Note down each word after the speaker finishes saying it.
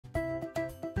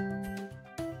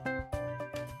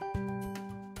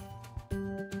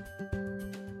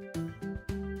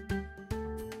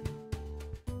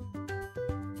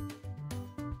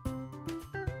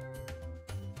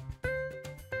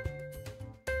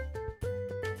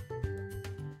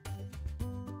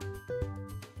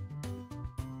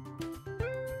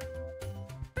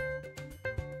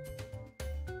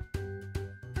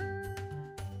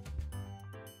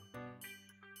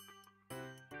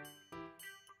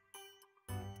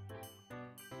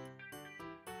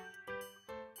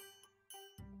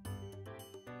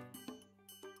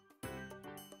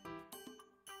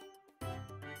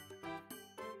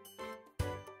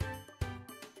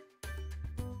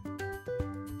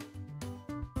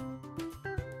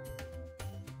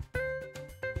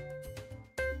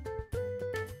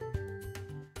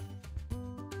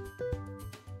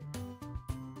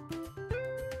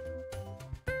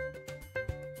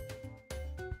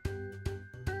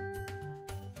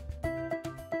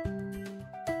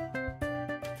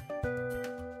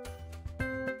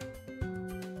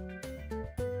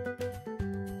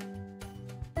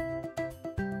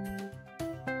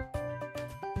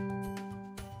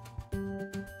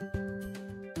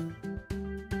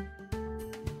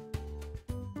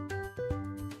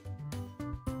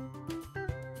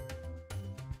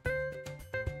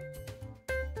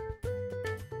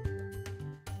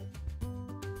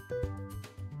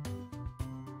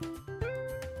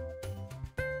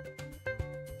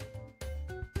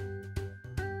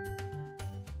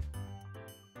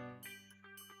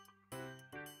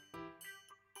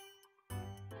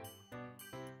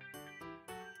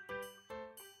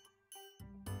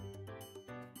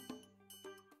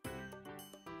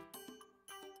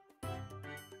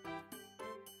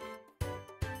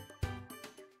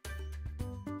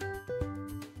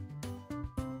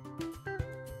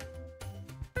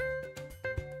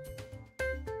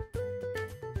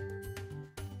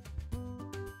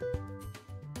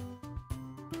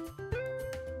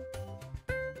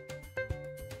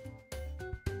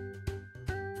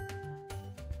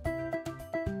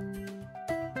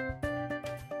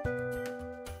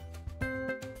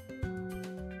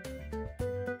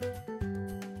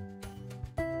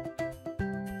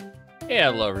Hey,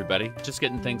 hello everybody. Just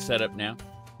getting things set up now.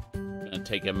 Gonna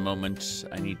take a moment.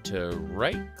 I need to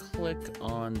right-click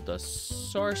on the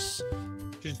source.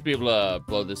 Just be able to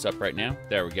blow this up right now.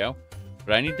 There we go.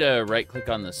 But I need to right-click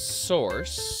on the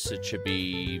source. It should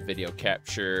be video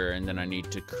capture, and then I need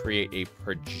to create a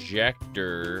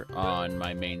projector on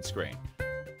my main screen.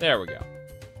 There we go.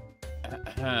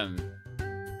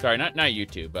 Sorry, not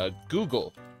YouTube.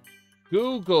 Google.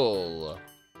 Google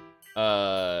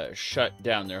shut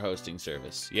down their hosting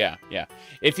service. Yeah.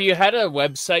 If you had a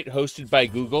website hosted by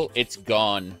Google, it's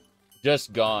gone.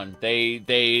 Just gone.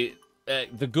 The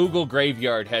Google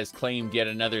graveyard has claimed yet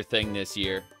another thing this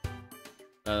year.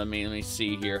 Let me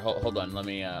see here. Hold on. Let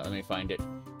me find it.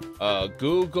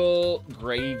 Google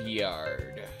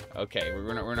graveyard. Okay, we're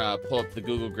gonna pull up the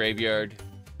Google graveyard.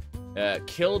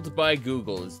 Killed by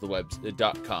Google is the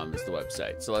 .com is the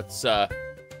website. So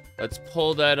let's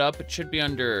pull that up. It should be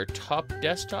under top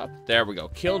desktop. There we go.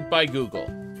 Killed by Google.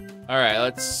 All right,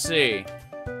 let's see.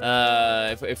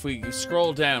 If we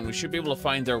scroll down, we should be able to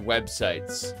find their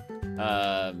websites.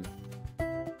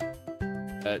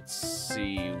 Let's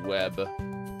see, web.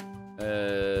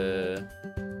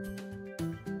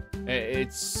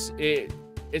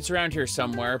 It's around here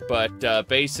somewhere, but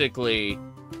basically,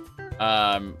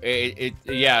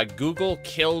 yeah, Google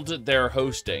killed their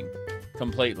hosting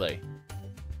completely.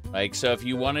 Like, so if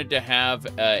you wanted to have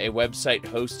a website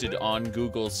hosted on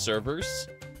Google's servers,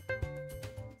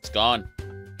 it's gone.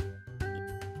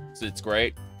 So it's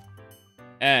great.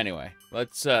 Anyway,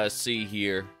 let's see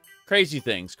here. Crazy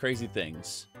things.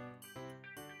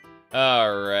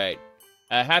 All right.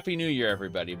 Happy New Year,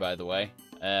 everybody, by the way.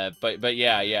 But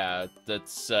yeah,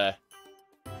 that's, you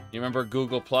remember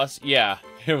Google Plus? Yeah,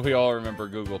 we all remember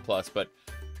Google Plus, but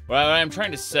what I'm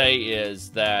trying to say is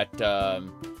that,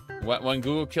 when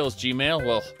Google kills Gmail,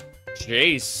 well,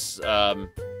 jeez,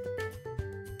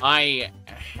 I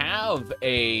have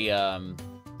a,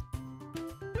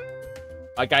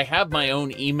 like, I have my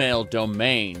own email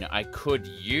domain I could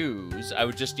use. I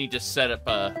would just need to set up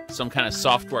some kind of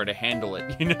software to handle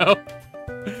it, you know?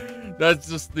 That's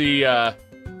just the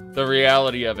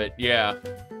reality of it, yeah.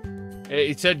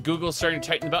 It said Google's starting to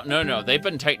tighten the belt. No, they've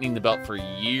been tightening the belt for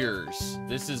years.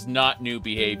 This is not new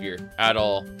behavior at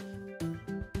all.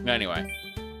 Anyway,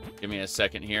 give me a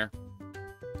second here.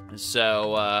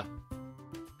 So,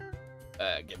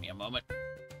 give me a moment.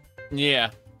 Yeah.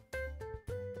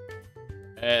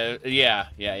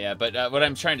 Yeah. But what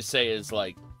I'm trying to say is,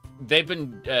 like, they've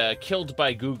been killed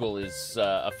by Google is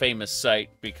a famous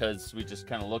site because we just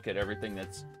kind of look at everything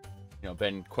that's, you know,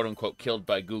 been quote-unquote killed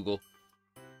by Google.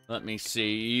 Let me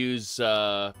see. You use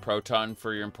Proton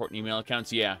for your important email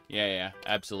accounts? Yeah,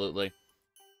 absolutely.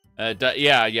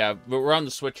 Yeah, but we're on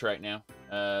the Switch right now.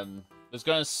 I was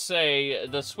gonna say,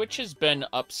 the Switch has been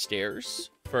upstairs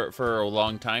for a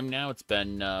long time now. It's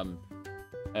been,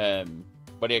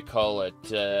 what do you call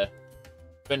it?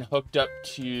 Been hooked up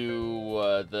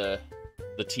to the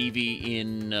TV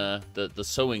in the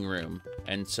sewing room,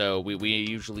 and so we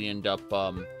usually end up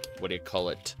what do you call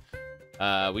it?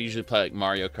 We usually play like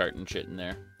Mario Kart and shit in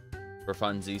there for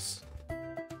funsies.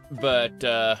 But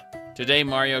today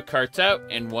Mario Kart's out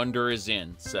and Wonder is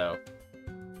in, so.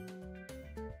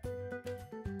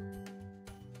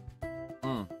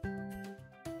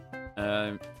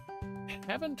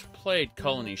 Haven't played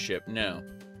Colony Ship, no.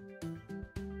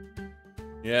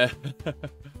 Yeah.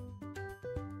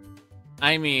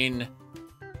 I mean,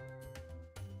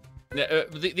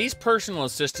 these personal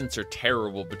assistants are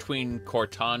terrible. Between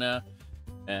Cortana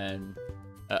and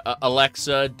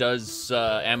Alexa does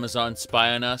Amazon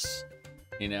spy on us,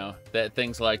 you know,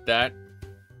 things like that.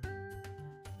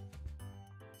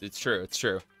 It's true.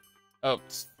 Oh,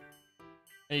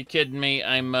 are you kidding me?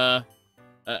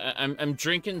 I'm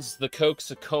drinking the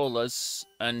Coca-Colas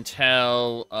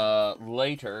until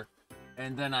later,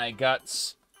 and then I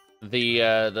got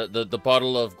the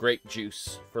bottle of grape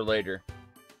juice for later.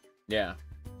 Yeah,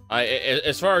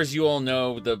 as far as you all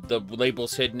know, the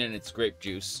label's hidden and it's grape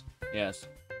juice. Yes,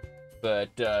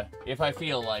 but if I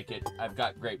feel like it, I've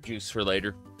got grape juice for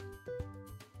later.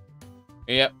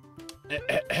 Yep.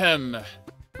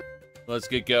 Let's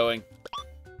get going.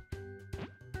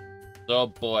 Oh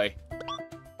boy.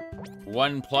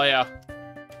 One player.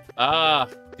 Ah,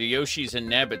 the Yoshis and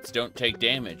Nabbits don't take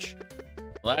damage.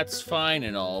 Well, that's fine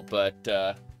and all, but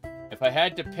if I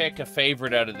had to pick a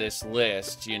favorite out of this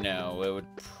list, you know, it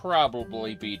would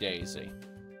probably be Daisy.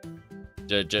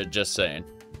 Just saying.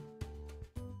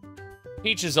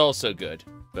 Peach is also good,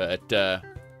 but no.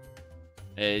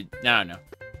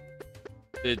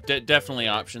 Definitely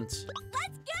options.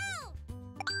 Let's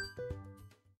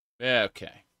go!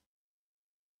 Okay.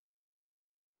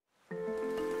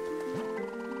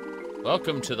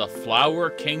 Welcome to the Flower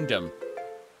Kingdom.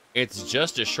 It's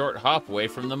just a short hop away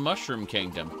from the Mushroom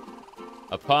Kingdom.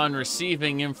 Upon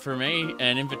receiving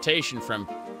an invitation from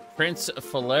Prince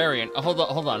Valerian. Oh,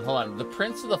 hold on. The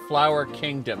Prince of the Flower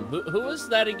Kingdom. Who was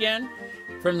that again?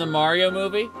 From the Mario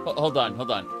movie? Hold on.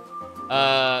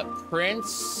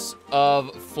 Prince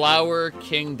of Flower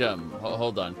Kingdom.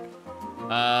 Hold on.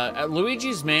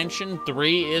 Luigi's Mansion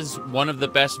 3 is one of the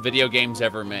best video games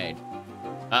ever made.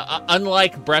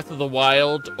 Unlike Breath of the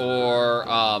Wild or,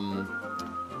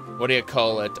 what do you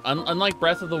call it? Unlike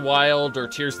Breath of the Wild or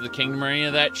Tears of the Kingdom or any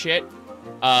of that shit,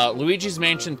 Luigi's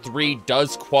Mansion 3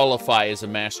 does qualify as a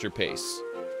masterpiece.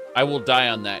 I will die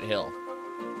on that hill.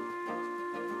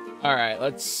 Alright,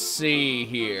 let's see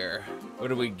here. What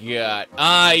do we got?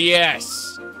 Ah,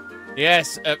 yes!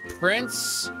 Yes,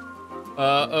 Prince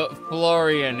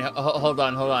Florian. Hold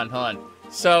on.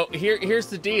 So, here's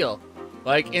the deal.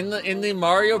 Like, in the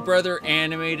Mario Brother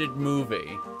animated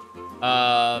movie,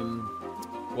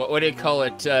 what do you call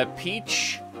it?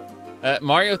 Peach?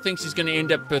 Mario thinks he's going to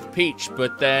end up with Peach,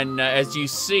 but then, as you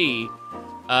see,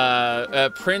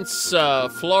 Prince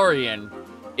Florian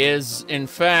is, in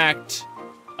fact,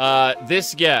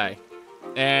 this guy,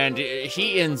 and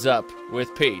he ends up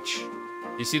with Peach.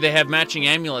 You see, they have matching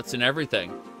amulets and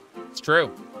everything. It's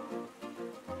true.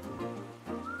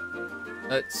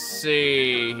 Let's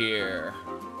see here.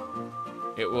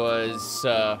 It was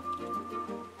from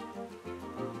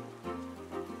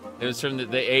the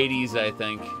 80s, I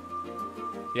think.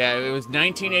 Yeah, it was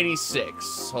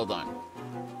 1986. Hold on.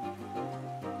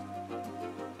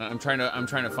 I'm trying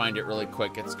to find it really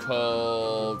quick. It's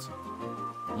called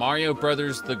Mario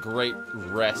Brothers: The Great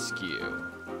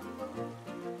Rescue.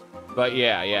 But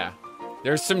yeah.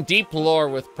 There's some deep lore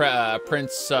with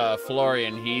Prince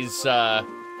Florian.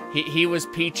 He was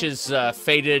Peach's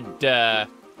fated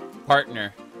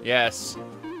partner. Yes.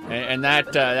 And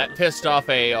that pissed off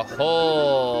a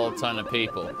whole ton of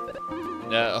people.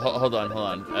 Hold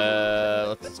on.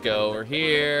 Let's go over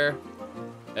here.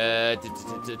 Hey,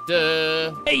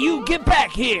 you get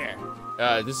back here!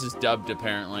 This is dubbed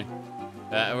apparently.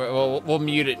 We'll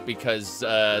mute it because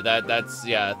that's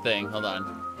a thing. Hold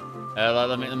on.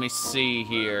 Let me see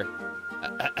here.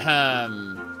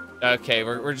 Okay,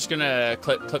 we're just gonna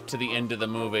clip to the end of the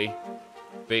movie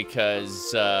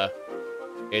because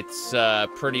it's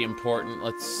pretty important.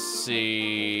 Let's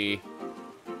see.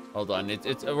 Hold on.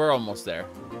 We're almost there.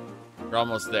 We're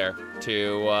almost there.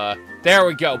 There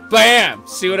we go. Bam!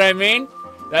 See what I mean?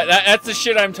 That's the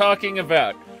shit I'm talking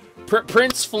about.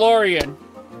 Prince Florian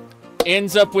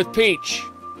ends up with Peach.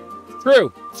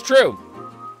 True. It's true.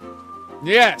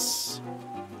 Yes.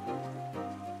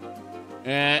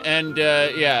 And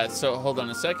yeah, so hold on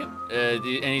a second. And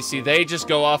you see, they just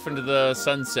go off into the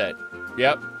sunset.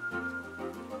 Yep.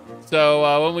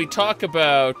 So when we talk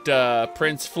about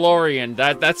Prince Florian,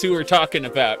 that's who we're talking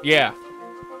about. Yeah.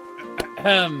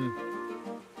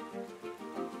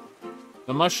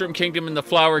 The Mushroom Kingdom and the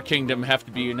Flower Kingdom have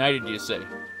to be united, you see.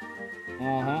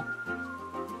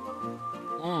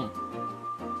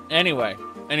 Anyway,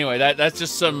 that's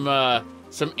just some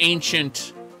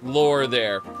ancient lore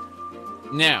there.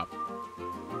 Now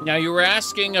you were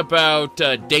asking about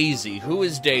Daisy. Who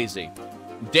is Daisy?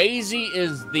 Daisy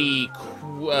is the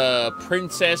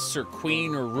princess or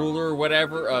queen or ruler or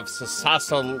whatever of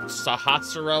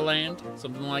Sahasra Land,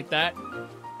 something like that.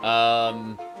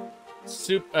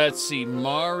 Let's see,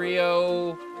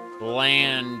 Mario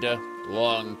Land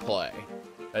long play.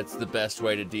 That's the best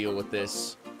way to deal with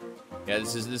this. Yeah,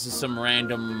 this is some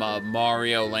random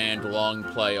Mario Land long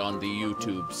play on the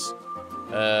YouTubes.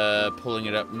 Pulling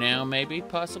it up now, maybe,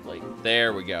 possibly.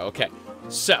 There we go. Okay,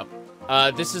 so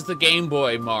this is the Game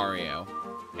Boy Mario,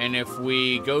 and if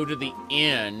we go to the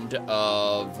end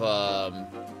of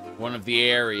one of the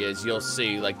areas, you'll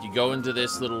see, like, you go into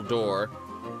this little door.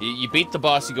 You beat the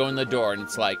boss, you go in the door, and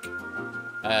it's like,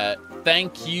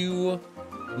 thank you,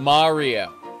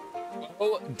 Mario.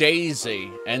 Oh,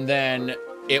 Daisy. And then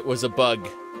it was a bug.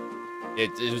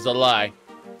 It was a lie.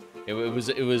 It was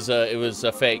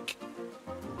a fake.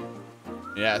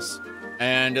 Yes.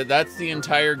 And that's the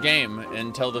entire game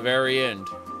until the very end,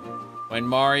 when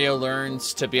Mario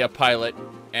learns to be a pilot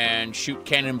and shoot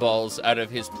cannonballs out of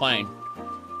his plane.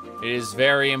 It is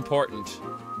very important.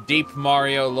 Deep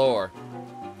Mario lore.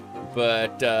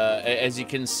 But as you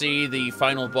can see, the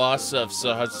final boss of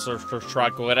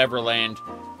Sahasra whatever land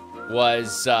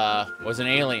was an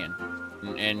alien,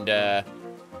 and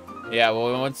yeah,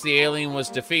 well, once the alien was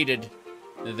defeated,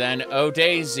 then oh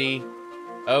Daisy,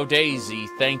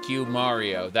 thank you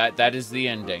Mario. That is the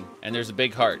ending, and there's a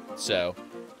big heart, so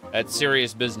that's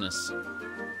serious business.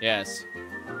 Yes.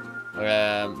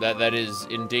 That is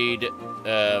indeed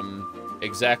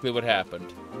exactly what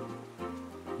happened.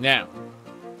 Now,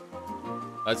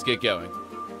 let's get going.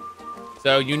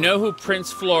 So you know who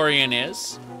Prince Florian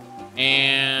is,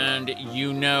 and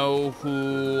you know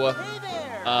who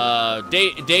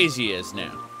Daisy is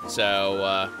now.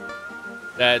 So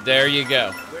there you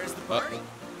go. Where's the party?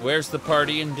 Where's the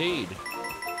party indeed?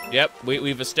 Yep,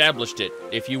 we've established it.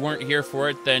 If you weren't here for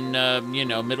it, then, you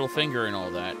know, middle finger and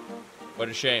all that. What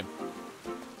a shame.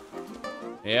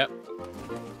 Yep.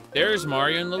 There's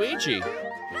Mario and Luigi. So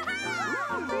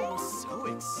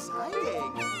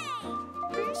exciting.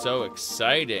 So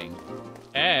exciting.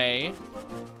 Hey.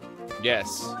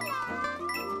 Yes.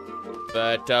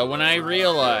 But when I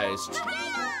realized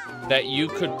that you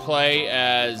could play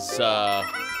as,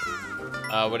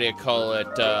 what do you call it,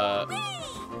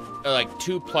 like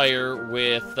 2-player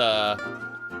with,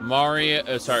 Mario,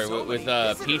 with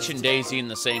Peach and Daisy in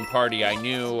the same party, I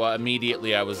knew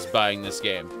immediately I was buying this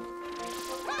game.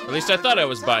 At least I thought I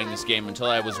was buying this game until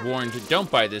I was warned,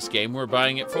 don't buy this game, we're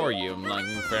buying it for you. I'm like,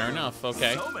 fair enough,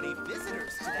 okay. So many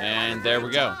visitors today. And there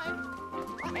we go.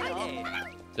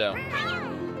 So.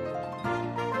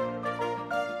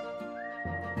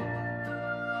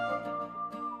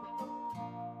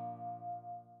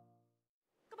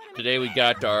 Today we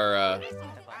got our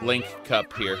Link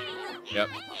Cup here. Yep.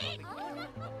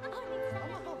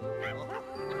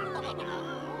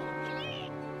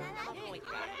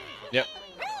 Yep.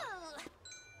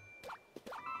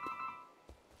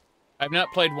 I've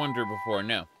not played Wonder before,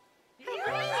 no.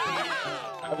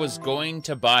 I was going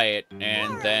to buy it,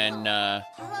 and then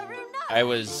I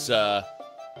was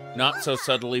not so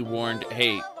subtly warned,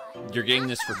 hey, you're getting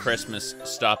this for Christmas,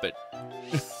 stop it.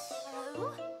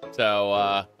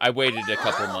 So, I waited a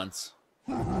couple months.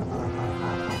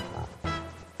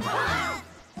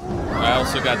 I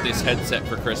also got this headset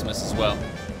for Christmas as well.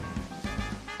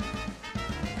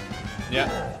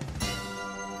 Yeah.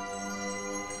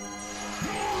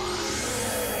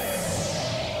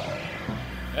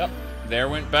 Yep, there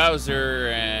went Bowser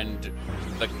and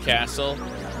the castle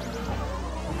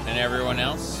and everyone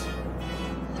else.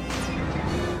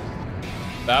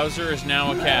 Bowser is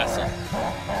now a castle.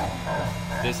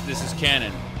 This is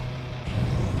canon.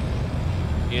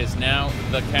 He is now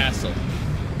the castle.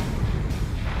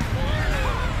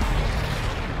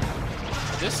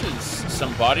 This is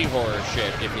some body horror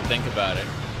shit, if you think about it.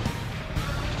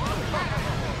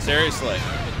 Seriously.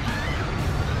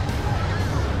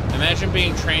 Imagine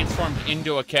being transformed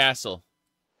into a castle,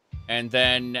 and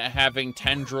then having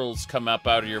tendrils come up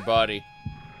out of your body.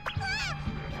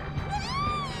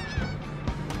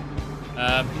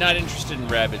 Not interested in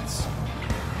rabbits.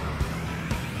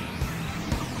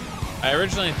 I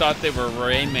originally thought they were a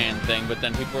Rayman thing, but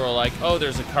then people were like, oh,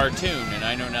 there's a cartoon, and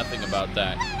I know nothing about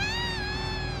that.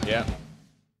 Yeah.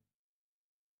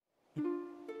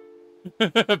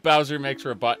 Bowser makes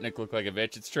Robotnik look like a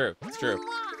bitch. It's true. It's true.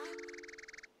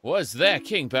 What's that,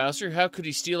 King Bowser? How could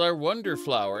he steal our Wonder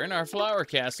Flower and our Flower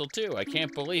Castle, too? I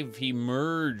can't believe he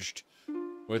merged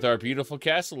with our beautiful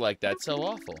castle like that. So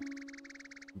awful.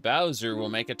 Bowser will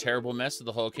make a terrible mess of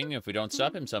the whole kingdom if we don't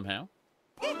stop him somehow.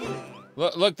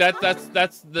 Look,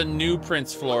 that's the new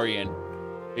Prince Florian.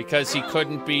 Because he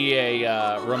couldn't be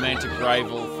a romantic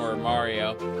rival for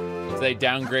Mario. So they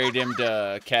downgrade him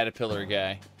to Caterpillar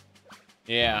guy.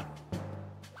 Yeah.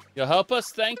 You'll help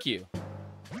us? Thank you.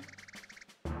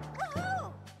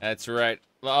 That's right.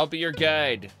 Well, I'll be your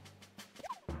guide.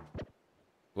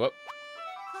 Whoop.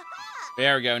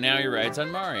 There we go. Now he rides on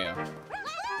Mario.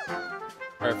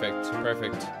 Perfect.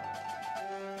 Perfect.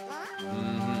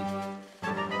 Mm-hmm.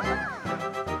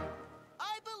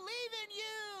 I believe in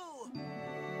you.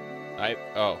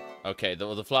 Oh, okay.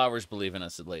 The flowers believe in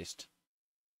us at least.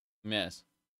 Yes.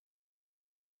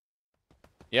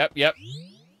 Yep.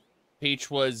 Peach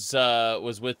was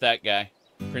with that guy,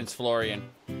 Prince Florian.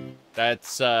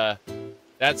 That's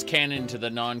canon to the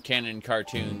non-canon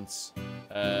cartoons.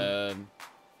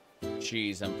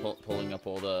 Jeez, I'm pulling up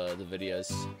all the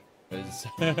videos.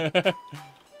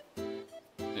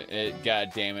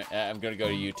 God damn it. I'm gonna go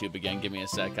to YouTube again. Give me a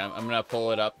sec. I'm gonna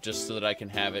pull it up just so that I can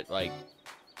have it, like,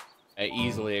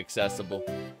 easily accessible.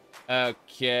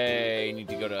 Okay, I need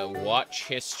to go to Watch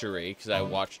History, because I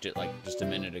watched it, like, just a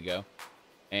minute ago.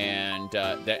 And,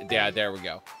 yeah, there we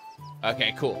go.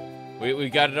 Okay, cool. We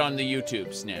got it on the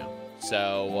YouTubes now.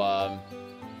 So,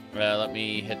 let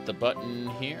me hit the button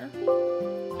here.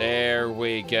 There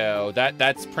we go.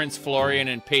 That's Prince Florian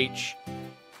and Peach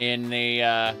in the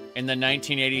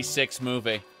 1986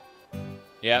 movie.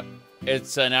 Yep.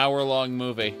 It's an hour-long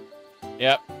movie.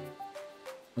 Yep.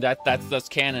 That's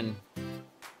canon.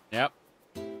 Yep.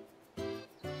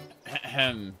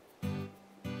 Ahem.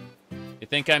 You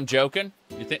think I'm joking?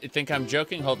 You think I'm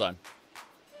joking? Hold on.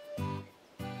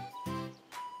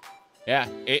 Yeah,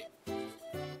 it...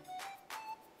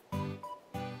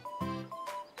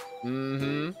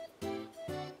 Mm-hmm.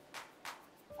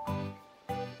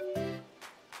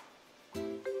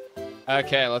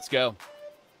 Okay, let's go.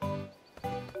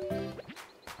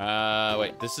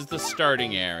 Wait, this is the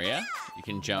starting area. You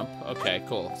can jump. Okay,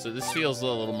 cool. So this feels a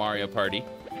little Mario Party.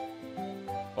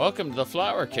 Welcome to the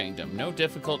Flower Kingdom. No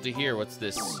difficulty here. What's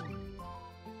this?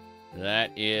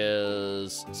 That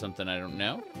is something I don't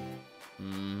know.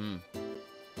 Mm-hmm.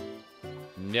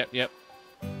 Yep.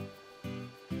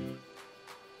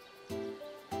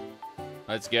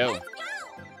 Let's go.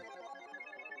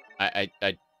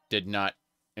 I did not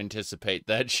anticipate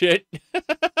that shit.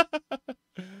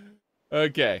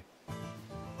 Okay.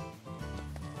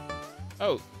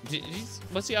 Oh,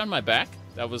 was he on my back?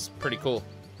 That was pretty cool.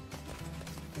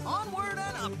 Onward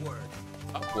and upward.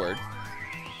 Upward?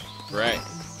 Right.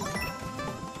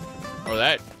 Oh,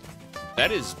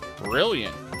 that is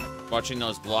brilliant. Watching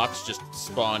those blocks just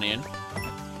spawn in.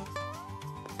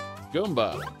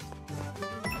 Goomba.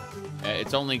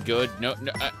 It's only good. No.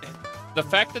 The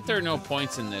fact that there are no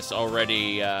points in this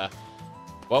already.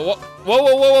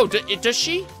 Whoa! Does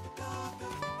she?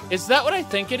 Is that what I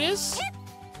think it is?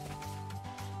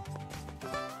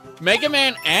 Mega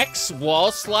Man X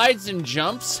wall slides and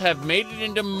jumps have made it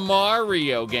into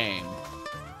Mario game.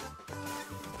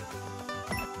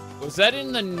 Was that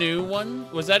in the new one?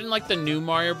 Was that in like the new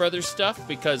Mario Brothers stuff?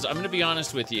 Because I'm gonna be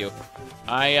honest with you,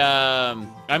 I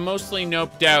mostly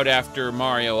noped out after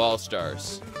Mario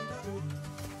All-Stars.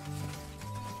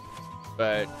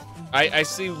 But I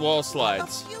see wall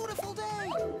slides.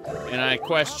 And I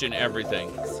question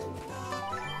everything.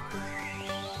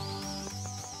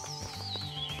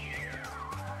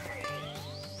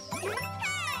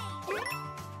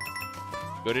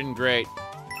 Good and great.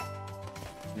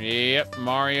 Yep,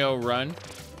 Mario run.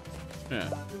 Huh.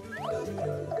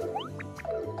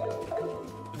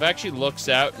 If actually looks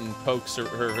out and pokes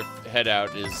her head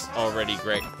out is already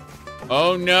great.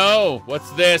 Oh no!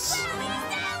 What's this?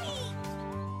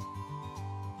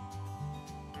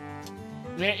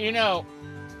 You know,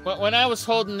 when I was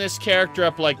holding this character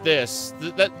up like this,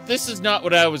 this is not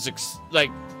what I was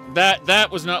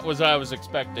that was not what I was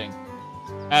expecting,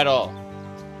 at all.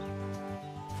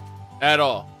 At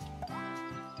all.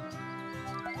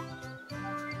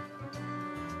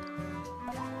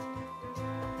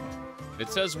 It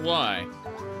says why.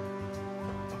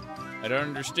 I don't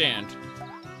understand.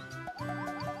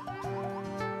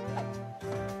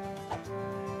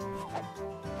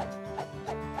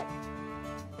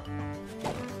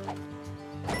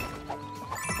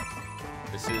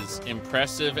 This is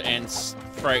impressive and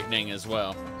frightening as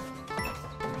well.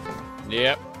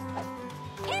 Yep.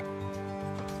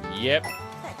 Yep.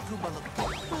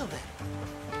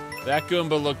 That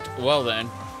Goomba looked well then.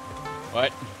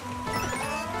 What?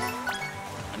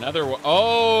 Another one.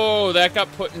 Oh, that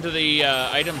got put into the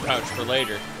item pouch for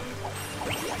later.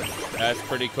 That's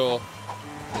pretty cool.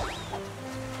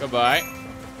 Goodbye.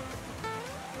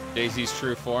 Daisy's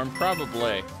true form?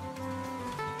 Probably.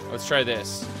 Let's try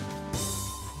this.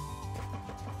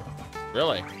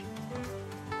 Really?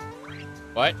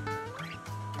 What?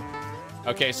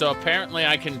 Okay, so apparently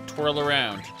I can twirl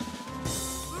around.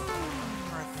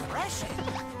 Refreshing.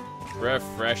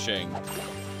 Refreshing.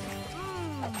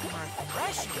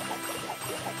 Refreshing.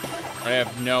 I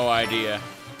have no idea.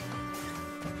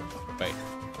 Wait,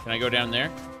 can I go down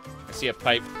there? I see a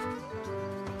pipe.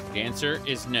 The answer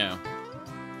is no.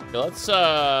 Okay,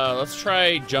 let's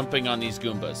try jumping on these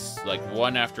Goombas, like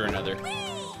one after another.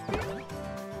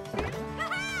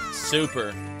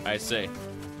 Super, I see.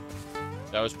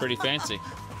 That was pretty fancy.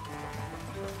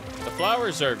 The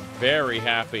flowers are very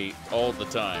happy all the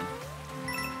time.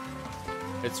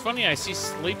 It's funny, I see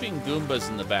sleeping Goombas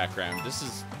in the background. This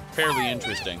is fairly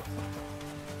interesting.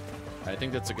 I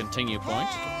think that's a continue point.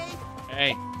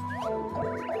 Hey.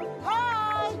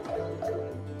 Hi.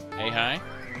 Hey, hi.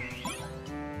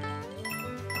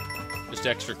 Just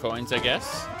extra coins, I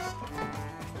guess.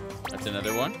 That's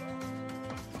another one.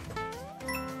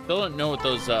 Still don't know what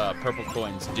those purple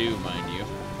coins do, mind you.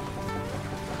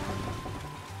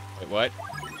 Wait, what?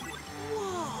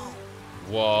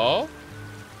 Whoa.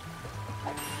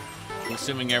 I'm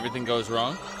assuming everything goes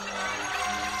wrong.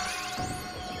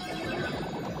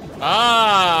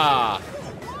 Ah!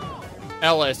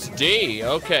 LSD,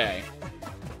 okay.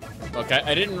 Look,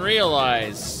 I didn't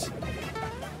realize.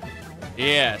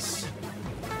 Yes.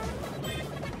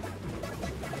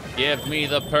 Give me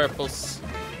the purples.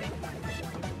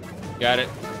 Got it.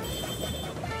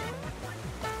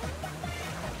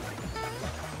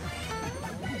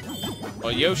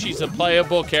 Well, Yoshi's a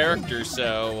playable character,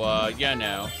 so, you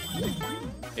know,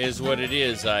 is what it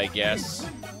is, I guess.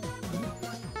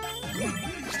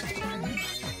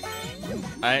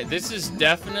 This is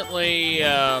definitely,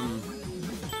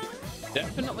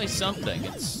 definitely something.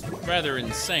 It's rather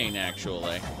insane,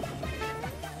 actually.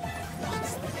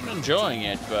 I'm enjoying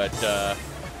it, but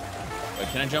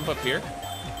can I jump up here?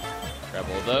 Grab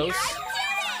all those.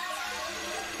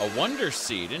 A Wonder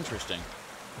Seed, interesting.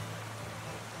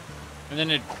 And then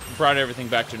it brought everything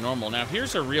back to normal. Now,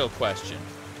 here's a real question.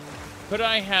 Could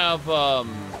I have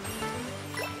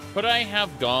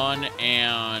gone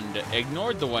and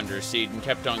ignored the Wonder Seed and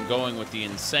kept on going with the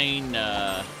insane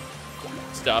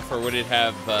stuff, or would it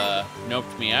have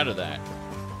noped me out of that?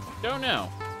 Don't know.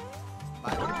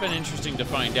 Would have been interesting to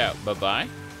find out. Bye-bye.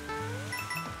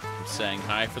 I'm saying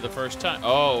hi for the first time.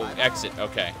 Oh, exit.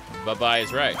 Okay. Bye-bye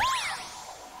is right.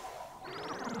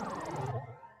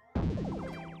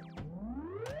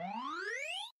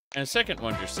 And a second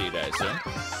Wonder Seed, I assume.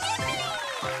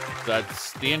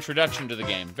 That's the introduction to the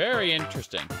game. Very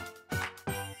interesting.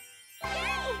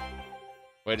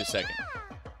 Wait a second.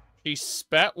 She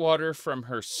spat water from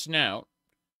her snout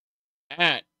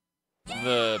at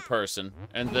the person,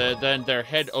 and then their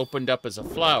head opened up as a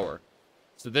flower.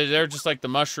 So they're just like the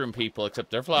mushroom people,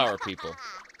 except they're flower people.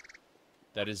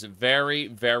 That is very,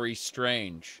 very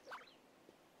strange.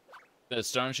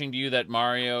 Astonishing to you that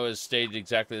Mario has stayed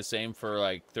exactly the same for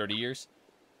like 30 years?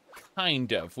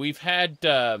 Kind of. We've had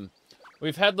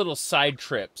little side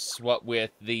trips, what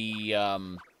with the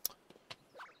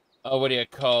what do you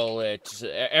call it?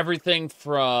 Everything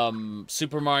from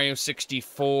Super Mario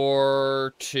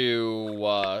 64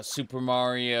 to Super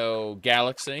Mario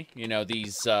Galaxy, you know,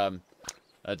 these the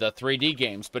 3D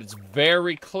games, but it's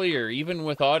very clear even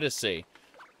with Odyssey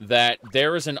that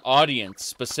there is an audience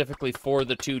specifically for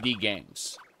the 2D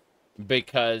games.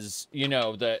 Because, you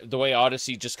know, the way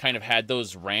Odyssey just kind of had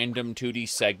those random 2D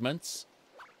segments,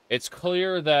 it's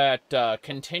clear that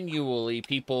continually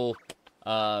people,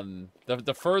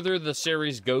 the further the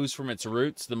series goes from its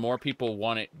roots, the more people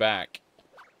want it back.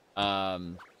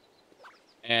 And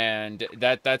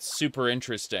that's super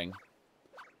interesting.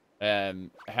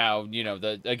 How, you know,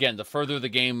 the further the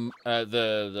game,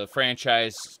 the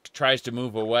franchise tries to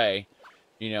move away,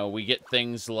 you know, we get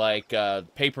things like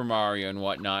Paper Mario and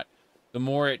whatnot, the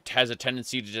more it has a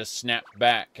tendency to just snap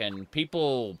back. And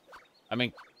people, I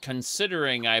mean,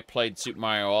 considering I played Super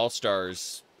Mario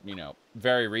All-Stars, you know,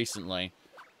 very recently,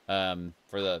 for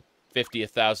the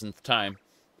 50,000th time,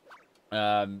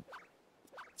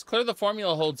 it's clear the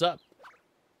formula holds up.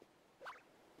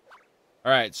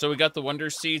 Alright, so we got the Wonder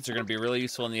Seeds. They're going to be really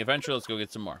useful in the adventure. Let's go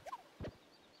get some more.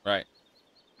 Right.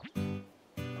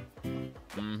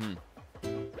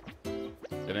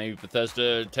 So maybe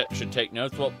Bethesda should take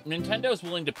notes. Well, Nintendo's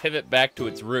willing to pivot back to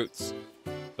its roots.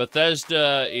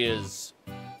 Bethesda is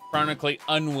chronically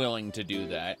unwilling to do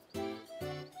that.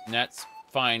 And that's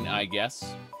fine, I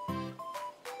guess.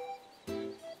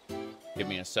 Give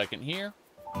me a second here.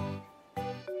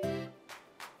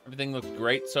 Everything looks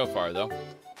great so far, though.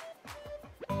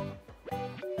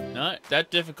 No, that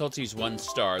difficulty's 1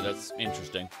 star. That's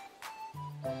interesting.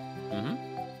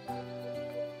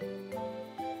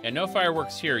 And no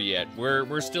fireworks here yet.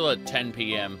 We're still at 10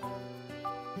 p.m.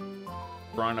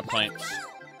 Piranha plants.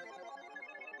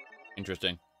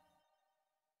 Interesting.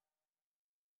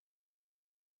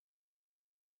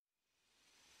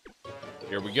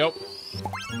 Here we go.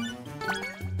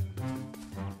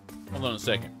 Hold on a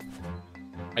second.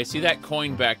 I see that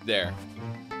coin back there.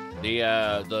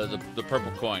 The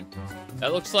purple coin.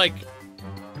 That looks like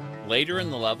later in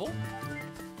the level?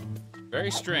 Very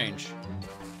strange.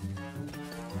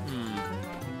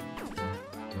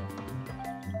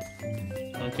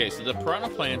 Okay, so the piranha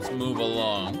plants move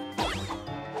along.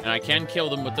 And I can kill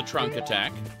them with the trunk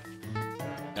attack.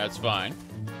 That's fine.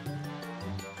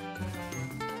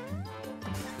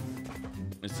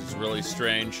 This is really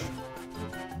strange.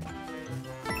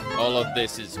 All of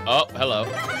this is... Oh, hello.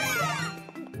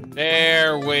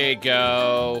 There we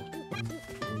go.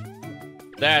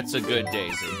 That's a good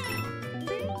daisy.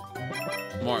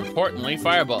 More importantly,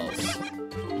 fireballs.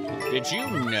 Did you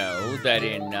know that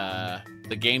in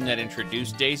the game that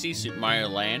introduced Daisy, Super Mario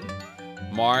Land,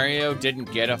 Mario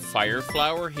didn't get a fire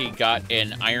flower, he got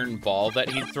an iron ball that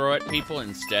he'd throw at people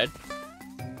instead?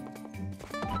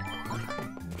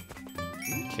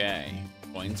 Okay.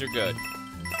 Coins are good.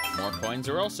 More coins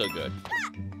are also good.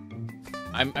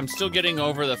 I'm still getting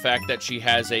over the fact that she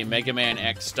has a Mega Man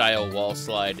X style wall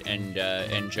slide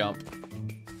and jump.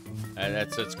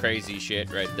 That's crazy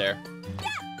shit right there.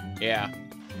 Yeah.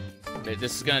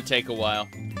 This is gonna take a while.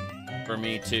 for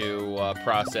me to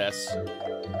process.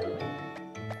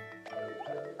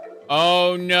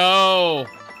 Oh no!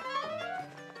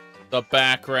 The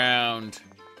background.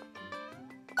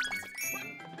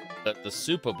 The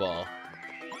Super Bowl.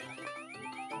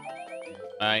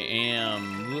 I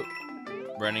am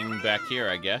running back here,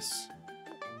 I guess.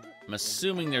 I'm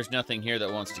assuming there's nothing here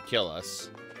that wants to kill us.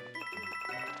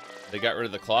 They got rid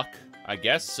of the clock? I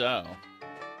guess so.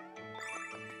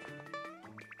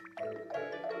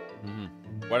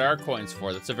 What are coins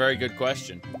for? That's a very good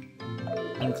question.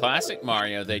 In Classic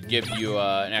Mario, they'd give you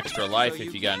an extra life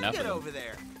if you got enough of them. Over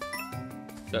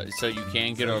there. So you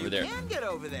can get over there. You can get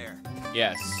over there.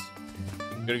 Yes.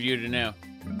 Good of you to know.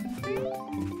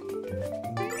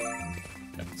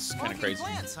 That's kind of crazy.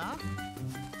 Plants, huh?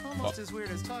 Almost as weird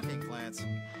as talking plants.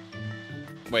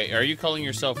 Wait, are you calling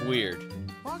yourself weird?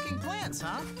 Walking plants,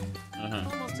 huh?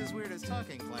 Almost as weird as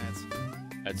talking plants.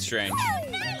 That's strange.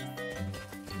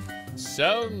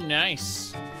 So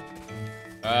nice.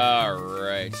 All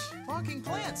right. Walking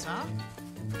plants, huh?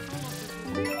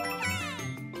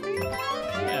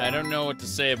 Yeah, I don't know what to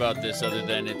say about this other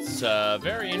than it's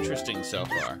very interesting so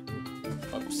far.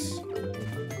 Oops.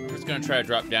 Who's gonna try to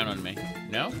drop down on me?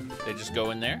 No? They just go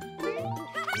in there?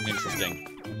 Interesting.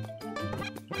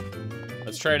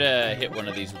 Let's try to hit one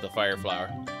of these with the fire flower.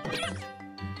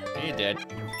 Hey, you did.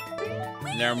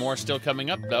 And there are more still coming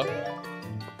up, though.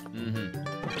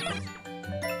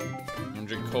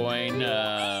 100 coin.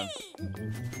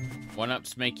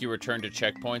 1-ups make you return to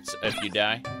checkpoints if you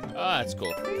die. Oh, that's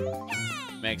cool.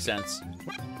 Makes sense.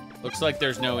 Looks like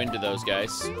there's no end to those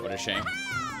guys. What a shame.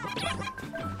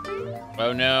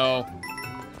 Oh no.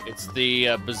 It's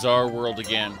the bizarre world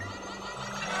again.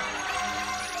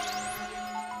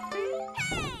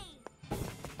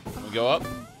 Can we go up?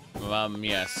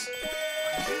 Yes.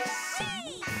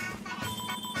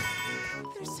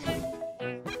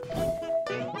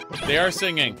 They are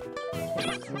singing.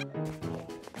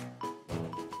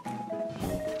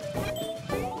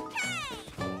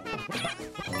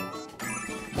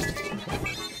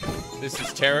 This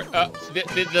is terrible.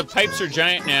 The pipes are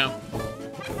giant now.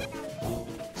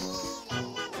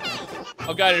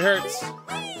 Oh god, it hurts.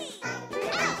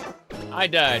 I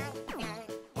died.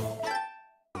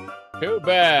 Too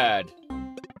bad.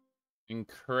 And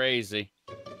crazy.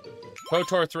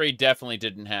 KOTOR 3 definitely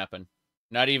didn't happen.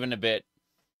 Not even a bit.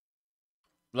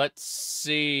 Let's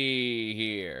see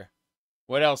here.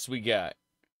 What else we got?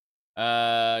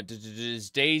 Is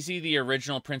Daisy the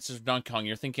original Princess of Donkey Kong?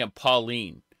 You're thinking of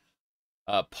Pauline.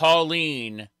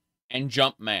 Pauline and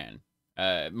Jumpman.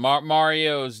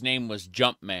 Mario's name was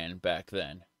Jumpman back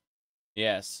then.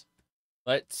 Yes.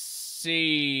 Let's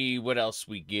see what else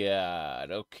we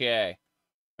got. Okay.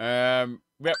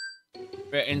 Yep.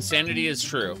 Insanity is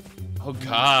true. Oh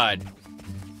God.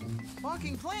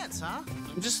 Walking plants, huh?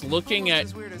 I'm just looking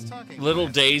at little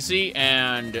Daisy,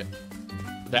 and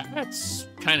that's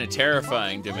kind of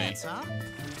terrifying to me.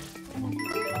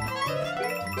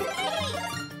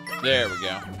 There we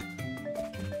go.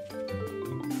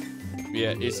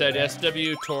 Yeah, it said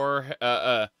SW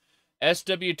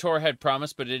Tour had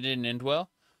promised, but it didn't end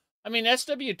well. I mean,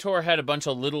 SW Tour had a bunch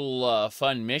of little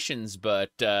fun missions,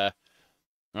 but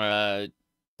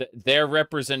their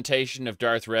representation of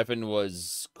Darth Revan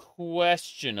was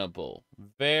questionable.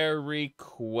 Very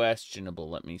questionable.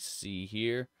 Let me see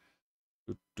here.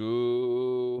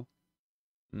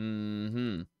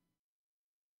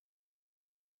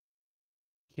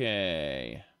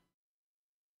 Okay.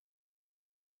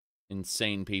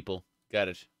 Insane people. Got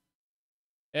it.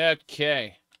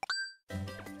 Okay.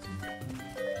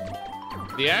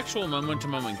 The actual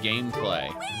moment-to-moment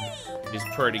gameplay is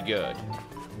pretty good.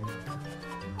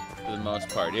 For the most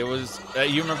part. It was...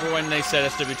 you remember when they said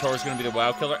SW Tour was going to be the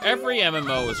WoW killer? Every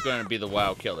MMO was going to be the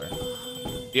WoW killer.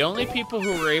 The only people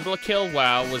who were able to kill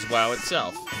WoW was WoW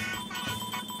itself.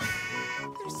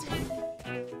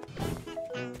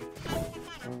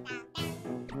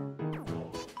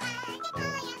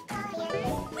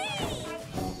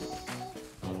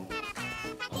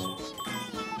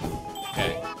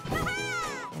 Okay.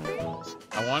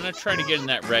 I want to try to get in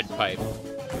that red pipe.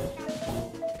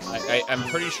 I'm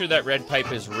pretty sure that red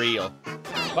pipe is real.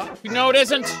 But, no, it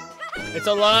isn't! It's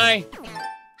a lie!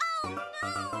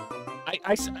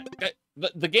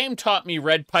 The game taught me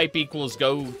red pipe equals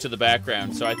go to the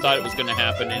background, so I thought it was going to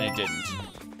happen, and it didn't.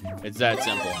 It's that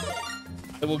simple.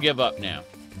 I will give up now.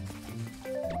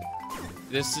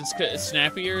 This is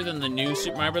snappier than the new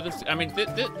Super Mario Brothers. I mean,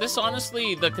 this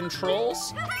honestly, the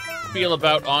controls feel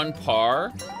about on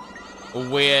par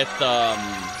with,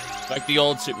 like the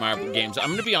old Super Mario games. I'm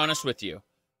going to be honest with you.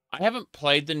 I haven't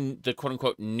played the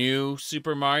quote-unquote new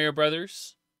Super Mario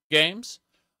Brothers games.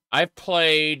 I've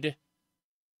played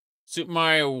Super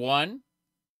Mario 1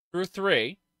 through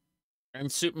 3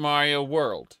 and Super Mario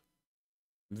World.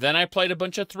 Then I played a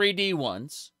bunch of 3D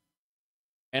ones,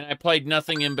 and I played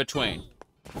nothing in between.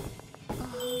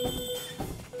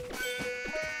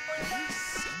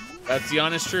 That's the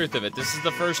honest truth of it. This is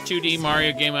the first 2D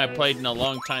Mario game I played in a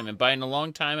long time. And by in a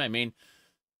long time, I mean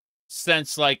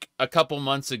since like a couple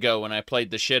months ago when I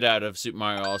played the shit out of Super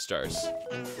Mario All-Stars.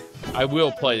 I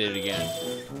will play it again.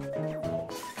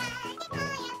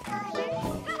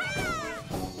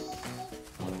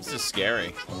 This is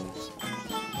scary.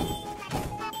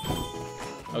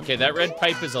 Okay, that red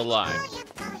pipe is alive.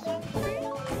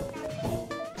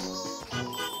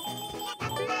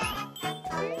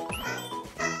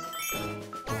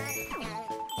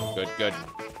 Good, good.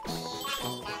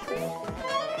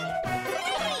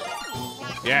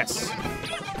 Yes!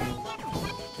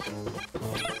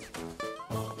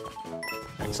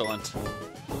 Excellent.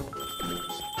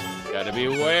 Gotta be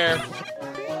aware.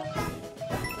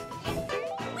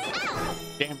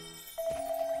 Damn.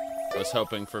 I was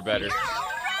hoping for better.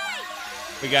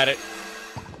 We got it.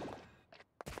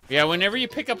 Yeah, whenever you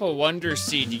pick up a Wonder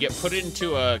Seed, you get put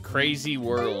into a crazy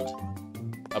world.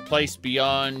 A place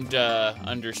beyond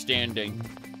understanding.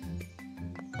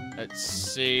 Let's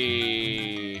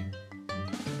see.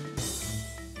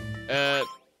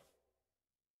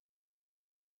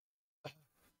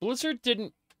 Blizzard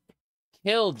didn't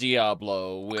kill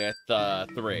Diablo with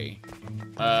 3.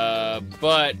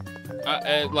 But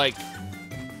like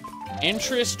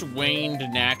interest waned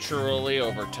naturally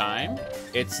over time.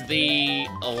 It's the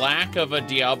lack of a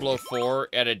Diablo 4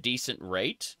 at a decent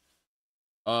rate.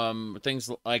 Things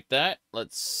like that.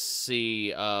 Let's see.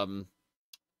 Give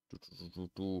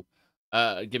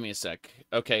me a sec.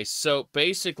 Okay, so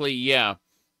basically, yeah.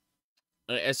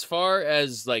 As far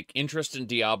as like interest in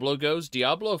Diablo goes,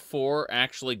 Diablo 4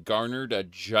 actually garnered a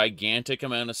gigantic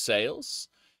amount of sales.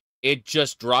 It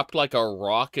just dropped like a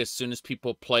rock as soon as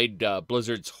people played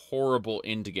Blizzard's horrible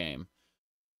end game.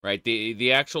 Right?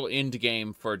 The actual end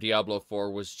game for Diablo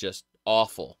 4 was just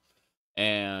awful.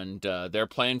 And their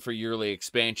plan for yearly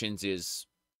expansions is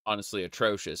honestly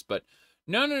atrocious. But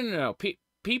no.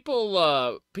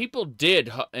 People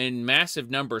did in massive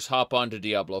numbers hop onto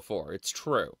Diablo 4. It's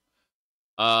true.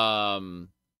 But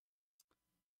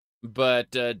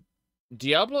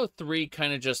Diablo 3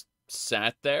 kind of just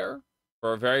sat there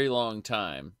for a very long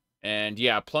time. And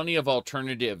yeah, plenty of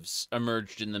alternatives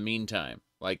emerged in the meantime.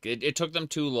 Like, it took them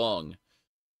too long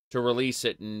to release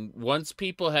it. And once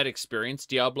people had experienced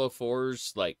Diablo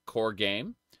 4's, like, core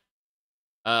game,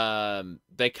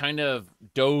 they kind of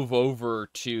dove over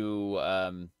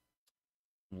to,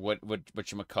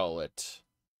 whatchamacallit?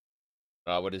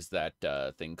 What is that,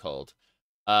 thing called?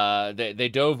 They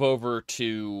dove over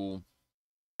to,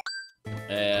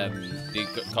 they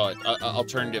call it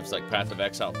alternatives like Path of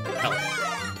Exile. Hell,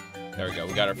 there we go.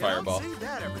 We got our fireball. You don't see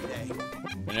that every day.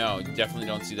 No, you definitely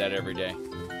don't see that every day.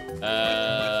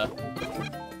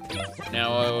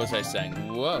 Now what was I saying?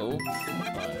 Whoa.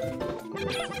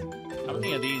 How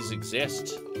many of these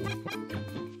exist?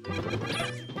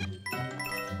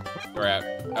 We're out.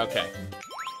 Okay.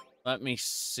 Let me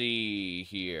see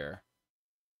here.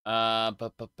 Well,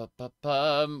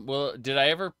 did I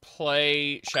ever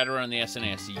play Shadowrun on the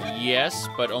SNES? Yes,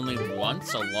 but only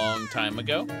once, a long time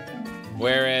ago.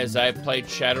 Whereas I played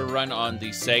Shadowrun on the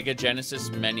Sega Genesis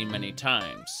many, many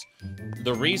times.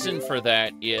 The reason for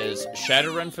that is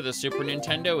Shadowrun for the Super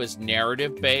Nintendo is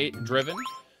narrative-driven.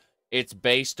 It's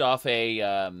based off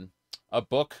a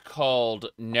book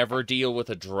called Never Deal with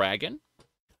a Dragon.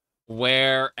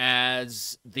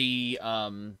 Whereas the,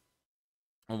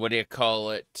 what do you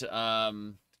call it?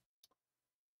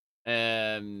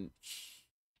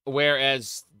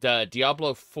 Whereas the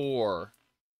Diablo 4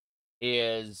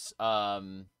 is, not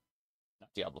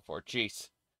Diablo 4, jeez.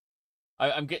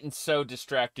 I'm getting so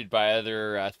distracted by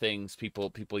other things,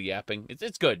 people yapping.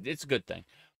 It's good. It's a good thing.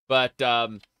 But,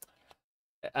 what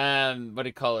do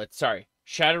you call it? Sorry.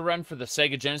 Shadowrun for the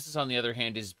Sega Genesis, on the other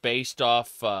hand, is based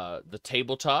off the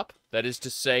tabletop. That is to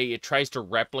say, it tries to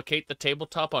replicate the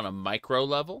tabletop on a micro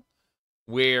level,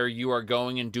 where you are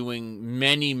going and doing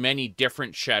many, many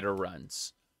different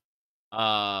Shadowruns.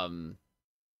 And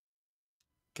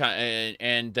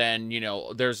then, you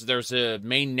know, there's a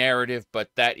main narrative, but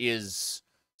that is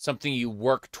something you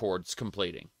work towards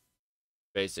completing,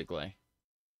 basically.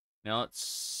 Now, let's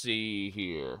see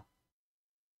here.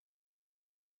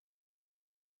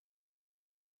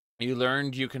 You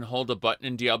learned you can hold a button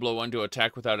in Diablo 1 to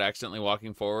attack without accidentally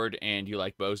walking forward, and you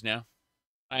like bows now?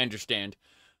 I understand.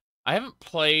 I haven't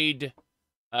played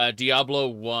Diablo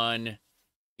 1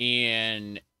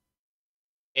 in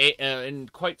in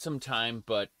quite some time,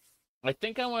 but I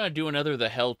think I want to do another The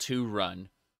Hell 2 run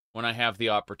when I have the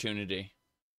opportunity.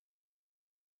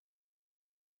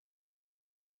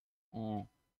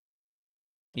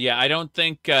 Yeah, I don't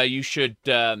think you should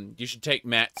take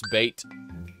Matt's bait.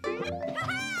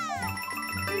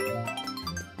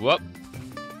 Whoop.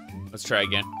 Let's try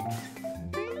again.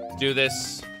 Let's do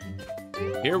this.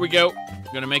 Here we go.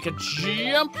 Gonna make a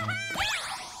jump.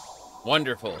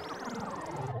 Wonderful.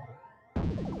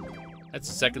 That's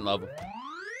the second level.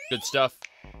 Good stuff.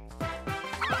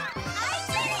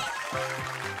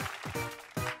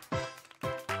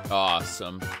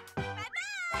 Awesome.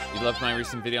 You loved my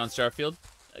recent video on Starfield?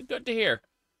 Good to hear.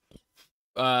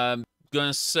 Gonna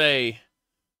say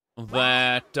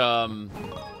that,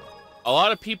 a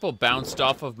lot of people bounced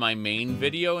off of my main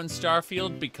video in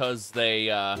Starfield because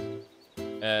I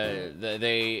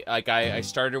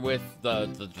started with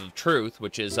the truth,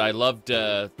 which is I loved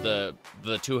the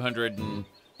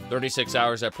 236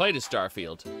 hours I played at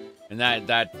Starfield, and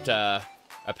that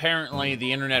apparently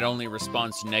the internet only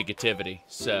responds to negativity,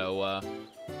 so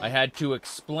I had to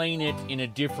explain it in a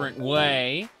different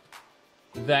way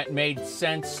that made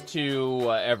sense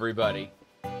to everybody.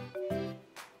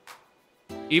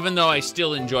 Even though I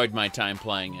still enjoyed my time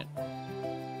playing it.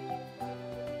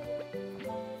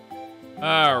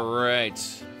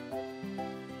 Alright.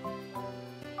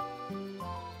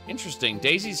 Interesting.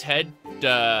 Daisy's head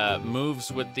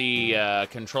moves with the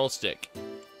control stick.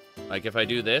 Like if I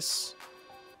do this,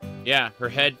 yeah, her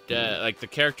head, like the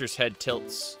character's head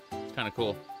tilts. It's kind of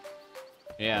cool.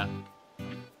 Yeah.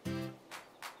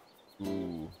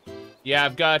 Ooh. Yeah,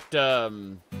 I've got,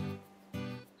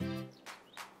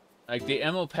 like, the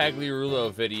Emil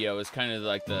Pagliarulo video is kind of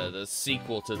like the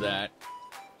sequel to that.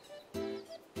 Let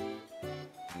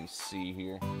me see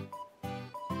here.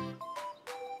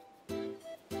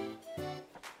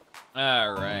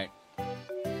 Alright.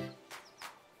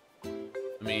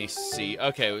 Let me see.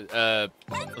 Okay,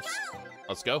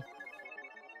 let's go.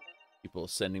 People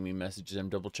sending me messages. I'm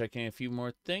double checking a few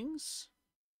more things.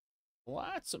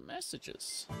 Lots of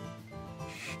messages.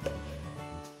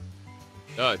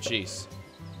 Oh, jeez.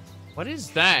 What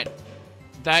is that?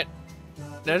 That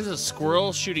is a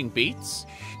squirrel shooting beets?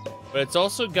 But it's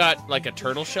also got, like, a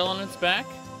turtle shell on its back?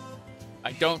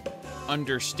 I don't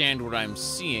understand what I'm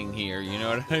seeing here, you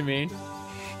know what I mean?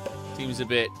 Seems a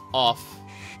bit off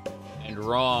and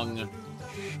wrong.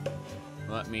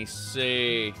 Let me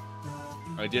see.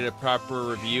 I did a proper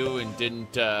review and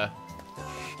didn't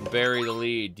bury the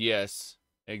lead. Yes,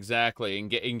 exactly.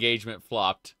 Engagement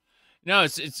flopped. No,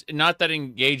 it's not that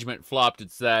engagement flopped.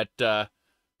 It's that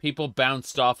people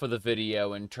bounced off of the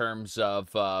video in terms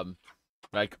of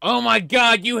like, oh my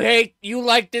god, you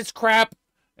like this crap,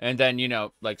 and then, you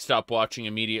know, like, stop watching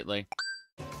immediately.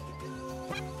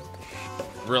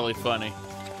 Really funny.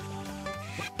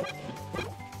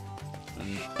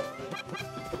 And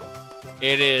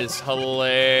it is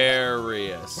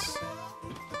hilarious.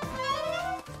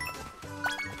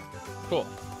 Cool.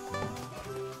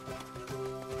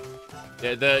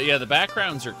 Yeah, the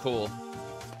backgrounds are cool.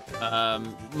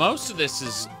 Most of this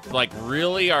is, like,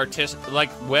 really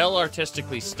well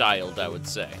artistically styled, I would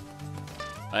say.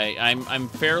 I'm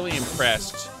fairly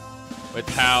impressed with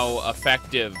how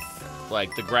effective,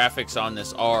 like, the graphics on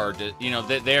this are. You know,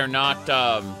 they're not,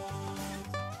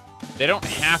 they don't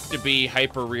have to be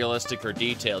hyper-realistic or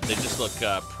detailed. They just look,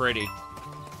 pretty.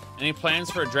 Any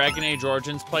plans for a Dragon Age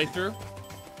Origins playthrough?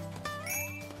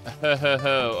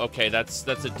 Okay, that's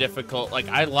a difficult... Like,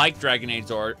 I like Dragon Age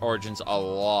Origins a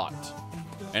lot.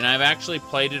 And I've actually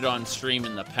played it on stream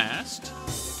in the past.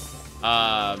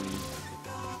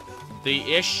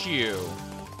 The issue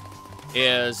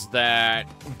is that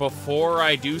before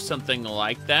I do something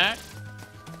like that,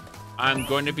 I'm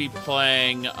going to be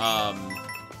playing,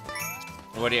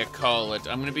 what do you call it?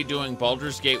 I'm going to be doing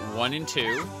Baldur's Gate 1 and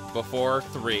 2 before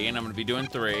 3, and I'm going to be doing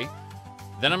 3.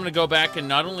 Then I'm going to go back and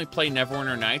not only play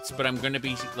Neverwinter Nights, but I'm going to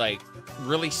be, like,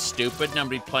 really stupid, and I'm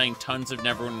going to be playing tons of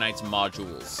Neverwinter Nights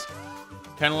modules.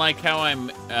 Kind of like how I'm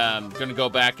going to go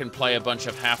back and play a bunch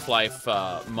of Half-Life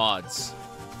mods.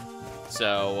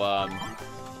 So,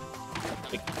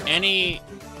 like, any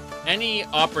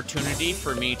opportunity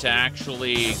for me to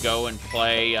actually go and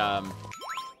play,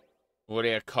 what do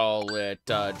you call it,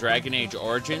 Dragon Age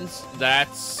Origins,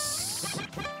 that's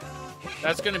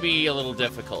going to be a little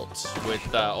difficult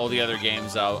with all the other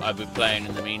games I'll be playing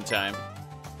in the meantime.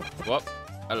 Whoop.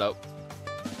 Hello.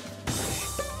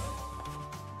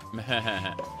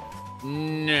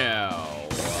 No.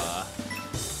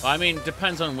 Well, I mean,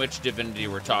 depends on which divinity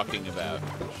we're talking about.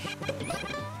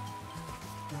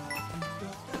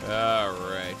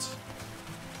 Alright.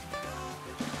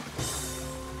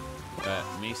 Let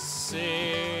me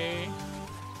see.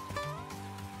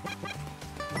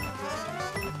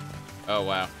 Oh,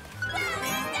 wow.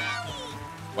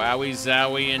 Wowie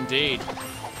zowie indeed.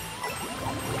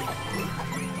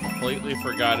 Completely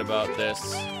forgot about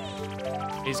this.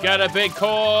 He's got a big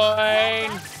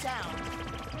coin!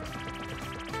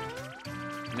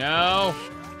 No!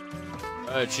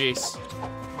 Oh, jeez.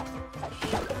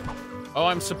 Oh,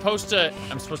 I'm supposed to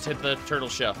hit the turtle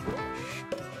shell.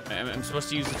 I'm supposed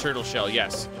to use the turtle shell,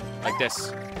 yes. Like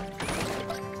this.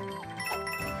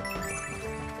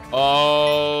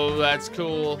 Oh, that's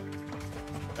cool.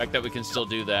 The fact that we can still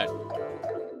do that.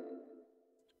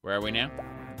 Where are we now?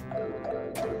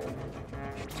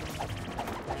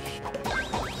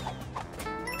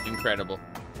 Incredible.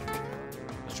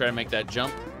 Let's try to make that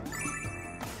jump.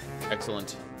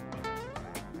 Excellent.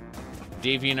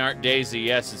 DeviantArt Daisy,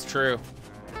 yes, it's true.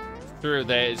 It's true,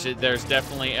 there's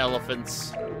definitely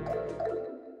elephants.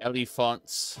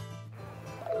 Elephants.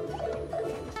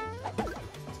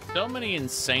 So many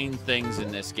insane things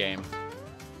in this game.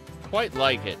 Quite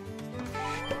like it.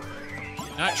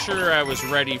 Not sure I was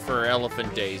ready for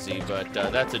Elephant Daisy, but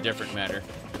that's a different matter.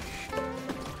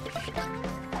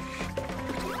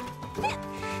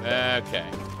 Okay.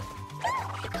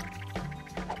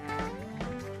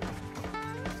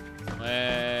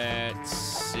 Let's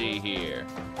see here.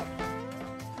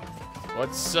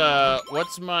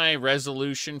 What's my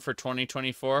resolution for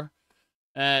 2024?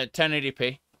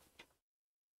 1080p.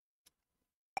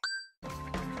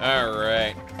 All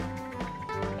right.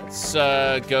 Let's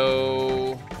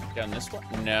go down this one.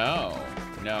 No,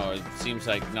 it seems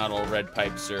like not all red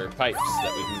pipes are pipes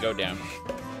that we can go down.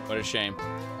 What a shame.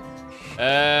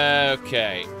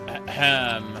 Okay.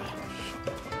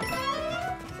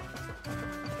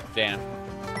 Damn.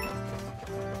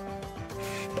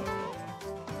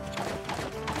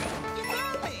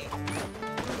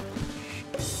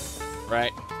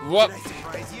 Right. Whoop.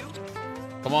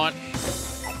 Come on.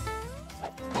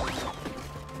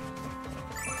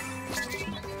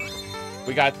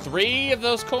 We got 3 of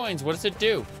those coins. What does it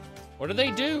do? What do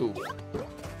they do?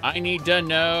 I need to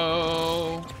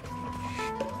know.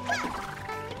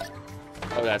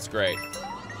 Oh, that's great.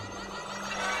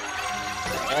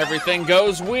 Everything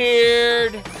goes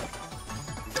weird.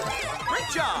 Great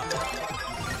job.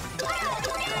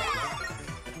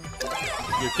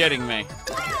 You're kidding me.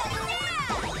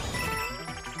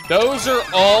 Those are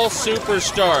all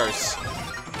superstars.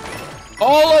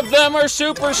 All of them are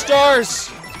superstars.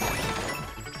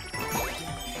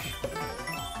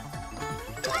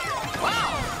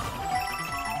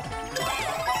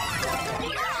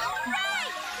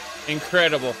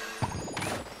 Incredible.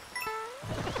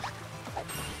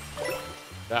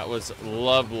 That was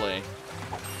lovely.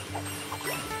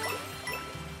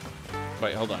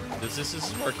 Wait, hold on. This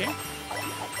is working?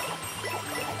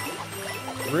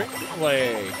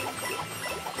 Really?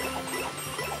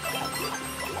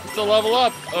 It's a level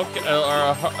up. Okay,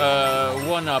 or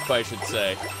one up, I should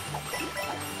say.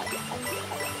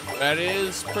 That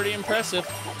is pretty impressive.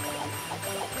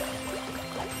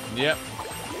 Yep.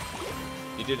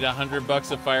 You did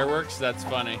 $100 of fireworks? That's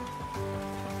funny.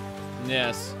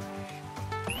 Yes.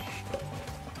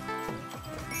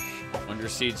 Wonder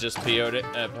Seeds just peyote.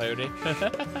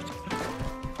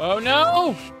 Oh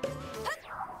no!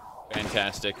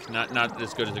 Fantastic. Not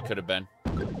as good as it could have been.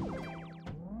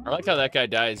 I like how that guy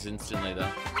dies instantly, though.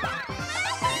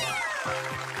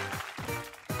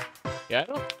 Yeah, I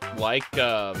don't like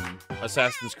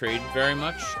Assassin's Creed very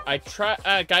much. I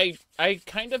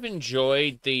kind of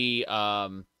enjoyed the I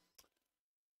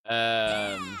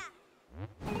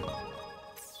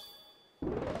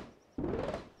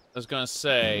was gonna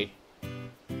say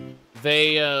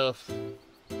I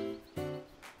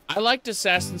liked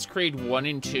Assassin's Creed 1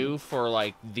 and 2 for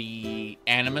like the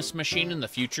Animus machine and the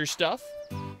future stuff.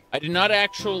 I did not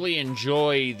actually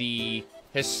enjoy the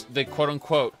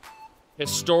quote-unquote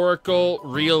historical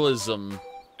realism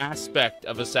aspect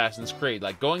of Assassin's Creed.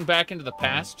 Like, going back into the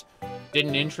past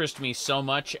didn't interest me so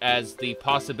much as the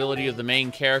possibility of the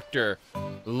main character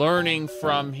learning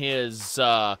from his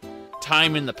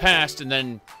time in the past and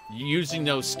then using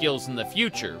those skills in the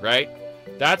future, right?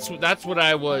 That's what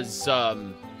I was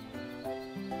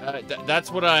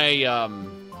that's what I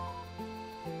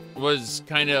was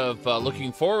kind of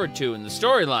looking forward to in the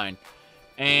storyline.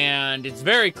 And it's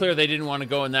very clear they didn't want to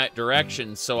go in that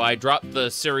direction, so I dropped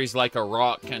the series like a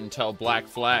rock until Black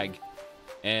Flag,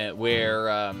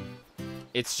 where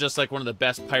it's just like one of the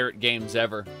best pirate games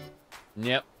ever.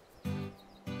 Yep.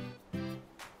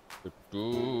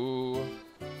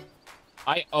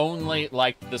 I only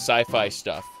liked the sci-fi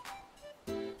stuff.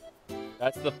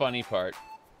 That's the funny part.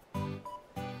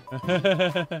 All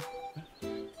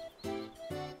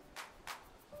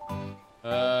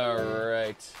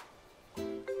right.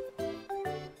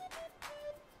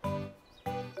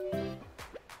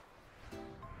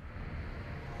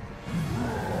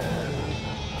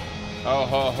 Oh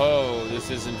ho ho, this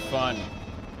isn't fun.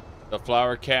 The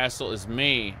Flower Castle is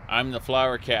me. I'm the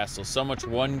Flower Castle. So much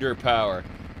wonder power.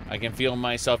 I can feel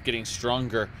myself getting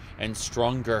stronger and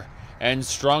stronger and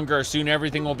stronger. Soon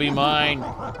everything will be mine.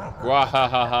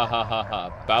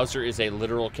 Wahahahahaha. Bowser is a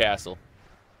literal castle.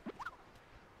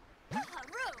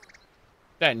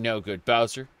 That no good,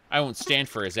 Bowser. I won't stand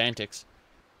for his antics.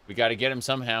 We gotta get him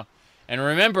somehow. And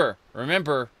remember,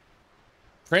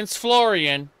 Prince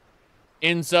Florian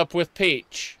ends up with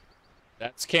Peach.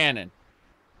 That's canon.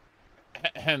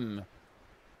 Ahem.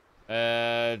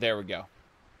 There we go.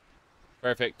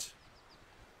 Perfect.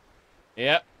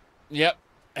 Yep. Yep.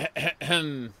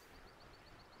 Ahem.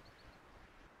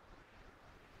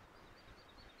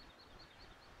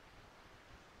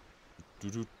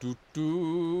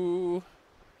 Do.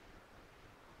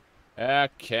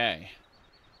 Okay.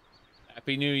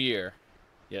 Happy New Year.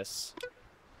 Yes.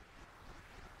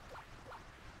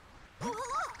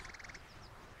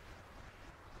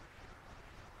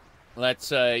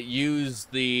 Let's use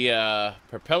the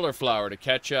propeller flower to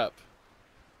catch up.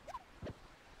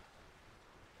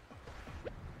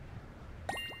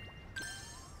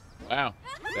 Wow,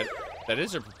 that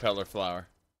is a propeller flower.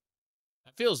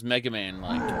 That feels Mega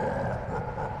Man-like.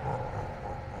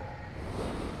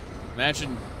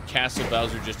 Imagine Castle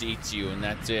Bowser just eats you and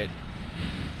that's it.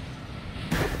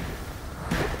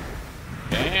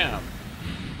 Damn.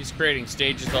 He's creating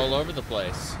stages all over the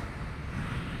place.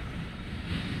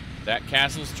 That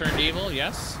castle's turned evil,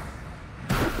 yes?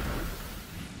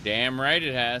 Damn right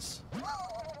it has.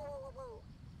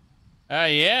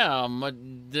 Yeah,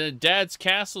 the dad's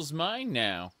castle's mine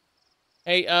now.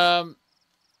 Hey,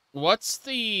 what's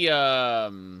the,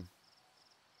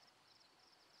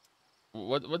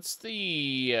 what's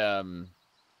the,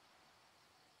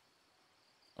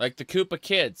 like the Koopa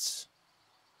kids?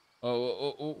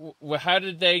 Oh, how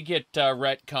did they get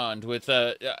retconned with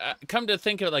come to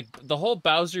think of it, like the whole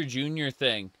Bowser Jr.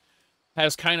 thing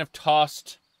has kind of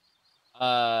tossed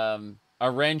a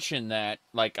wrench in that.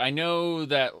 Like, I know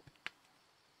that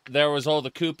there was all the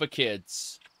Koopa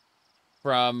kids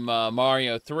from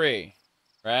Mario 3,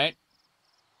 right?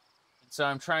 So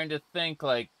I'm trying to think,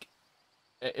 like,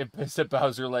 if Mr.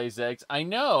 Bowser lays eggs. I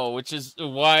know, which is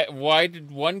why did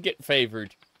one get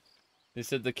favored? They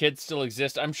said the kids still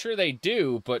exist. I'm sure they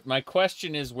do, but my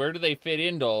question is, where do they fit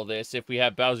into all this if we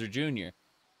have Bowser Jr.?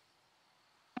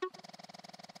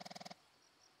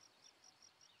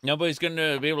 Nobody's going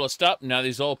to be able to stop him now that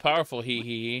he's all powerful,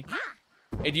 he.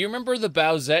 Hey, do you remember the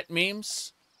Bowsette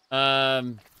memes?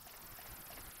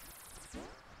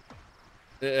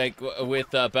 Like,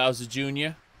 with Bowser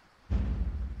Jr.?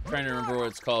 I'm trying to remember what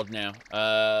it's called now.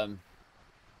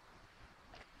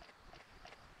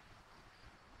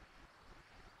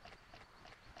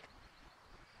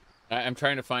 I'm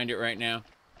trying to find it right now.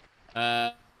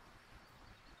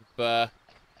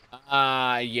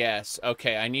 Yes.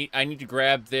 Okay, I need to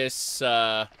grab this,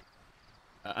 I'm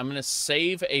gonna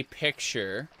save a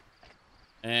picture,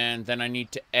 and then I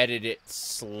need to edit it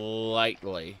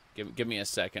slightly. Give me a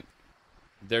second.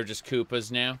 They're just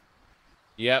Koopas now.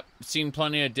 Yep, seen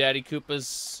plenty of Daddy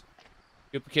Koopas.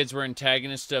 Koopa kids were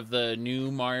antagonists of the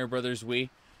new Mario Brothers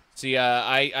Wii. See,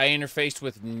 I interfaced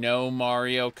with no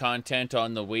Mario content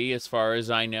on the Wii, as far as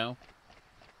I know.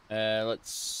 Let's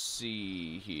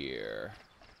see here.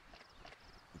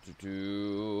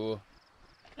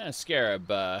 Scarab,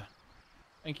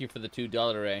 thank you for the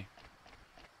 $2 ray.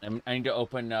 I need to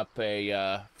open up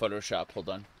a Photoshop. Hold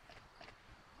on.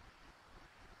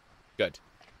 Good.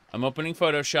 I'm opening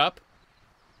Photoshop.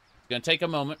 It's gonna take a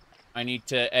moment. I need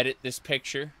to edit this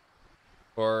picture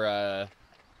for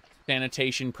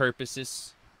sanitation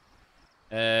purposes.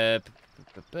 There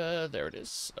it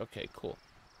is. Okay, cool.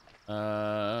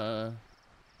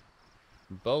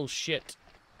 Bullshit.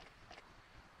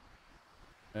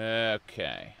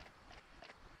 Okay.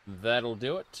 That'll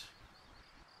do it.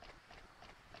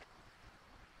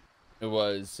 It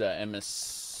was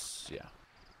MS, yeah.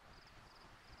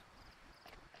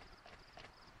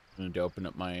 I need to open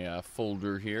up my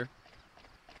folder here.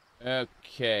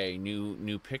 Okay,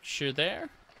 new picture there.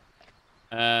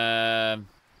 The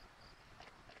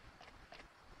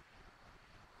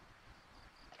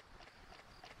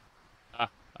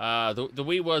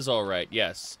Wii was all right.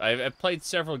 Yes, I've played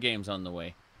several games on the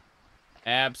Wii.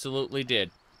 Absolutely did.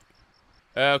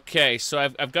 Okay, so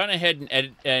I've gone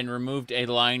ahead and removed a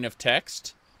line of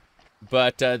text.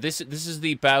 But this is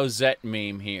the Bowsette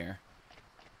meme here.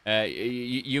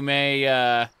 You may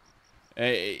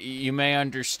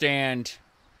understand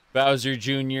Bowser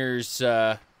Jr.'s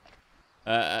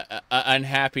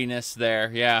unhappiness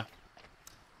there. Yeah,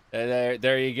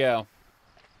 there you go.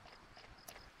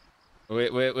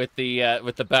 With the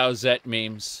Bowsette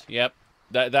memes. Yep,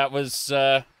 that was.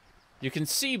 You can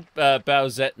see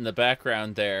Bowsette in the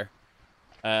background there.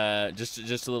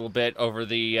 Just a little bit over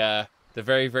the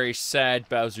very, very sad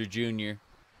Bowser Jr.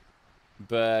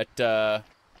 But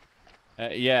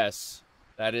yes,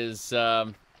 that is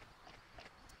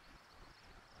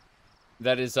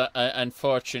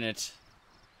unfortunate.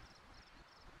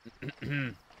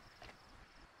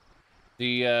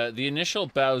 The initial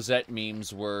Bowsette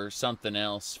memes were something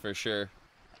else for sure.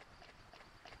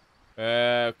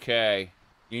 Okay,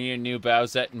 you need a new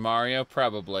Bowsette and Mario?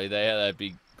 Probably. That'd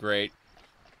be great.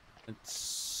 Let's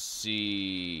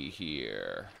see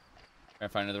here. Try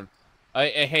to find another one.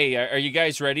 Hey, are you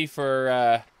guys ready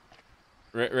for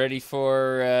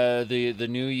the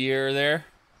new year there?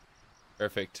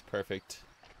 Perfect, perfect.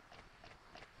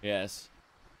 Yes.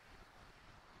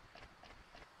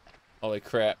 Holy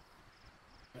crap.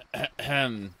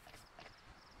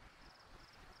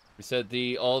 We said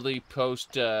all the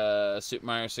post Super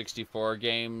Mario 64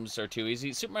 games are too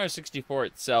easy. Super Mario 64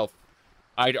 itself,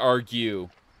 I'd argue,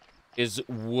 is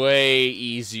way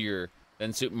easier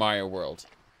than Super Mario World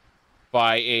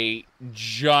by a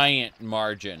giant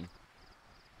margin.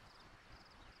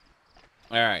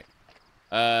 Alright.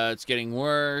 It's getting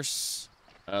worse.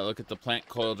 Look at the plant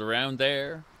coiled around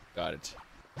there. Got it.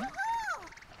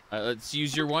 Let's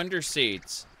use your Wonder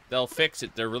Seeds. They'll fix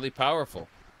it. They're really powerful.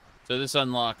 So this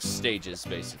unlocks stages,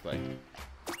 basically.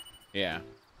 Yeah.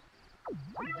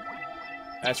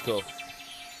 That's cool.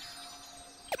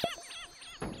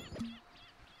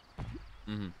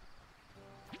 Mm-hmm.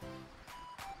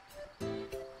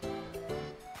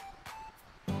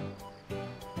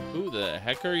 Who the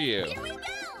heck are you? Here we go.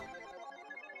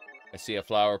 I see a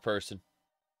flower person.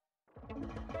 Aw.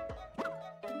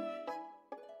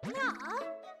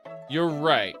 You're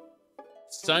right.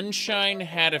 Sunshine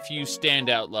had a few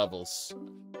standout levels.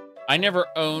 I never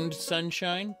owned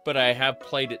Sunshine, but I have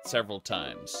played it several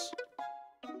times.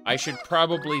 I should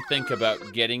probably think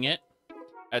about getting it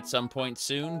at some point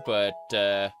soon, but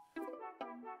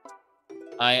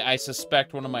I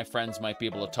suspect one of my friends might be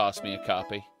able to toss me a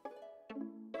copy.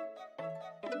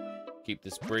 Keep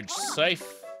this bridge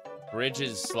safe.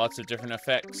 Bridges, lots of different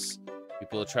effects.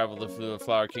 People who travel through the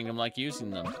Flower Kingdom like using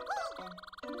them.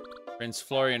 Prince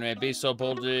Florian may be so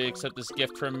bold to accept this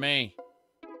gift from me.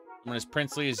 Someone as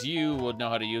princely as you would know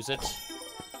how to use it.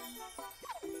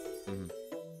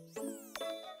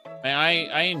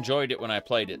 I enjoyed it when I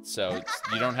played it, so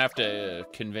you don't have to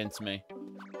convince me.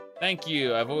 Thank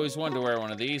you. I've always wanted to wear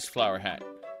one of these, Flower Hat.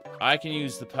 I can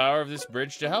use the power of this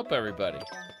bridge to help everybody.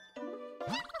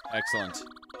 Excellent.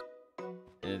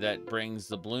 That brings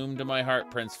the bloom to my heart,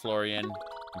 Prince Florian.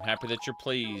 I'm happy that you're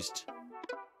pleased.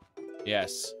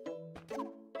 Yes.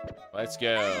 Let's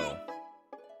go.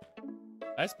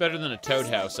 That's better than a Toad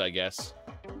House, I guess.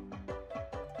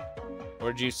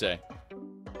 What did you say?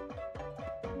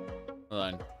 Hold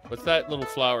on. What's that little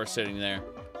flower sitting there?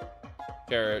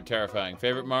 Terrifying.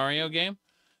 Favorite Mario game?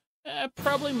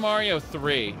 Probably Mario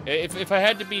 3. If I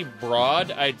had to be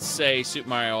broad, I'd say Super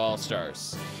Mario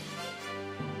All-Stars.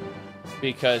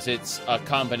 Because it's a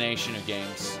combination of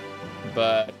games.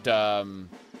 But,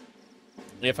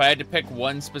 if I had to pick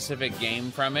one specific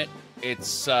game from it,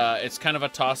 it's kind of a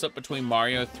toss-up between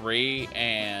Mario 3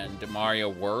 and Mario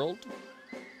World.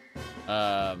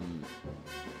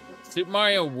 Super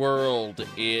Mario World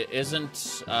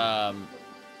isn't,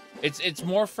 it's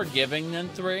more forgiving than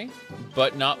 3,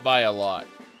 but not by a lot.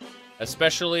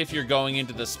 Especially if you're going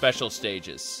into the special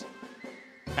stages.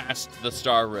 Past the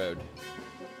Star Road.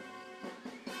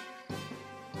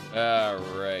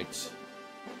 Alright.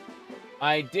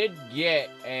 I did get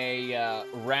a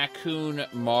Raccoon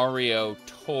Mario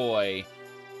toy,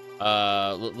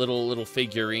 little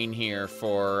figurine here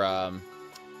for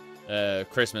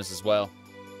Christmas as well.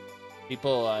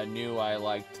 People knew I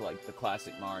liked the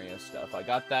classic Mario stuff. I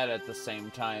got that at the same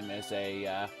time as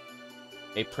a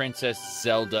Princess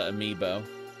Zelda amiibo,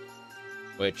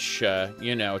 which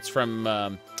you know, it's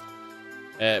from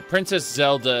Princess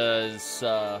Zelda's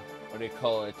what do you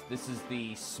call it? This is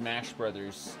the Smash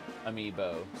Brothers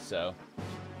amiibo. So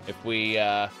if we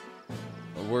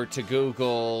were to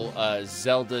Google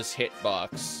Zelda's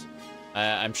hitbox,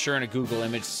 I'm sure in a Google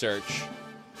image search,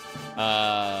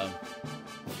 that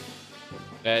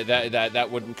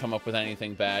wouldn't come up with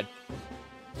anything bad.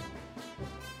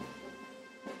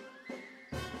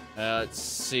 Let's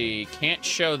see. Can't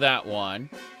show that one.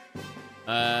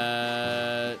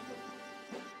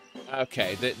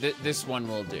 Okay, this one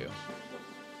will do.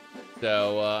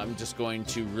 So I'm just going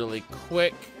to really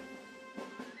quick.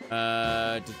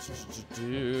 There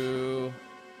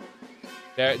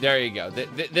you go.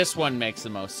 This one makes the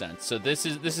most sense. So this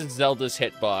is Zelda's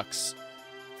hitbox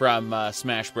from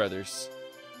Smash Brothers.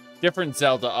 Different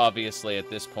Zelda, obviously, at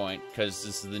this point, because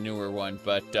this is the newer one.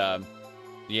 But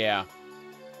yeah,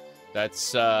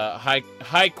 that's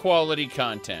high quality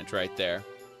content right there.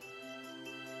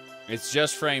 It's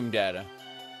just frame data.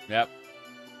 Yep.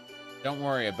 Don't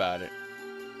worry about it.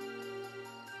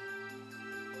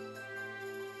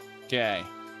 Okay.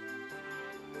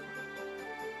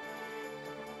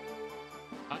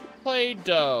 I played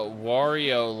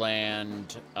Wario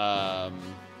Land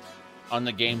on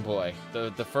the Game Boy,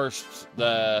 the first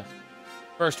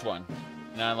one,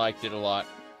 and I liked it a lot.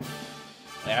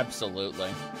 Absolutely.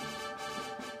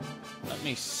 Let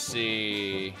me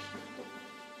see.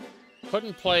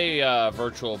 Couldn't play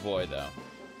Virtual Boy though.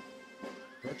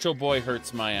 Virtual Boy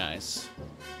hurts my eyes.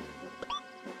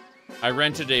 I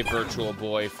rented a Virtual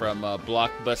Boy from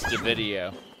Blockbuster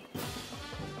Video.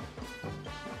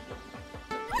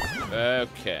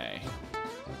 Okay.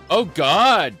 Oh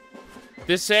God!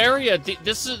 This area,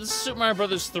 this is Super Mario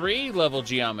Brothers 3 level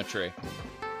geometry.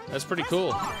 That's pretty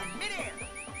cool.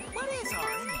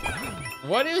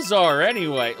 What is R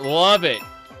anyway? Love it.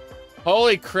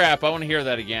 Holy crap! I want to hear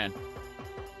that again.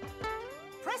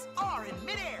 Press R in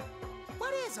midair.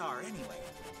 What is R anyway?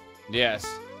 Yes.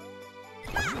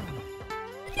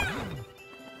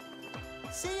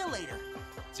 See you later.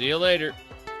 See you later.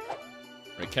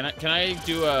 Wait, can I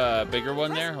do a bigger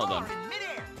one there? Hold on.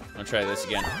 I'll try this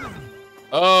again.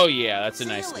 Oh yeah, that's a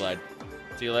nice slide.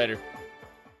 See you later.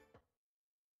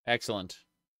 Excellent.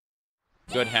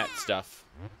 Good hat stuff.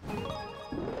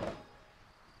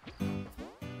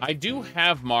 I do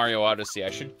have Mario Odyssey. I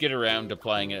should get around to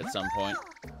playing it at some point.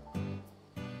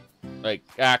 Like,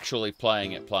 actually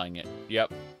playing it.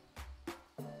 Yep.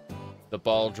 The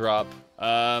ball drop.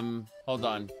 Hold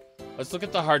on. Let's look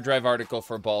at the hard drive article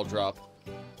for ball drop.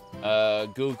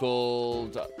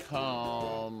 Google.com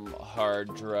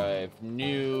hard drive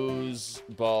news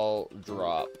ball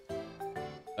drop.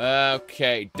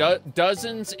 Okay,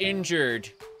 dozens injured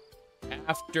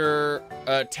after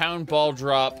a town ball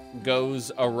drop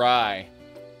goes awry.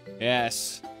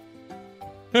 Yes.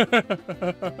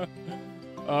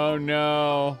 Oh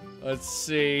no. Let's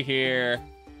see here.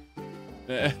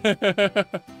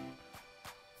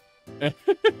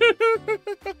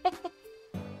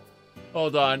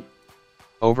 Hold on.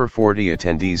 Over 40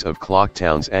 attendees of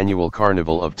Clocktown's annual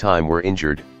Carnival of Time were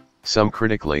injured, some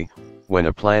critically, when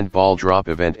a planned ball drop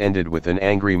event ended with an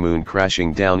angry moon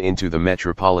crashing down into the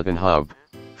metropolitan hub,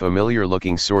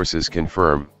 familiar-looking sources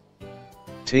confirm.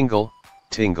 Tingle,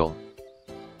 Tingle.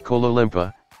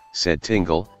 Kololimpa, said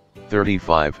Tingle,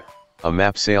 35, a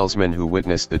map salesman who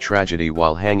witnessed the tragedy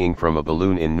while hanging from a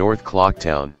balloon in North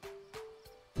Clocktown.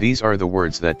 These are the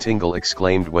words that Tingle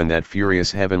exclaimed when that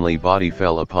furious heavenly body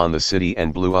fell upon the city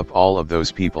and blew up all of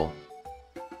those people.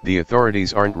 The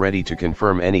authorities aren't ready to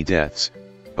confirm any deaths,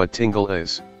 but Tingle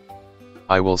is.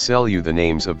 I will sell you the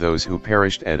names of those who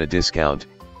perished at a discount,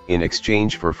 in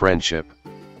exchange for friendship.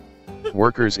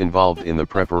 Workers involved in the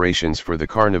preparations for the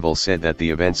carnival said that the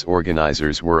event's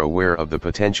organizers were aware of the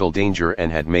potential danger and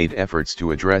had made efforts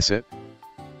to address it.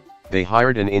 They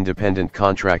hired an independent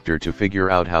contractor to figure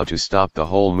out how to stop the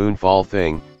whole moonfall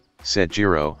thing, said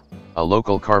Jiro, a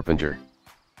local carpenter.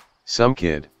 Some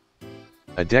kid.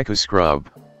 A deku scrub,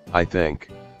 I think.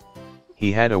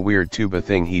 He had a weird tuba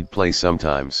thing he'd play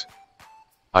sometimes.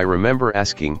 I remember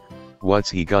asking, what's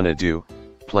he gonna do,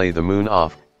 play the moon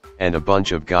off, and a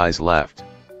bunch of guys laughed.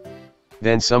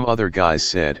 Then some other guys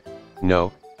said,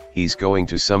 no, he's going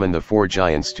to summon the 4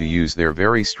 giants to use their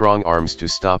very strong arms to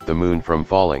stop the moon from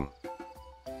falling.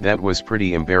 That was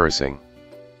pretty embarrassing.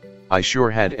 I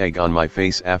sure had egg on my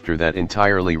face after that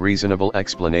entirely reasonable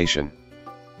explanation.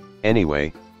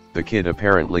 Anyway, the kid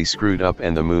apparently screwed up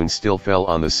and the moon still fell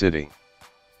on the city.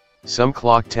 Some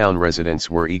Clocktown residents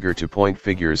were eager to point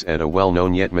fingers at a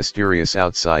well-known yet mysterious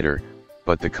outsider,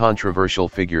 but the controversial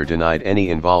figure denied any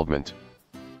involvement.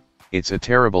 It's a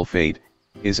terrible fate,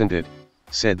 isn't it,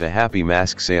 said the happy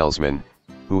mask salesman,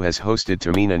 who has hosted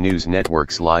Tamina News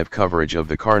Network's live coverage of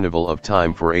the Carnival of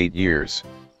Time for 8 years.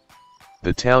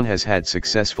 The town has had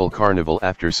successful carnival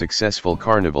after successful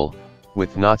carnival,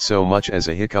 with not so much as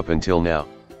a hiccup until now.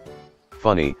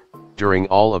 Funny, during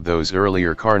all of those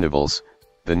earlier carnivals,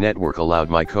 the network allowed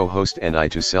my co-host and I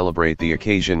to celebrate the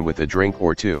occasion with a drink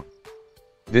or two.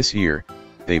 This year,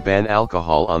 they ban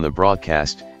alcohol on the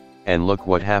broadcast, and look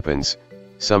what happens,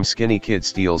 some skinny kid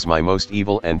steals my most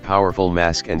evil and powerful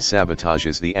mask and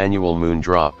sabotages the annual moon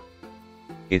drop.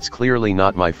 It's clearly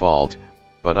not my fault,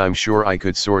 but I'm sure I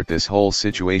could sort this whole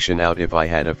situation out if I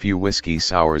had a few whiskey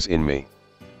sours in me.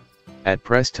 At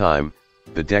press time,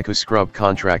 the Deku Scrub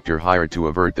contractor hired to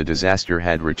avert the disaster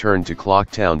had returned to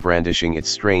Clocktown brandishing its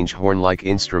strange horn-like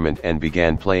instrument and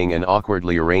began playing an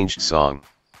awkwardly arranged song.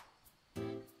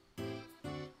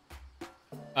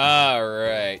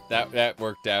 Alright, that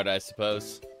worked out, I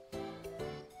suppose.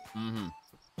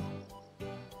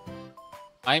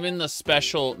 I'm in the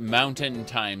special mountain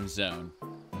time zone,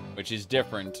 which is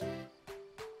different.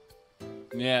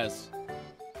 Yes.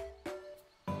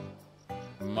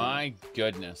 My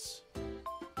goodness.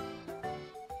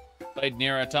 Played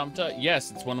Nier Automata?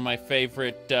 Yes, it's one of my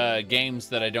favorite games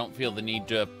that I don't feel the need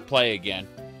to play again.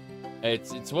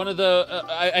 It's one of the...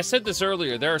 I said this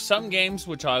earlier. There are some games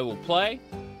which I will play.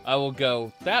 I will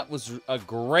go, that was a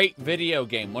great video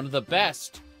game. One of the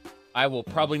best. I will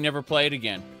probably never play it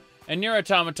again. And Nier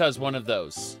Automata is one of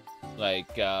those.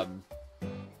 Like,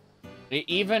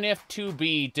 even if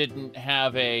 2B didn't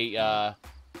have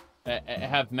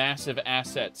have massive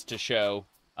assets to show,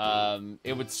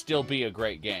 it would still be a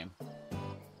great game.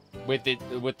 With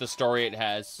the story it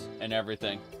has and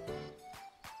everything.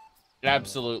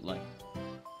 Absolutely.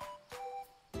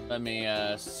 Let me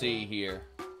see here.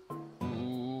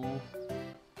 Ooh.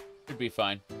 Should be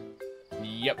fine.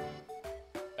 Yep.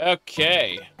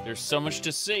 Okay. There's so much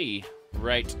to see.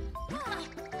 Right.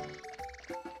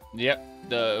 Yep.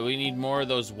 We need more of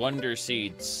those wonder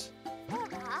seeds.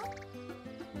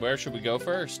 Where should we go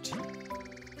first?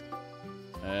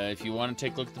 If you want to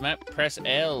take a look at the map, press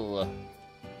L.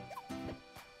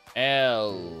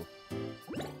 L.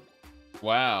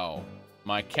 Wow.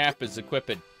 My cap is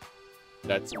equipped.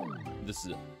 This is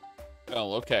it.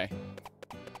 Oh, okay.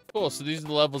 Cool, so these are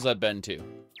the levels I've been to.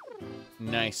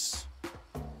 Nice.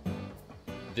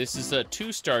 This is a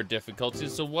 2-star difficulty,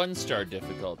 it's a 1-star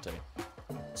difficulty.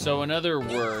 So in other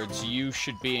words, you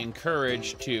should be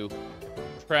encouraged to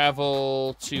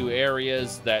travel to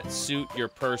areas that suit your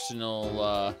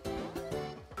personal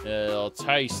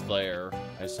taste there,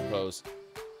 I suppose.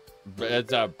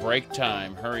 It's break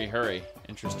time. Hurry, hurry.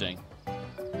 Interesting.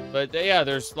 But yeah,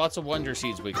 there's lots of wonder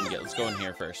seeds we can get. Let's go in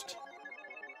here first.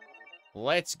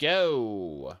 Let's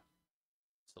go.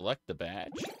 Select the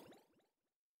badge.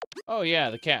 Oh yeah,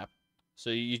 the cap. So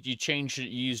you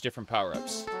use different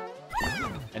power-ups.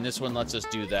 And this one lets us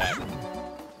do that.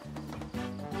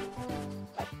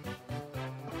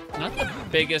 Not the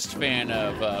biggest fan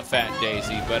of Fat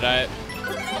Daisy, but I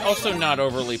also not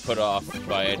overly put off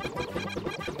by it.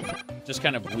 Just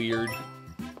kind of weird.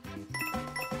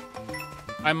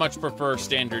 I much prefer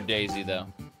standard Daisy, though.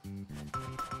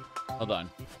 Hold on.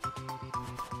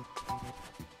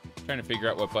 Trying to figure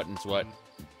out what button's what.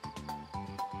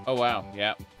 Oh, wow.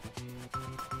 Yeah.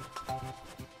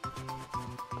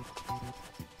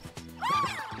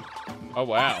 Oh,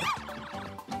 wow.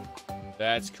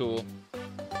 That's cool.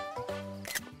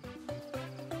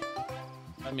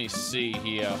 Let me see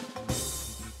here.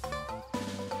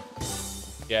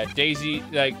 Yeah, Daisy,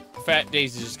 like, Fat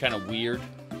Daisy is just kind of weird.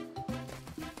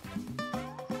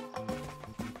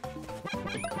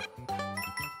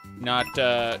 Not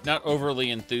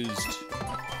overly enthused.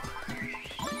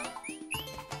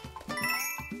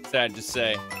 Sad to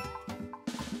say.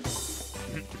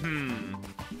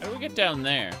 How do we get down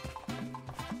there?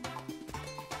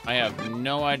 I have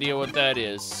no idea what that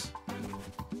is.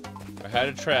 Or how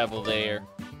to travel there.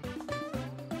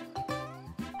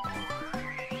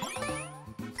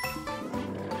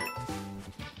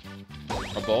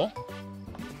 A bowl?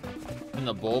 Can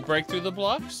the bowl break through the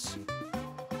blocks?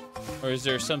 Or is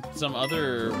there some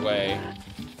other way?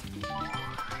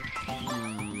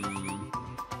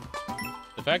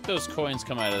 The fact those coins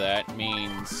come out of that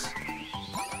means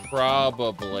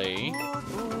probably...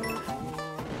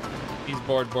 He's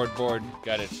bored.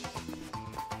 Got it.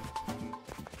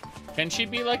 Can she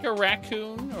be like a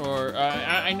raccoon? Or,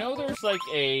 I know there's like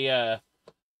a,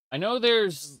 I know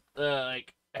there's,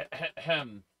 like,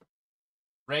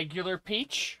 regular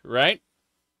Peach, right?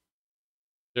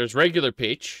 There's regular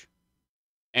Peach.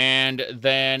 And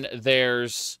then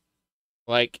there's,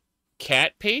 like,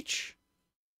 Cat Peach.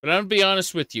 But I'm gonna be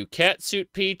honest with you, Catsuit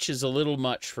Peach is a little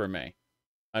much for me.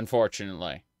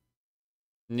 Unfortunately.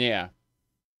 Yeah.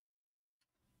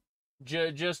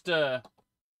 Just a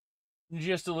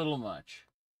little much.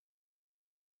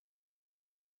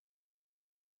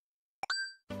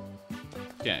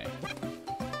 Okay.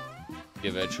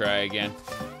 Give it a try again.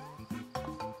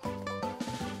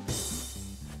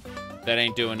 That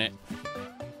ain't doing it.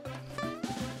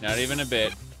 Not even a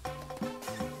bit.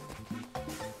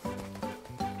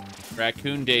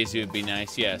 Raccoon Daisy would be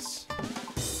nice, yes.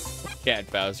 Cat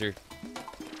Bowser.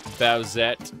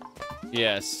 Bowsette.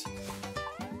 Yes.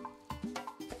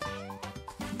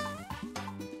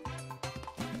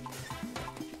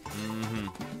 Mm-hmm.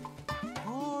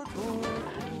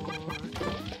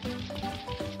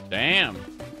 Damn.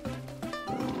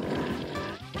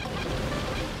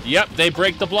 Yep, they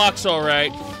break the blocks all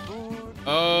right.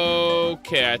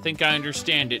 Okay, I think I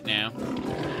understand it now.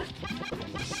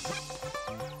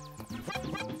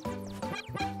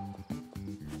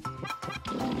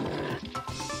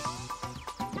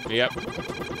 Yep.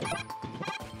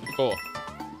 Cool.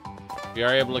 We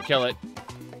are able to kill it.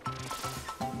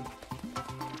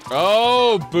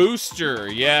 Oh, Booster.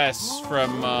 Yes,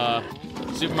 from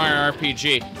Super Mario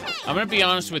RPG. I'm gonna be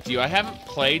honest with you. I haven't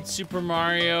played Super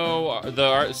Mario,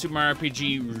 the Super Mario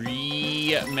RPG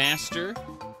remaster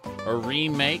or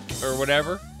remake or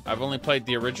whatever. I've only played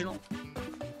the original,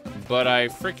 but I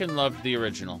freaking loved the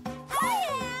original.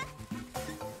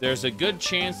 There's a good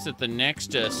chance that the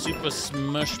next Super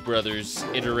Smush Brothers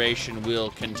iteration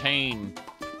will contain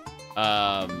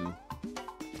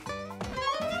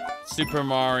Super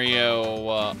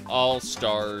Mario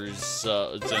All-Stars,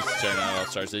 sorry, not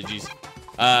All-Stars,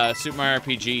 Super Mario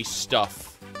RPG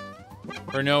stuff.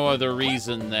 For no other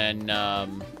reason than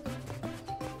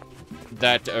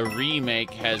that a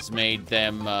remake has made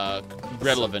them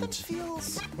relevant.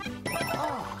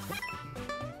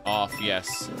 Off,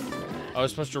 yes. I was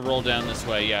supposed to roll down this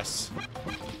way, yes.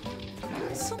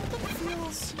 Something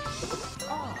feels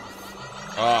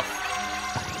off. Off.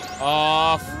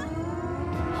 Off.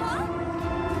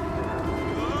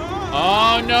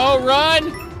 Oh no,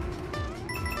 run!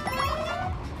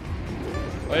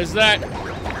 What is that?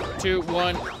 2,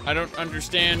 1. I don't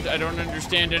understand. I don't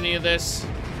understand any of this.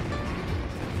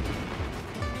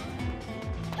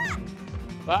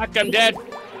 Fuck, I'm dead.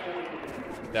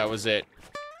 That was it.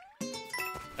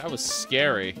 That was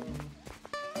scary.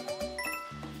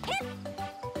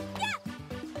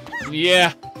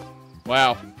 Yeah.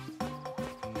 Wow.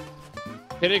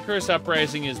 Kid Icarus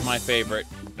Uprising is my favorite.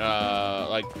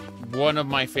 Like, one of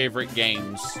my favorite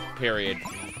games, period.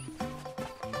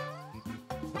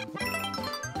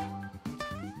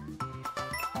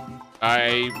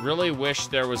 I really wish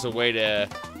there was a way to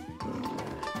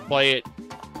play it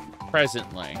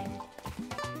presently.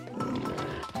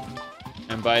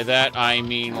 And by that, I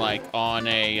mean, like, on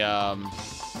a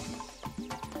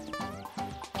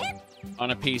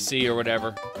PC or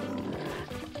whatever.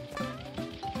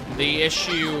 The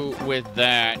issue with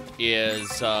that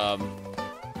is,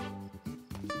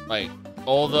 like,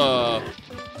 all the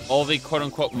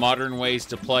quote-unquote modern ways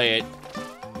to play it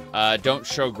don't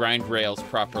show grind rails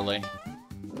properly.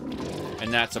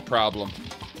 And that's a problem.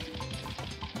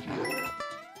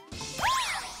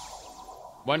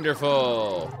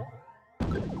 Wonderful.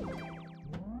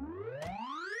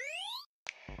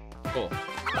 Cool.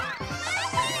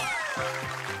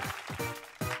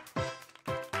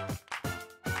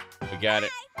 We got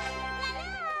it.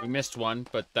 We missed one,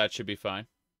 but that should be fine.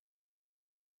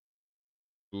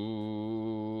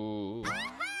 Ooh.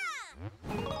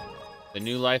 The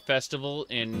New Life Festival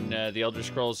in the Elder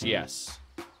Scrolls, yes.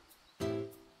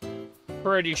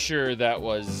 Pretty sure that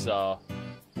was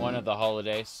one of the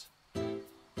holidays.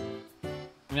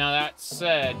 Now that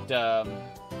said,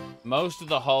 most of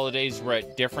the holidays were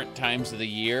at different times of the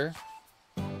year.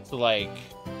 So like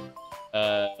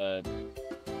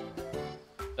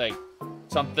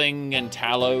something in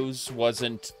Talos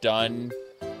wasn't done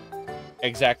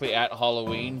exactly at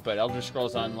Halloween, but Elder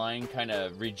Scrolls Online kind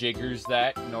of rejiggers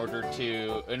that in order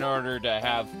to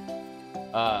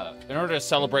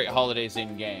celebrate holidays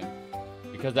in game,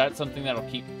 because that's something that'll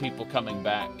keep people coming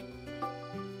back.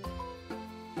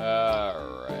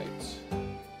 All right.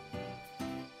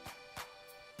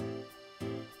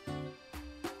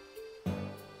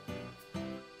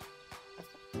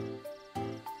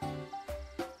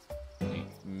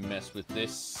 Mess with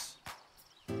this.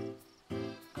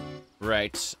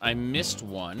 Right, I missed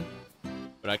one,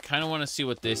 but I kind of want to see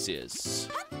what this is.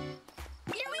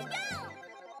 Here we go.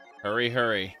 Hurry,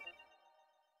 hurry.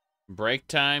 Break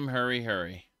time, hurry,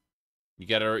 hurry. You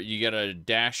gotta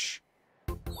dash.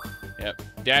 Yep,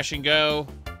 dash and go.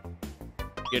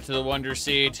 Get to the Wonder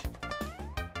Seed.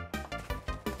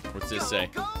 What's this say?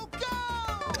 Go,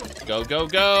 go, go! Go, go,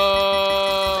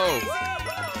 go!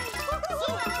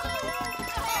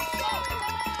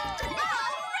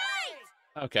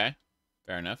 Okay,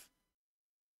 fair enough.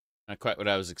 Not quite what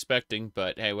I was expecting,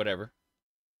 but hey, whatever.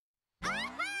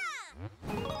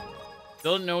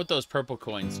 Still don't know what those purple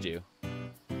coins do.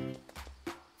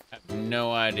 Have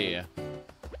no idea.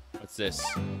 What's this?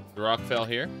 The rock fell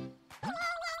here?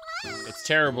 It's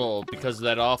terrible because of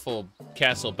that awful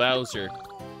Castle Bowser.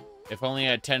 If only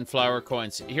I had 10 flower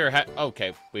coins. Here,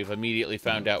 okay, we've immediately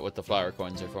found out what the flower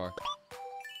coins are for.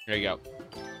 There you go.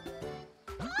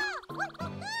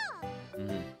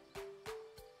 Mm-hmm.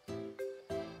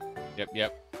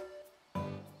 Yep.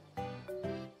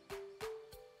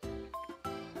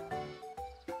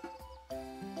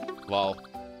 Lol.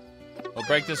 We'll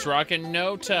break this rock in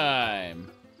no time.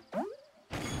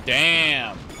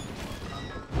 Damn.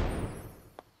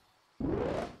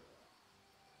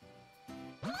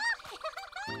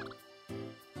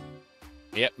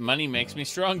 Yep, money makes me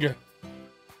stronger.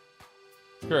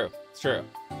 True, it's true.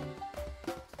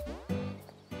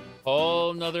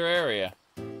 Whole nother area.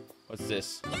 What's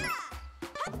this?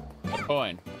 A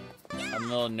coin. I'm in the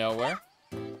middle of nowhere.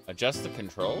 Adjust the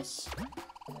controls?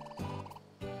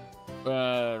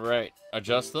 Right.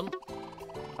 Adjust them?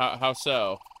 How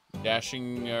so?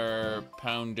 Dashing or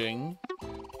pounding?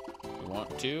 You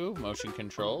want to? Motion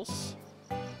controls?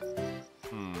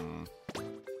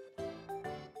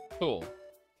 Cool.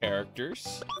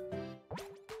 Characters.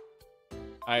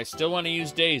 I still want to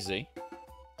use Daisy.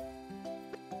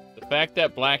 The fact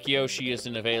that Black Yoshi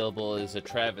isn't available is a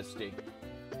travesty.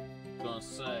 I was gonna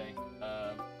say,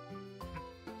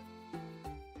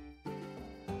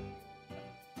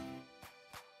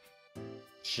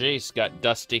 Jeez, got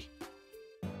dusty.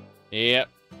 Yep.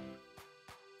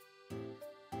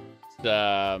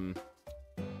 The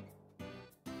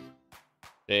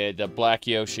Black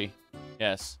Yoshi.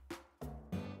 Yes.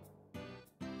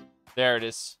 There it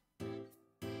is.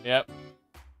 Yep.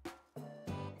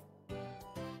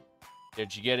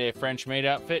 Did you get a French maid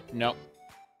outfit? Nope.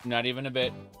 Not even a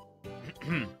bit.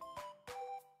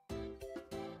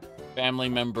 Family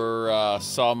member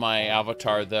saw my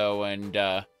avatar, though,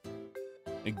 and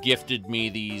gifted me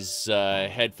these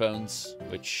headphones,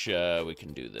 which we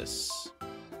can do this.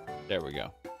 There we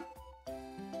go.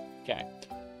 Okay.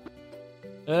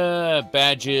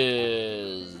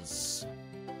 Badges.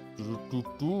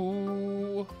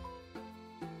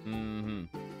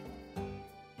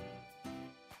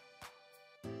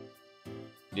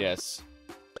 Yes.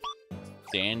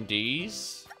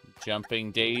 Dandies.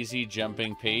 Jumping Daisy,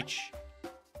 Jumping Peach.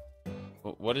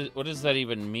 What does that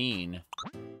even mean?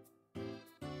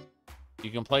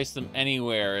 You can place them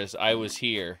anywhere as I was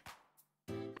here.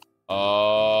 Oh,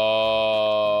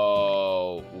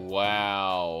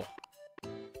 wow.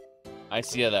 I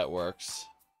see how that works.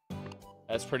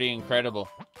 That's pretty incredible.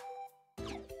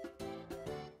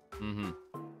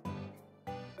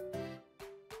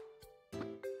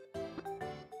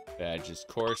 Badges,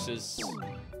 courses.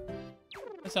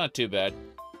 That's not too bad.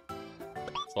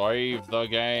 Save the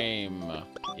game.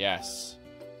 Yes.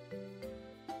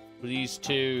 Please,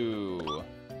 too.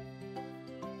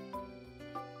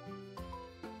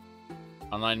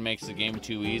 Online makes the game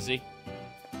too easy.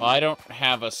 Well, I don't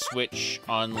have a Switch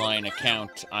online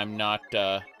account. I'm not,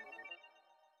 Wait,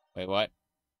 what?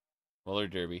 Roller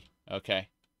derby. Okay.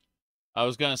 I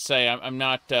was gonna say, I'm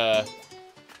not, too,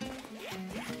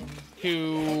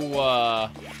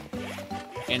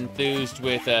 enthused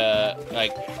with,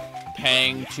 like,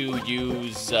 paying to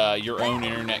use, your own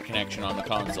internet connection on the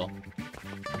console.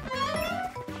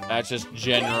 That's just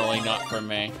generally not for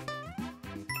me.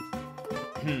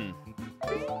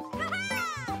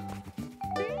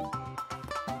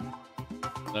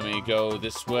 Let me go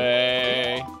this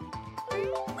way.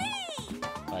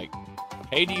 Like,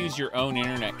 pay to use your own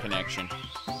internet connection.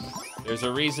 There's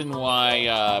a reason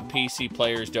why PC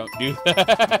players don't do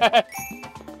that.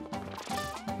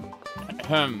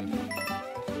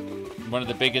 One of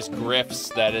the biggest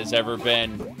grifts that has ever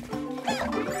been.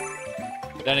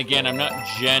 Then again, I'm not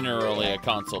generally a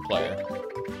console player.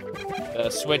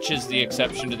 The Switch is the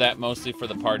exception to that, mostly for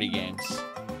the party games.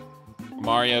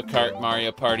 Mario Kart,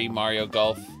 Mario Party, Mario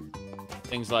Golf,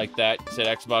 things like that. Said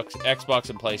Xbox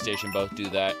and PlayStation both do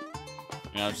that.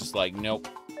 And I was just like, nope.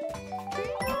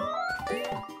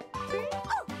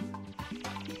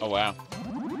 Oh, wow.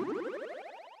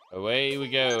 Away we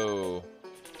go.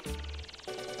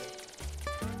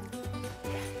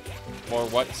 More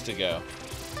what's to go.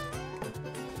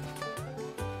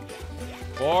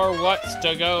 More what's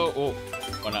to go. Oh,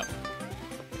 one up.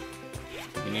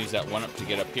 You can use that one up to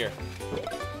get up here.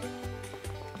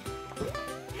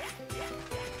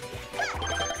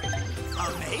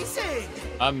 Amazing!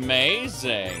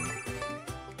 Amazing!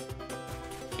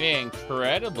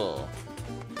 Incredible.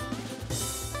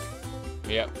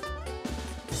 Yep.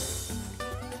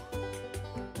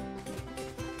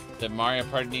 The Mario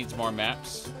Party needs more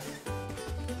maps.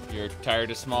 You're tired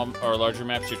of small or larger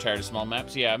maps, you're tired of small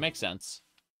maps? Yeah, it makes sense.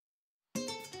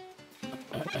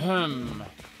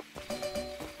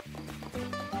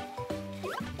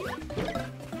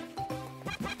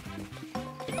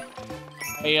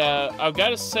 Hey, I've got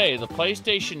to say, the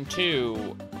PlayStation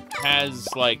 2 has,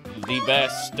 like, the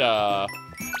best, oh,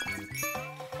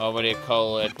 what do you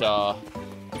call it,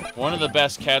 one of the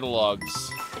best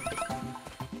catalogs.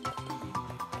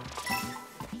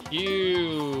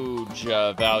 Huge,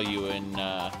 value in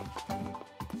the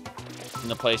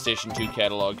PlayStation 2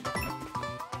 catalog.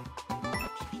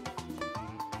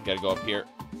 Gotta go up here.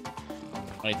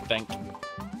 I think.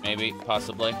 Maybe,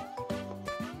 possibly.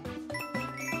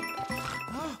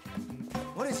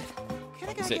 What is it? Can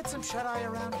I get some shut-eye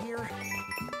around here?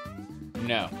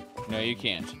 No. No, you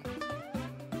can't.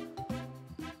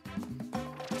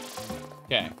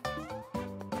 Okay.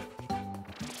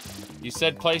 You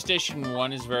said PlayStation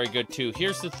 1 is very good too.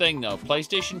 Here's the thing though,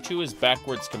 PlayStation 2 is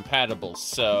backwards compatible,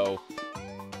 so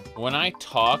when I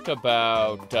talk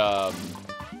about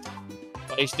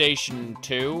PlayStation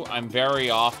 2, I'm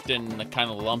very often kind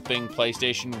of lumping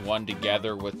PlayStation 1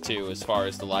 together with 2 as far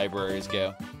as the libraries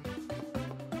go.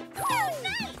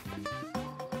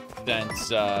 Since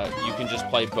you can just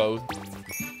play both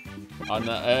on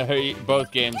the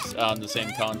both games on the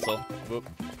same console. Whoop.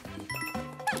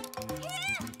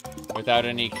 Without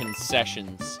any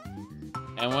concessions.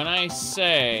 And when I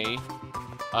say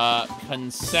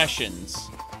concessions,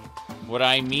 what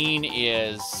I mean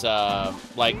is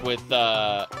like with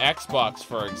Xbox,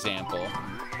 for example,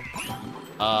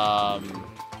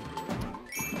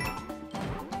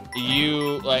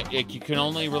 you can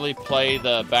only really play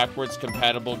the backwards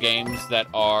compatible games that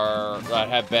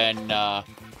have been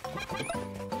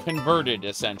converted,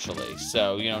 essentially.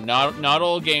 So, you know, not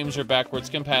all games are backwards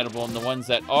compatible, and the ones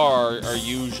that are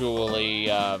usually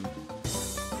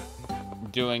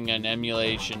doing an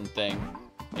emulation thing.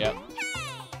 Yep.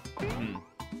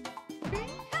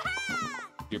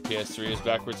 Your PS3 is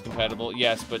backwards compatible?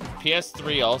 Yes, but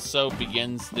PS3 also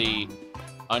begins the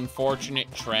unfortunate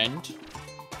trend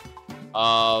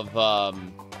of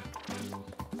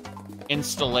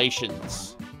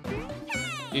installations.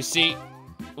 You see,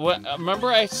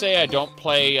 remember I say I don't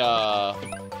play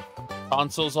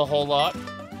consoles a whole lot,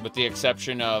 with the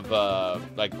exception of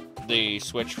like the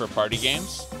Switch for party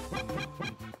games.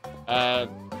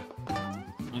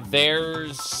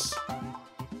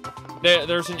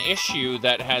 There's an issue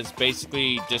that has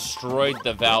basically destroyed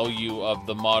the value of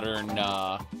the modern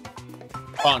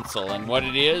console, and what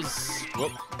it is,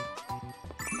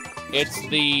 it's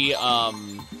the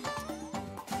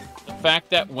fact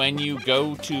that when you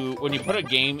put a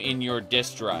game in your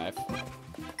disk drive,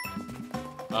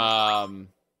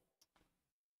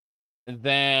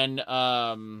 then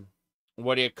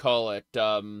what do you call it?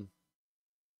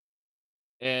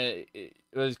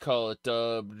 Let's call it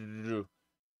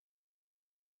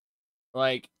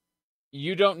like,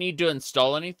 you don't need to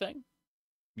install anything.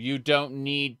 You don't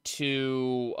need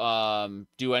to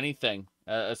do anything.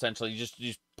 Essentially, you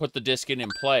just put the disc in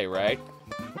and play, right?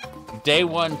 Day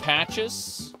one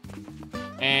patches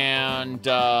and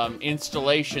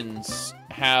installations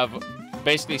have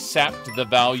basically sapped the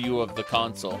value of the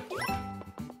console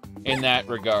in that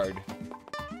regard.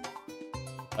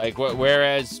 Like,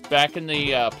 whereas back in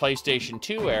the PlayStation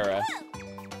 2 era,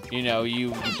 you know,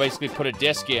 you basically put a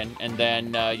disc in and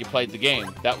then you played the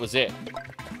game. That was it.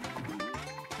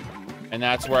 And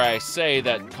that's where I say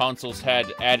that consoles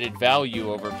had added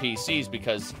value over PCs,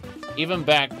 because even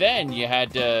back then, you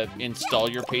had to install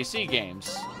your PC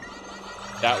games.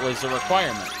 That was a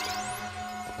requirement.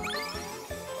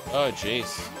 Oh,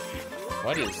 jeez.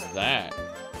 What is that?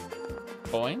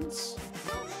 Coins?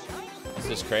 This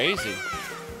is crazy.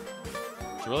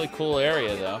 It's a really cool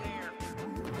area, though.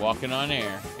 Walking on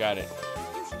air. Got it.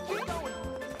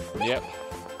 Yep.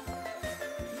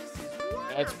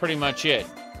 That's pretty much it.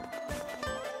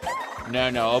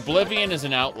 No. Oblivion is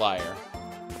an outlier.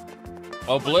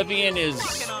 Oblivion is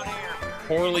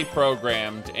poorly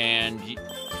programmed, and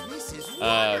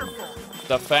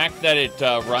the fact that it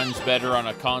runs better on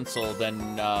a console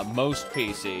than most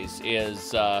PCs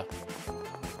is...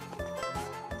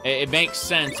 it makes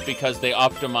sense because they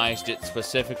optimized it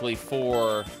specifically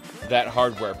for that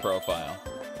hardware profile.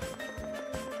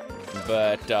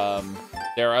 But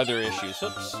there are other issues.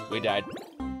 Oops, we died.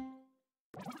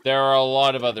 There are a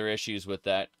lot of other issues with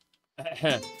that.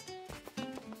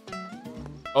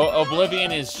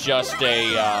 Oblivion is just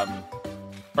a,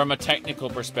 from a technical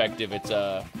perspective, it's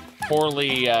a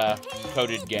poorly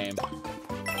coded game.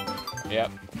 Yep.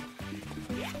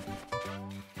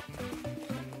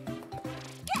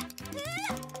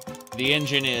 The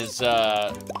engine is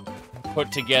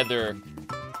put together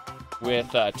with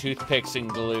toothpicks and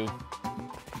glue,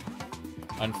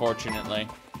 unfortunately.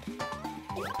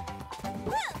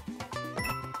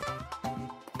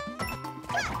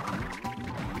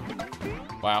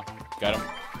 Wow, got him.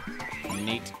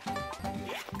 Neat.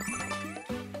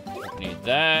 Need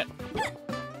that.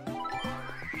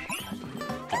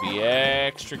 To be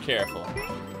extra careful.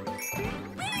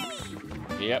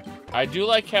 Yep. I do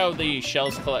like how the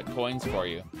shells collect coins for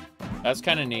you. That's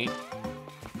kind of neat.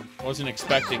 Wasn't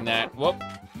expecting that. Whoop.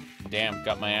 Damn,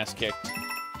 got my ass kicked.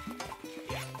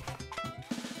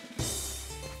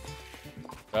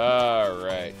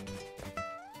 Alright.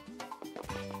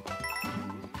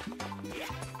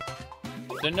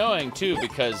 It's annoying, too,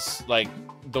 because, like,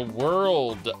 the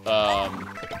world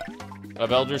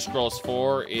of Elder Scrolls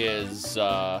 4 is,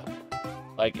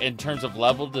 like, in terms of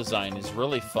level design, is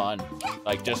really fun.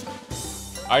 Like, just,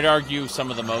 I'd argue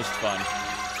some of the most fun.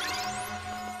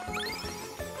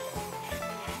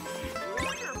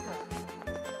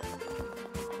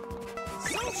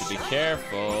 Be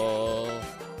careful.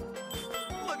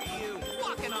 Look at you,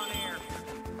 walking on air.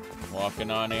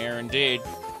 Walking on air, indeed.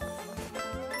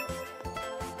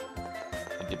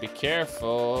 Need to be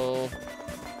careful.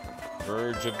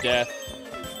 Verge of death.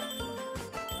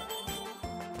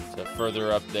 So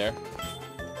further up there.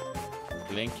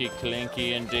 Clinky,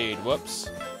 clinky, indeed. Whoops.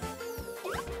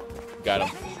 Got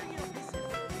him.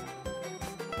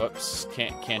 Whoops.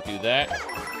 Can't do that.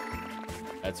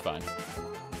 That's fine.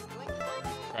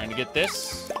 Trying to get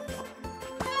this.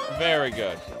 Very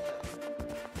good.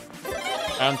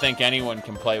 I don't think anyone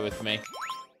can play with me.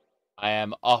 I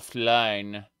am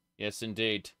offline. Yes,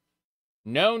 indeed.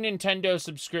 No Nintendo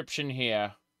subscription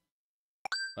here.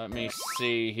 Let me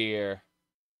see here.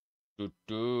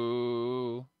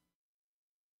 Feel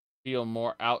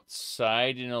more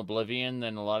outside in Oblivion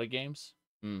than a lot of games?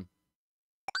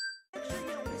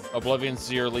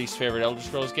 Oblivion's your least favorite Elder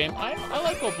Scrolls game? I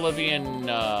like Oblivion,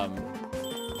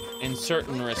 in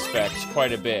certain respects,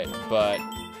 quite a bit, but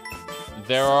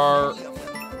there are,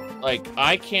 like,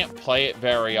 I can't play it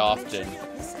very often,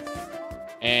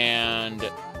 and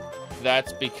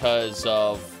that's because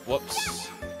of, whoops,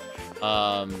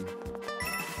 whoa,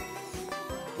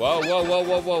 whoa, whoa,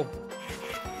 whoa, whoa,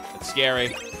 it's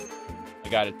scary. I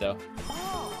got it, though.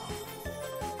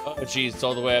 Oh, geez, it's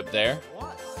all the way up there.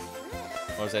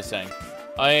 What was I saying?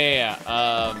 Oh, yeah.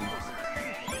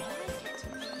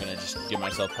 Gonna just give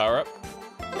myself power up.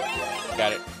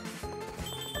 Got it.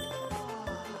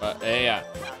 Yeah.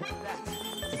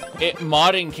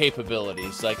 Modding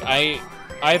capabilities. Like,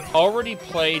 I've already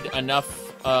played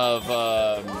enough of,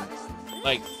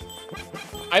 like,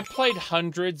 I've played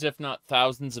hundreds, if not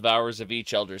thousands of hours of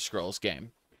each Elder Scrolls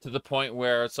game. To the point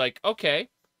where it's like, okay,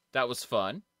 that was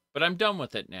fun, but I'm done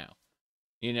with it now.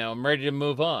 You know, I'm ready to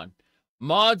move on.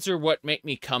 Mods are what make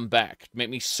me come back, make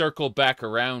me circle back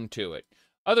around to it.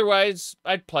 Otherwise,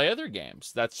 I'd play other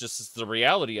games. That's just the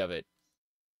reality of it.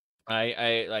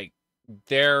 I like,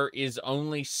 there is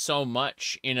only so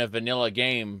much in a vanilla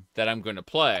game that I'm going to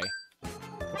play.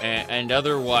 And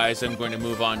otherwise, I'm going to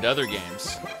move on to other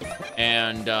games.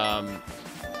 And,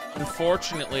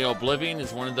 unfortunately, Oblivion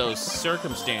is one of those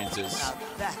circumstances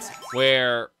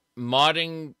where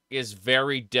modding is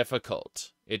very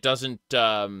difficult. It doesn't,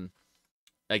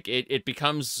 like, it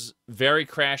becomes very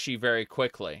crashy very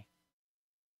quickly.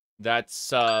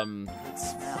 That's, like,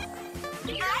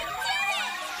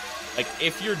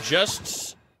 if you're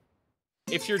just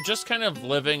kind of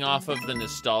living off of the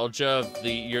nostalgia of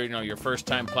your first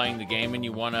time playing the game and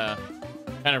you want to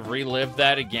kind of relive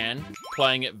that again,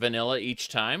 playing it vanilla each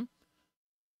time,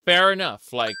 fair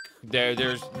enough. Like,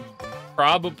 there's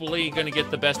probably going to get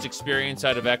the best experience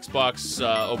out of Xbox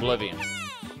Oblivion.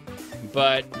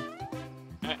 But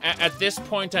at this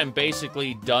point, I'm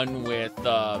basically done with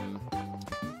the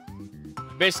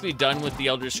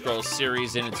Elder Scrolls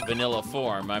series in its vanilla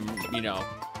form.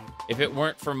 If it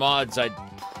weren't for mods, I'd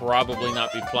probably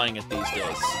not be playing it these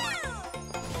days.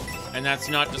 And that's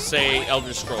not to say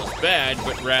Elder Scrolls bad,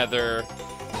 but rather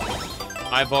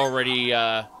I've already,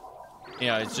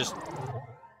 it's just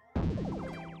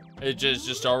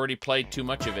already played too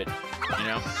much of it, you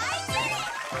know?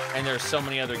 And there's so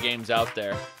many other games out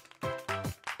there.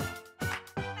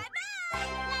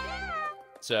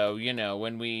 So,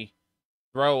 when we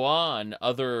throw on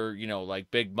other,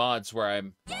 like big mods where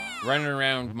I'm running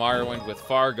around Morrowind with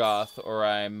Fargoth, or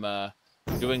I'm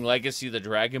doing Legacy of the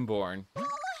Dragonborn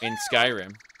in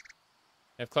Skyrim.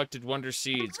 I've collected Wonder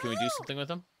Seeds. Can we do something with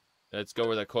them? Let's go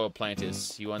where the coiled plant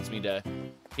is. He wants me to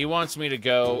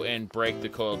go and break the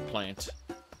coiled plant,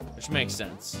 which makes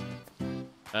sense.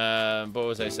 What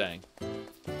was I saying?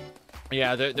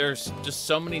 Yeah, there's just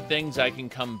so many things I can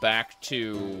come back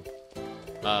to.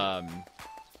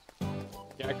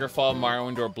 Daggerfall,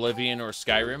 Morrowind, or Oblivion, or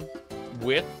Skyrim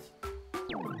with,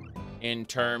 in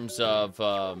terms of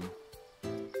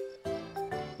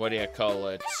what do you call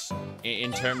it?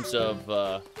 In terms of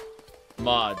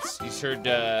mods. You heard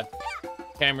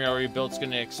Tamriel Rebuilt's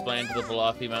going to expand to the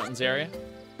Velothi Mountains area?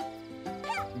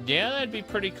 Yeah, that'd be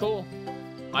pretty cool.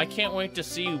 I can't wait to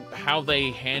see how they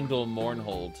handle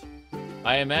Mournhold.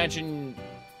 I imagine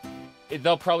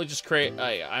they'll probably just create...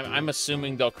 I'm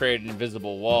assuming they'll create an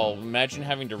invisible wall. Imagine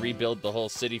having to rebuild the whole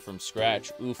city from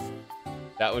scratch. Oof.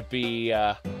 That would be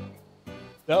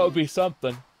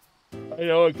something. I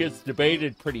know it gets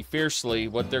debated pretty fiercely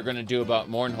what they're going to do about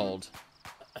Mournhold.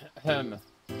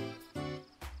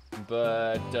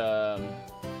 But,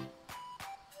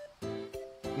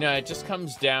 no, it just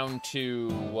comes down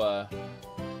to,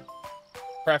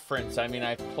 preference. I mean,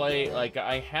 I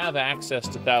have access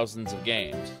to thousands of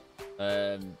games.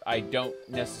 I don't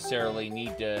necessarily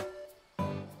need to,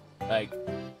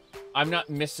 I'm not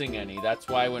missing any. That's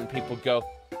why when people go,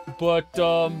 but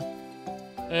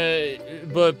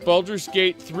Baldur's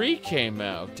Gate 3 came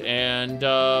out, and,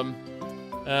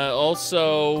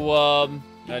 also,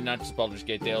 not just Baldur's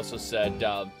Gate, they also said,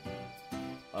 what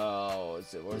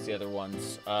was the other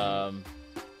ones?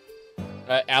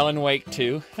 Alan Wake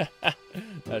 2.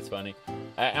 That's funny.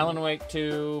 Alan Wake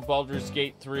 2, Baldur's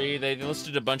Gate 3, they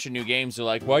listed a bunch of new games. They're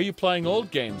like, why are you playing old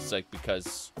games? It's like,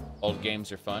 because old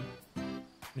games are fun.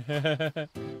 Let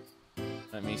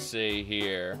me see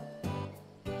here.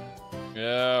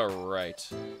 Alright.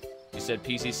 You said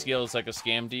PC skill is like a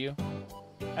scam to you?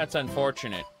 That's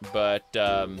unfortunate, but,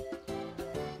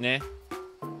 nah.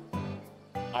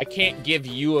 I can't give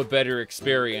you a better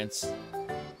experience.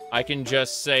 I can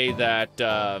just say that,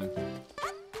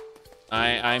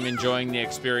 I'm enjoying the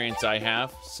experience I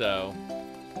have, so,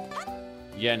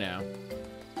 yeah, now.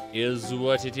 Is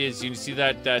what it is. You see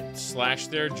that slash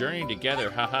there? Journey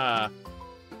together, haha.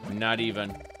 Not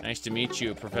even. Nice to meet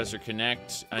you, Professor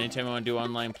Connect. Anytime I want to do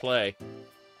online play.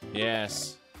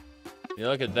 Yes. You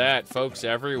look at that, folks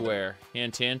everywhere.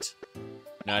 Hint, hint.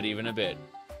 Not even a bit.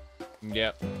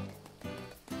 Yep.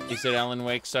 He said Alan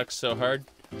Wake sucks so hard.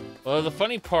 Well, the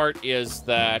funny part is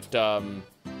that,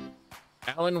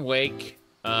 Alan Wake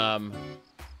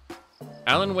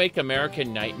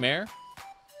American Nightmare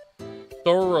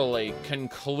thoroughly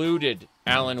concluded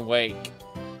Alan Wake's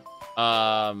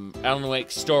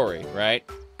story, right?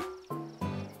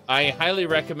 I highly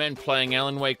recommend playing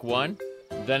Alan Wake 1,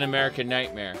 then American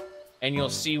Nightmare, and you'll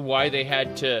see why they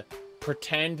had to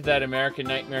pretend that American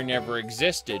Nightmare never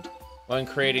existed when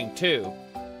creating 2,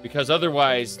 because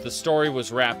otherwise the story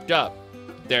was wrapped up.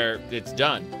 It's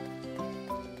done.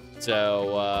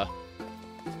 So,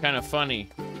 it's kind of funny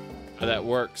how that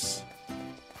works.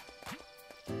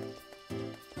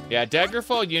 Yeah,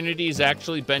 Daggerfall Unity's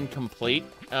actually been complete.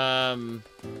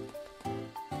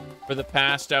 For the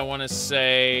past, I want to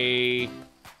say,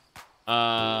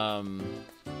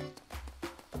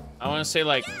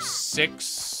 like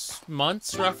 6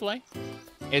 months, roughly.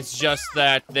 It's just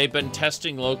that they've been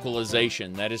testing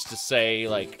localization. That is to say,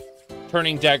 like,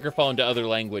 turning Daggerfall into other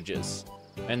languages.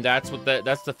 And that's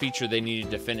the feature they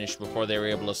needed to finish before they were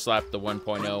able to slap the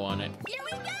 1.0 on it. Here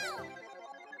we go!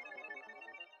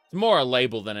 It's more a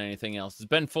label than anything else. It's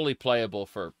been fully playable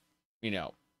for,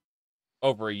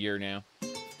 over a year now.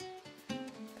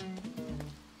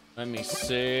 Let me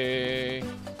see.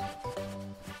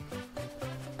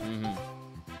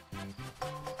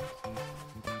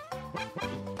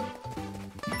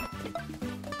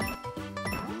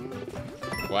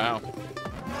 Wow.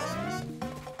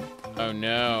 Oh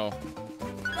no.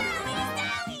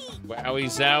 Wowie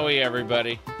zowie,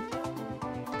 everybody.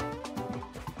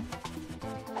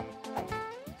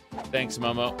 Thanks,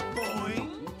 Momo.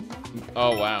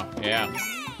 Oh, wow. Yeah.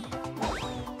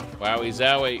 Wowie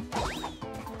zowie.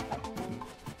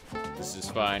 This is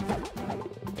fine.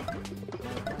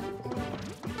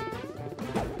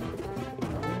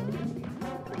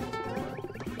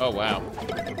 Oh, wow.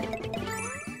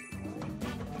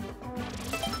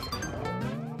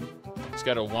 It's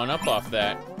got a 1-up off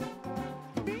that.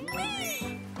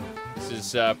 This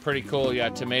is pretty cool. Yeah,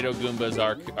 tomato Goombas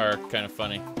are kind of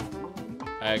funny.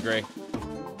 I agree.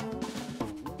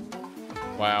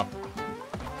 Wow.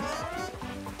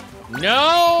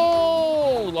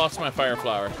 No! Lost my fire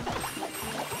flower.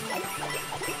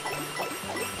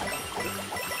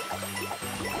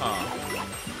 Huh.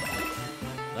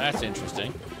 That's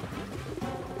interesting.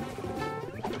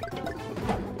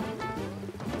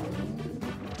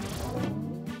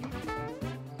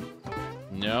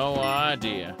 No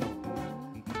idea.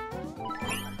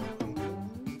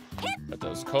 Got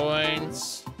those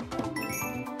coins.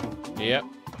 Yep.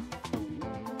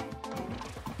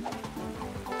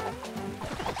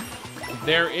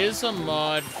 There is a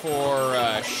mod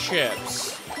for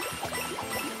ships.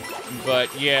 But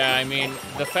yeah, I mean,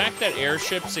 the fact that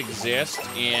airships exist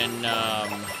in,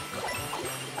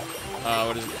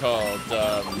 what is it called?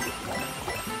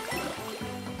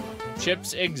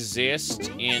 Ships exist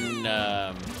in,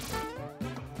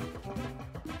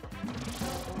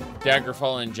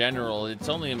 Daggerfall in general. It's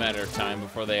only a matter of time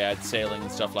before they add sailing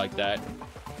and stuff like that.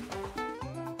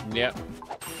 Yep.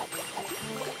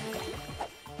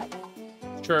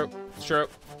 True. True.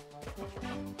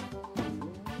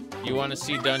 You want to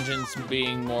see dungeons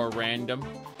being more random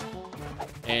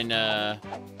in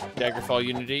Daggerfall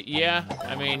Unity? Yeah,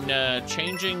 I mean,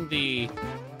 changing the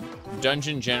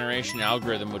dungeon generation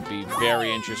algorithm would be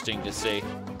very interesting to see.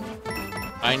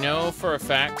 I know for a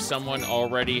fact someone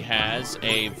already has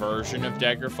a version of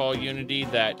Daggerfall Unity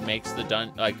that makes the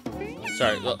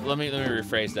sorry, let me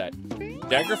rephrase that.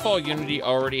 Daggerfall Unity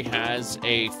already has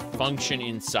a function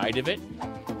inside of it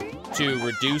to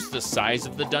reduce the size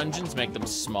of the dungeons, make them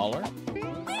smaller.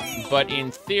 But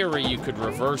in theory, you could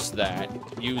reverse that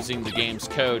using the game's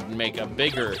code and make a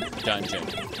bigger dungeon.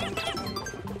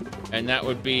 And that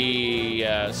would be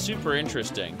super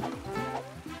interesting.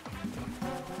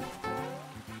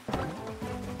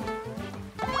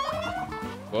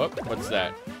 Whoop, what's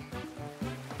that?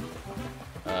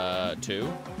 2.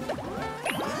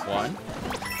 1.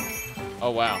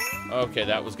 Oh, wow. Okay,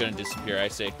 that was gonna disappear, I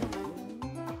see.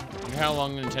 How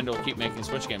long Nintendo will keep making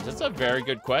Switch games? That's a very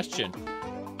good question.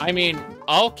 I mean,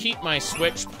 I'll keep my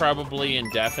Switch probably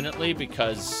indefinitely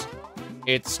because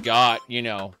it's got, you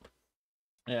know,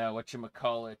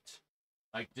 whatchamacallit,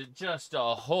 like just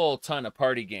a whole ton of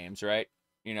party games, right?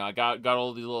 You know, I got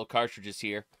all these little cartridges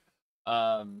here.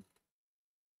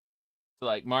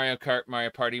 Like Mario Kart,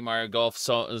 Mario Party, Mario Golf,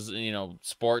 so, you know,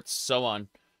 sports, so on.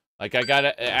 Like, I got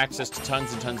access to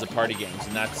tons and tons of party games,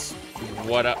 and that's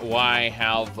why I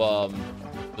have the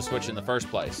Switch in the first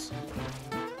place.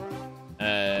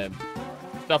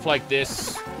 Stuff like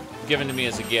this, given to me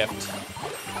as a gift.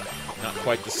 Not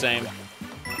quite the same.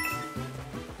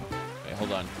 Wait,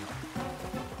 hold on.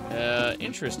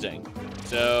 Interesting.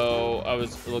 So, I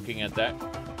was looking at that.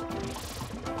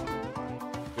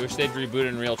 I wish they'd reboot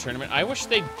Unreal Tournament. I wish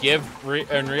they'd give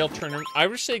Unreal Tournament... I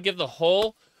wish they'd give the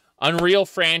whole Unreal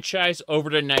franchise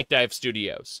over to Night Dive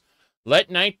Studios.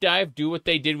 Let Night Dive do what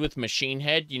they did with Machine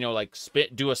Head, you know, like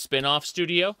do a spin-off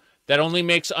studio that only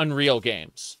makes Unreal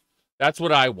games. That's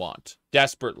what I want,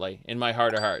 desperately, in my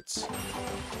heart of hearts.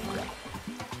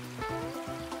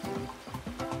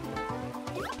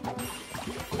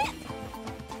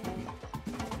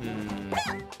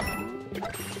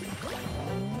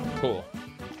 Cool.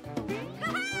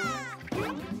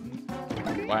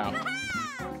 Wow.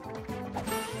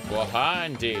 Waha,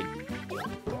 indeed.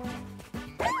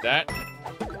 Like that.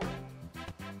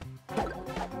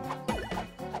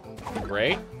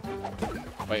 Great.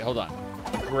 Wait, hold on.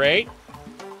 Great.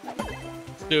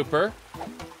 Super.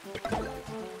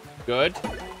 Good.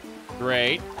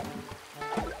 Great.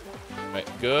 Wait,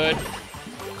 good.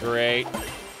 Great.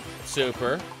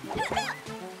 Super.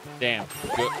 Damn.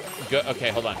 Good. Good. Okay,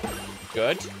 hold on.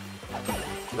 Good.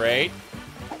 Great.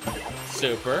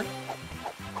 Super.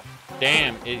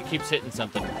 Damn, it keeps hitting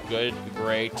something. Good,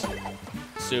 great,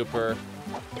 super.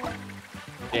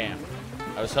 Damn.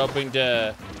 I was hoping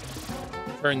to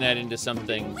turn that into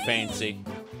something fancy.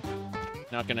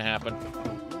 Not gonna happen.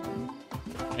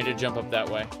 I need to jump up that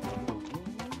way.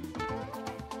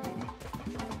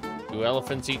 Do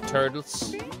elephants eat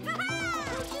turtles? You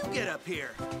get up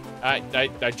here.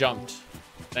 I jumped.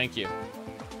 Thank you.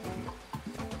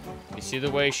 You see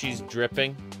the way she's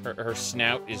dripping? Her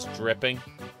snout is dripping.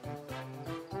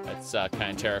 That's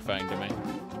kind of terrifying to me.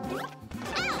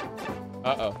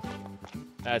 Uh-oh.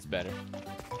 That's better.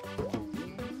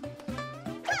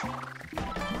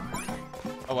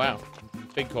 Oh, wow.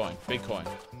 Big coin. Big coin.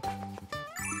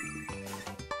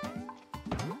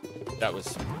 That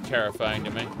was terrifying to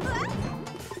me.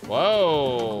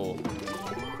 Whoa!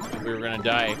 We were gonna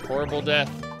die a horrible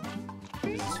death.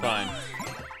 This is fine.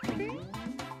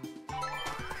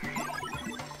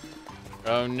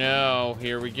 Oh no,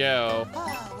 here we go. Oh,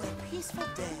 what a peaceful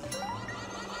day.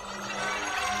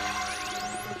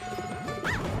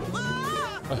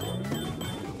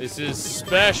 This is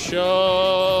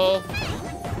special.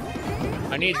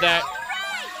 I need that.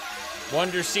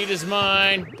 Wonder Seed is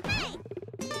mine.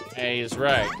 A is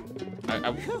right.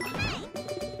 I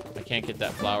can't get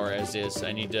that flower as is.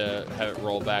 I need to have it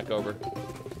roll back over.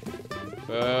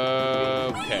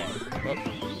 Okay. Oh.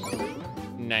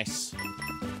 Nice.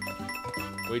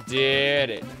 We did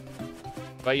it.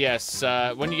 But yes,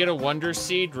 when you get a Wonder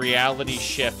Seed, reality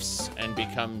shifts and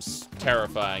becomes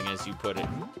terrifying, as you put it.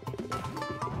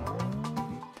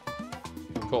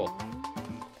 Cool.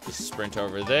 Just sprint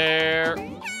over there.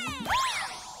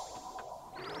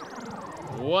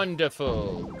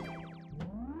 Wonderful.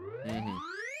 Mm-hmm.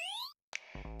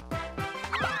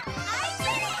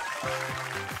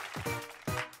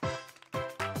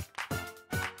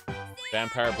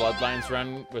 Vampire Bloodlines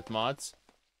run with mods.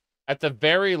 At the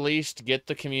very least, get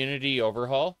the community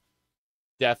overhaul.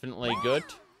 Definitely good.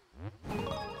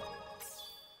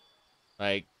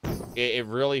 Like, it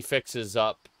really fixes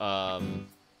up,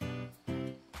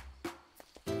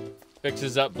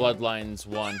 Bloodlines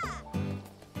 1.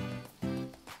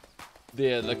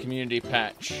 The community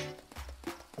patch.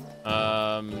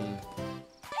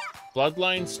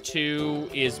 Bloodlines 2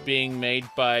 is being made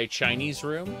by Chinese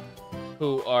Room,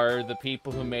 who are the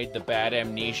people who made the bad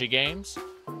Amnesia games.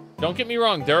 Don't get me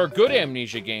wrong, there are good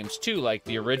Amnesia games too, like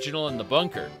the original and the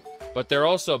Bunker. But they're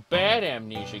also bad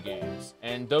Amnesia games,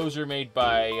 and those are made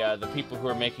by the people who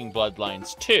are making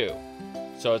Bloodlines 2.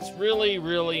 So it's really,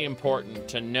 really important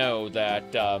to know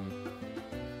that,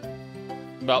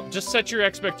 well, just set your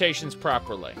expectations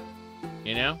properly,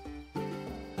 you know?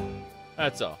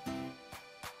 That's all.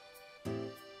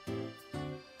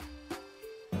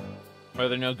 Are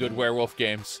there no good werewolf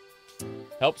games?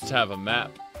 Helps to have a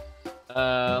map.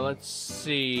 Let's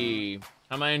see.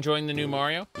 How am I enjoying the new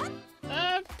Mario?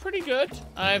 Pretty good.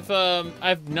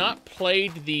 I've not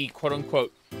played the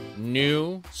quote-unquote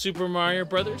new Super Mario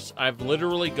Brothers. I've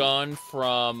literally gone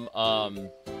from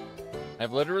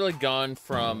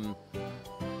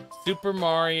Super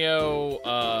Mario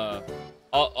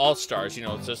All Stars, you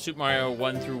know, so Super Mario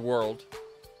 1 through World,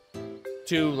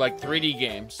 to like 3D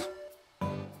games,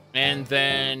 and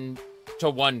then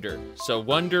to Wonder. So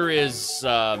Wonder is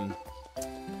my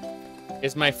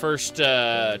first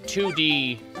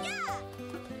 2D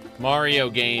Mario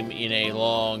game in a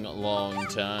long, long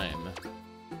time.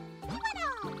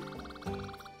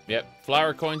 Yep,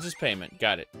 flower coins is payment.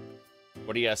 Got it.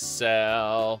 What do you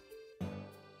sell?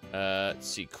 Let's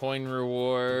see, coin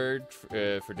reward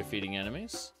for defeating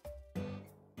enemies.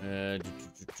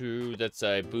 That's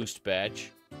a boost badge.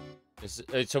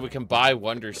 So we can buy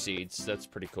Wonder Seeds. That's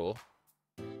pretty cool.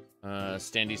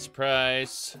 Standy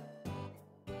surprise.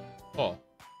 Oh,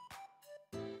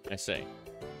 I see.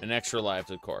 And extra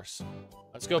lives, of course.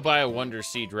 Let's go buy a Wonder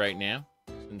Seed right now,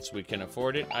 since we can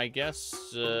afford it, I guess.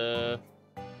 You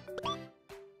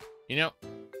know,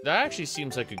 that actually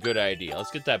seems like a good idea.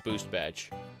 Let's get that boost badge.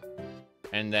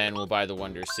 And then we'll buy the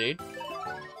Wonder Seed.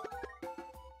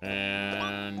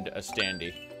 And a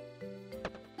Standy.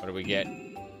 What do we get?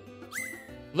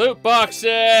 Loot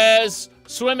boxes!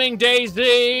 Swimming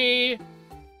Daisy!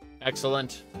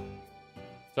 Excellent.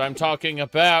 So I'm talking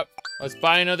about. Let's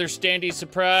buy another Standy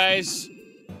surprise.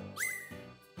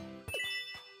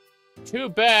 Too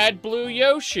bad, Blue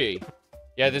Yoshi.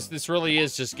 Yeah, this really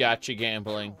is just gacha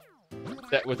gambling.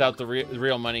 That without the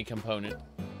real money component.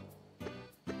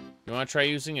 You want to try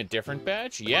using a different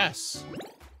badge? Yes.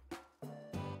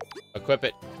 Equip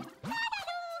it.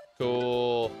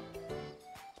 Cool.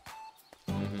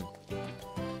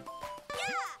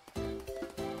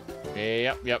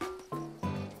 Yep.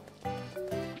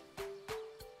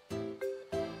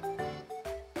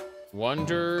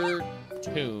 Wonder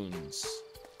Tunes.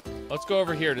 Let's go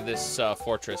over here to this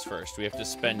fortress first. We have to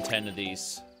spend 10 of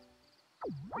these.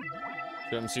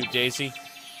 Swimsuit Daisy.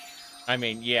 I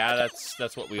mean, yeah,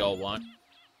 that's what we all want.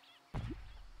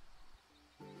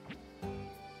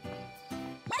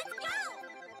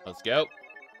 Let's go.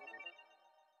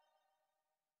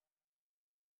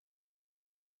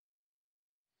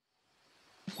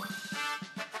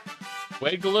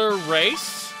 Wiggler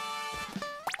race?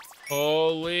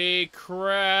 Holy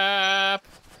crap.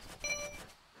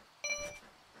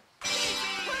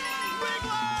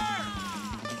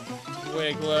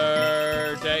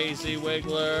 Wiggler, Daisy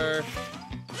Wiggler.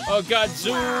 Oh god,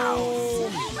 zoom!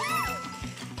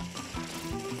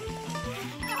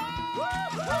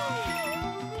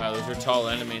 Wow, those are tall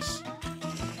enemies.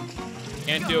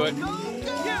 Can't do it.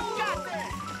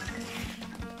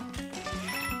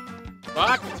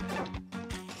 Fuck!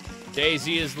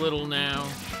 Daisy is little now.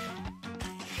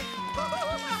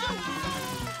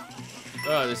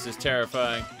 Oh, this is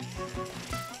terrifying.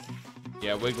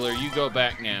 Yeah, Wiggler, you go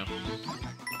back now.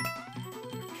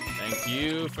 Thank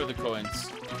you for the coins.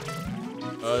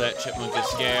 Oh, that chipmunk is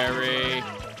scary.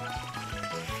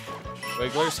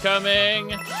 Wiggler's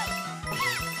coming.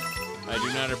 I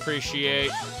do not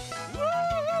appreciate.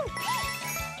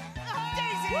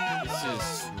 This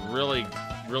is really,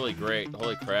 really great.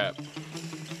 Holy crap.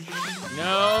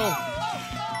 No!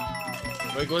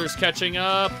 Wiggler's catching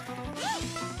up.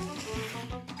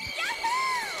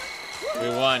 We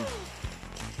won.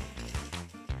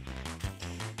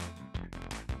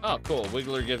 Oh, cool.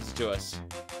 Wiggler gives it to us.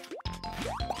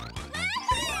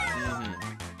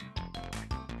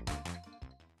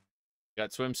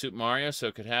 Got Swimsuit Mario, so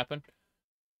it could happen.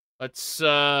 Let's,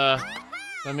 let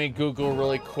me Google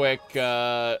really quick,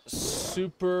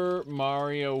 Super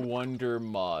Mario Wonder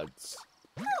mods.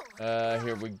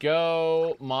 Here we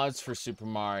go. Mods for Super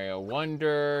Mario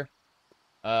Wonder.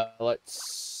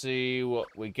 Let's see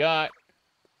what we got.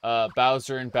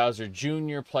 Bowser and Bowser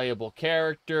Jr. playable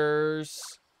characters.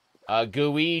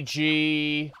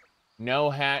 Gooigi.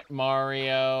 No Hat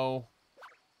Mario.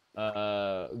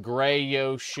 Gray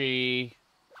Yoshi.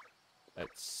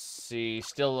 Let's see.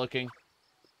 Still looking.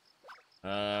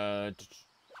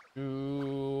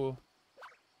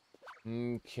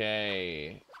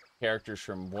 Okay. Characters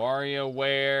from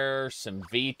WarioWare. Some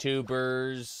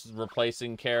VTubers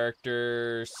replacing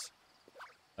characters.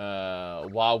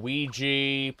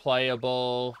 Waluigi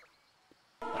playable.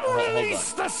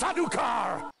 Release the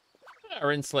Sadukar!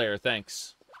 Renslayer,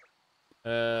 thanks.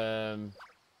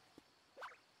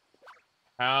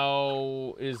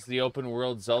 How is the open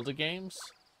world Zelda games?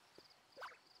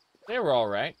 They were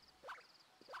alright.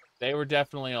 They were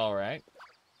definitely alright.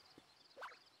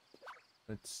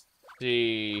 Let's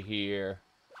see here.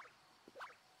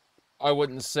 I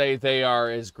wouldn't say they are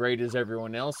as great as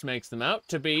everyone else makes them out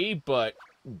to be, but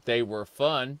they were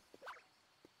fun.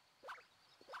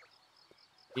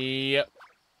 Yep.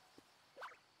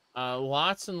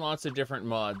 Lots and lots of different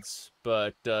mods,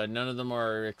 but none of them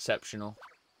are exceptional.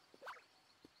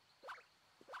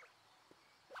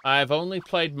 I've only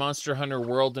played Monster Hunter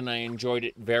World, and I enjoyed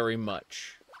it very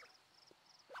much.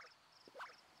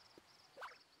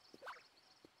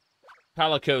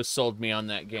 Calico sold me on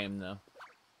that game, though.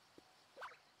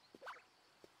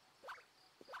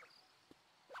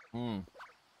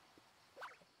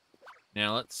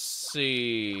 Now, let's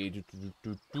see. Here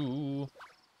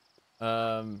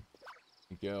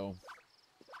we go.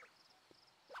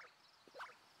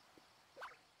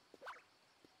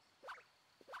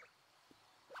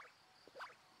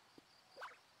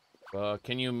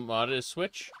 Can you mod a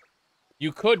Switch?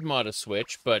 You could mod a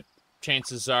Switch, but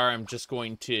chances are I'm just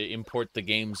going to import the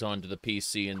games onto the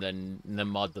PC and then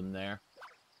mod them there.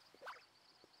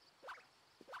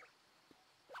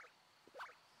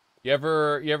 You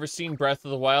ever seen Breath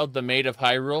of the Wild, The Maid of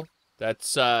Hyrule?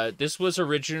 That's this was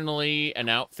originally an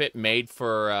outfit made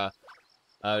for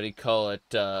what do you call it?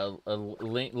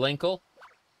 Linkle,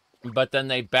 but then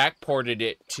they backported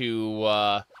it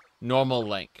to normal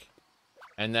Link.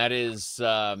 And that is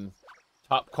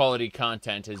top quality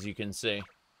content, as you can see.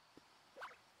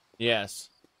 Yes,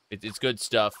 it's good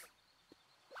stuff.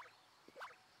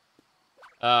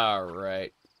 All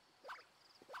right,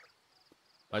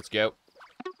 let's go.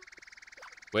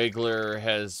 Wiggler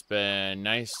has been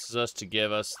nice to us to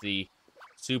give us the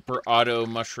Super Auto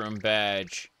Mushroom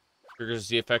Badge. Triggers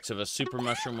the effects of a Super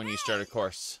Mushroom when you start a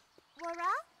course.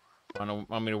 Want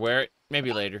me to wear it?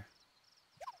 Maybe later.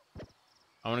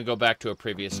 I want to go back to a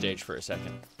previous stage for a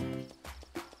second.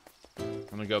 I'm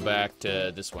going to go back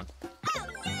to this one.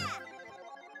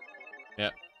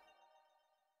 Yep.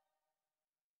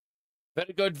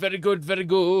 Very good, very good, very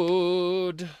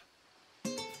good.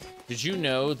 Did you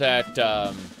know that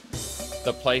the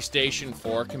PlayStation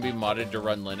 4 can be modded to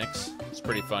run Linux? It's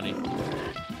pretty funny.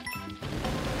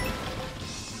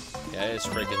 Yeah, it's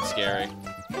freaking scary.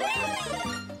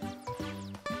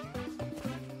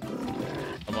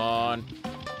 Come on.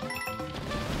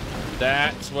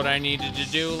 That's what I needed to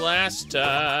do last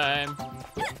time.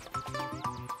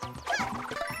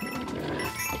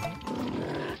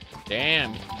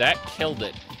 Damn, that killed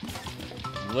it.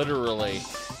 Literally.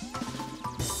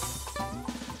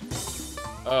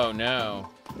 Oh no.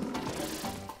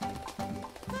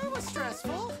 That was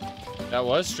stressful. That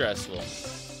was stressful.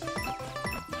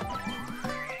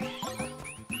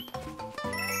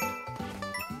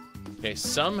 Okay,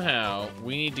 somehow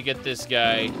we need to get this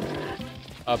guy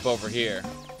up over here.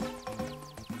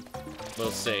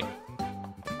 We'll see.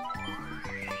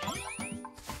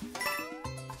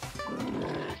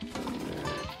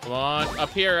 Come on,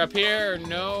 up here, up here.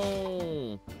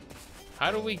 No.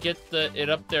 How do we get it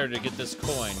up there to get this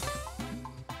coin?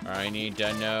 I need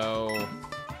to know.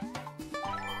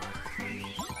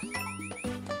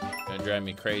 Gonna drive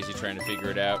me crazy trying to figure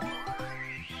it out.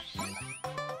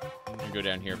 I'm gonna go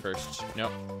down here first.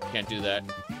 Nope, can't do that.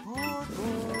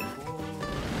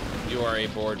 You are a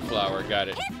bored flower, got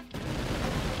it.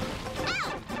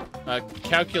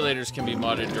 Calculators can be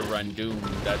modded to run Doom.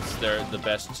 That's the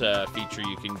best feature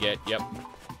you can get, yep.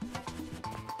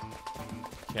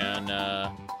 Can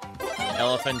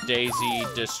Elephant Daisy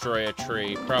destroy a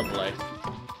tree? Probably.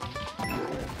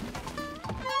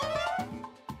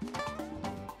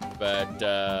 But,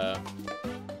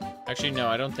 actually, no,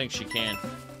 I don't think she can.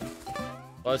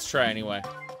 Let's try anyway.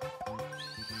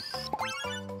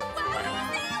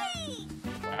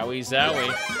 Wowie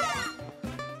Zowie.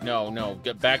 No,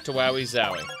 get back to Wowie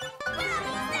Zowie.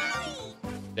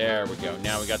 There we go.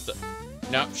 Now we got the...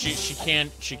 No, she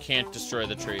can't destroy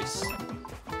the trees.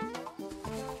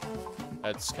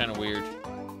 That's kind of weird.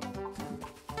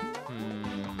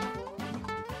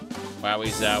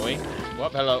 Wowie Zowie.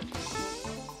 Whoop, hello.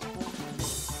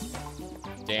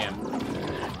 Damn.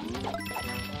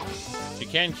 She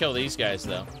can kill these guys,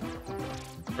 though.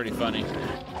 Pretty funny.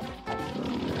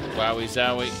 Wowie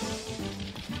Zowie.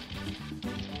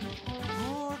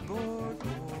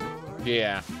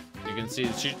 Yeah. You can see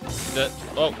that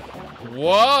oh.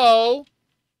 Whoa!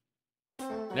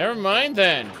 Never mind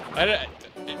then.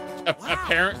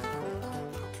 Apparent.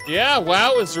 Yeah,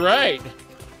 WoW is right.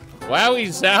 Wowie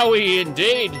Zowie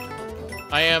indeed.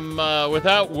 I am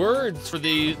without words for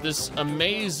this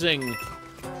amazing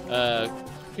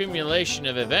accumulation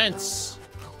of events.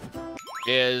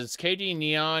 Is KD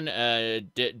Neon a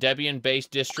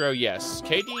Debian-based distro? Yes.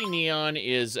 KD Neon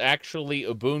is actually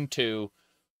Ubuntu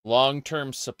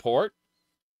long-term support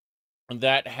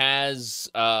that has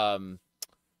the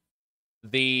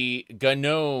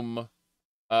GNOME,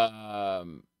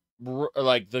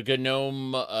 like the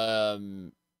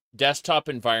GNOME desktop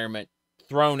environment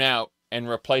thrown out and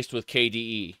replaced with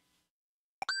KDE.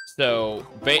 So,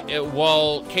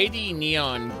 while KDE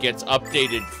Neon gets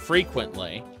updated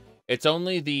frequently, it's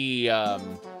only the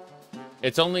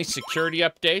it's only security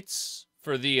updates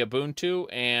for the Ubuntu,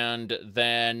 and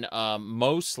then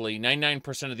mostly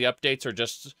 99% of the updates are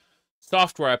just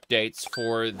software updates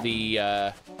for the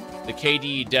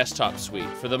KDE desktop suite.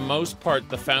 For the most part,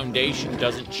 the foundation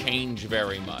doesn't change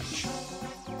very much.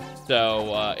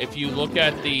 So if you look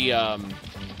at the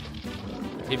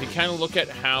if you kind of look at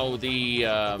how the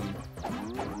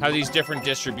how these different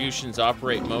distributions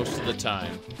operate most of the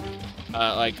time,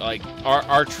 like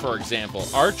Arch, for example.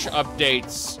 Arch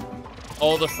updates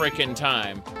all the frickin'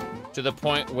 time to the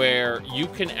point where you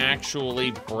can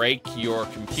actually break your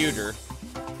computer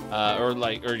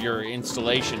or your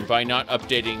installation by not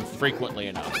updating frequently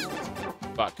enough.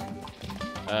 Fuck.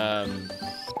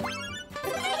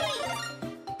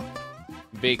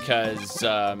 Because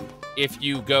if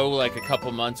you go like a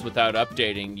couple months without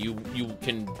updating, you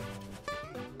can,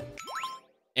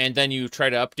 and then you try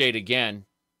to update again,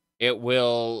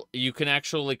 you can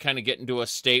actually kind of get into a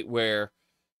state where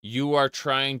you are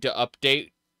trying to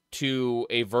update to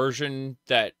a version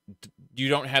that you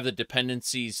don't have the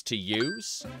dependencies to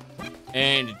use,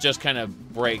 and it just kind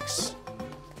of breaks.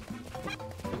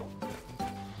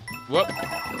 Whoop.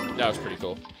 That was pretty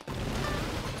cool.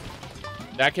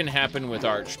 That can happen with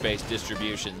Arch-based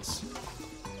distributions.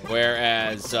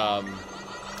 Whereas,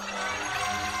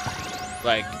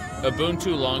 like,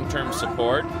 Ubuntu long-term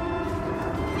support,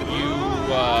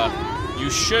 you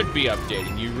should be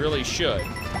updating. You really should.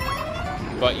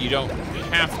 But you don't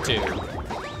have to.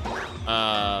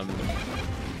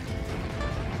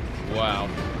 Wow.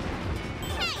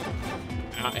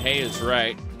 Hey is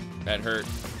right. That hurt.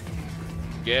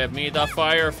 Give me the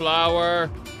fire flower.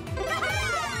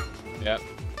 Yep.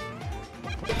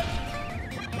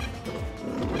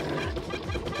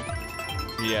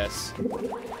 Yes.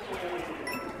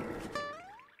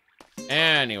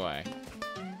 Anyway.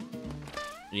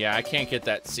 Yeah, I can't get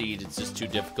that seed. It's just too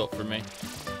difficult for me,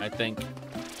 I think.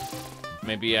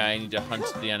 Maybe I need to hunt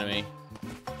the enemy.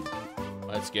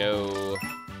 Let's go.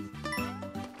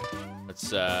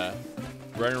 Let's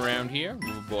run around here.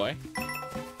 Oh boy.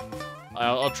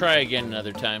 I'll try again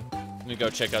another time. Let me go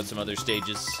check out some other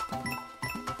stages.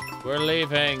 We're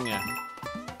leaving.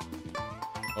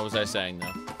 What was I saying,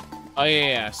 though? Oh,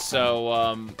 yeah. So,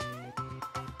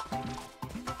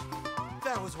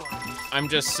 That was what. I'm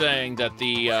just saying that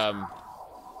the,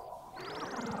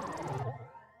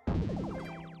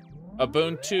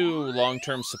 Ubuntu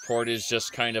long-term support is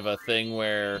just kind of a thing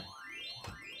where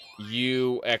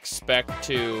you expect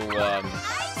to,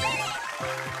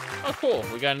 Oh, cool.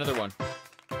 We got another one.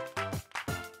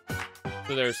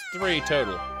 So there's 3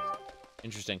 total.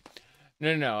 Interesting.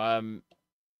 No.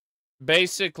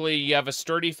 Basically, you have a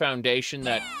sturdy foundation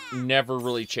that never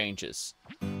really changes.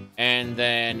 And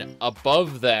then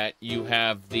above that, you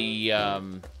have the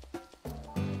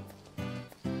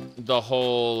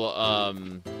whole,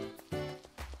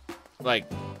 like,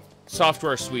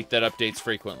 software suite that updates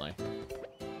frequently.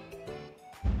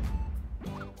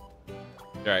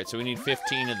 Alright, so we need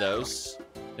 15 of those.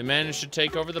 They managed to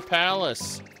take over the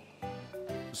palace.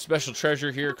 Special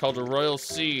treasure here called a royal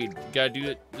seed. Gotta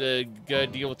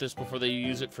deal with this before they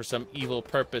use it for some evil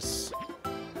purpose.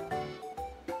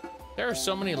 There are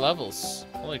so many levels.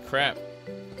 Holy crap.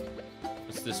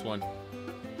 What's this one?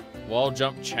 Wall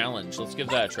jump challenge. Let's give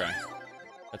that a try.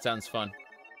 That sounds fun.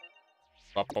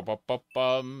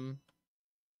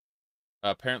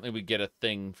 Apparently we get a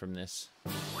thing from this.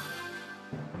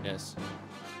 Yes.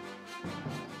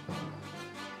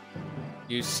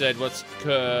 You said what's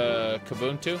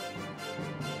Kubuntu?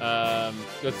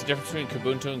 What's the difference between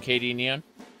Kubuntu and KD Neon?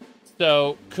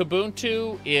 So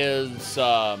Kubuntu is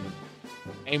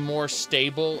a more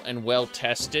stable and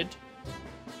well-tested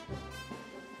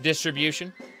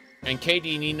distribution, and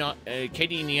KD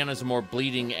Neon is a more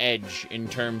bleeding edge in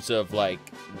terms of like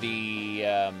the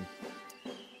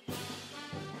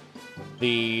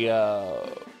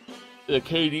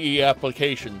KDE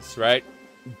applications, right?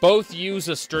 Both use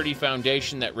a sturdy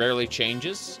foundation that rarely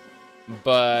changes,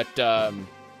 but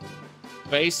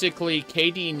basically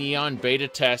KDE Neon beta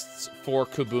tests for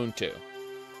Kubuntu.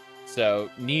 So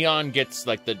Neon gets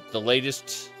like the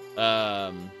latest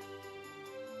KDE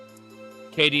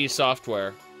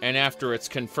software, and after it's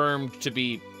confirmed to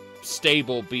be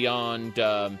stable beyond,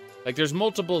 like there's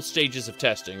multiple stages of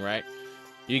testing, right?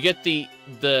 You get the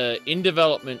in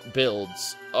development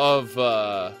builds of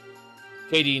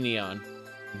KDE Neon,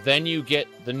 then you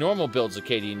get the normal builds of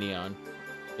KDE Neon,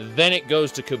 then it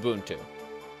goes to Kubuntu.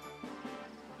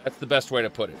 That's the best way to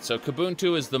put it. So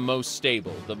Kubuntu is the most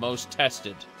stable, the most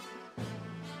tested.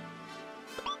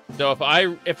 So if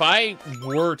I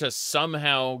were to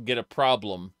somehow get a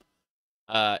problem,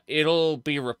 it'll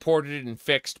be reported and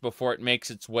fixed before it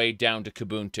makes its way down to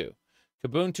Kubuntu.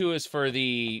 Kubuntu is for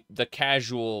the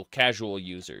casual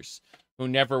users who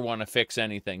never want to fix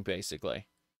anything, basically.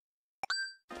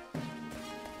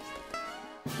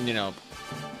 You know,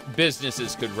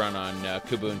 businesses could run on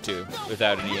Kubuntu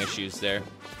without any issues there.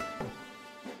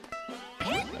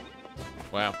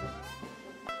 Wow.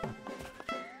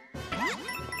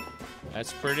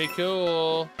 That's pretty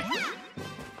cool.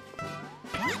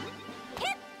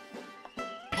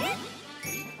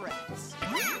 Deep breaths.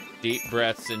 Deep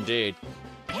breaths indeed.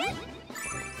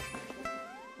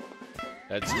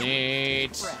 That's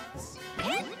neat. Breaths.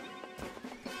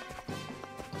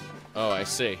 Oh, I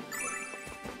see.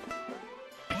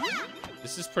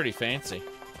 This is pretty fancy.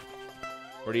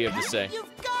 What do you have to say?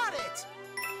 You've got it.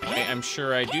 I'm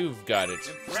sure I do've got it.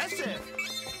 Impressive.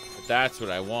 But that's what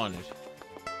I wanted.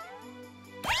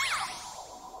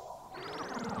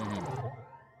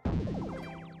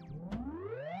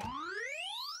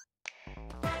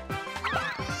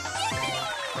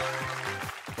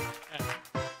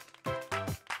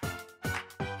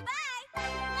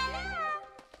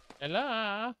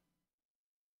 Hello.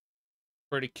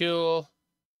 Pretty cool.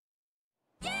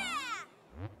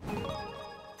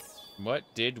 What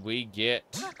did we get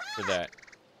for that?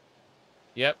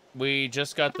 Yep, we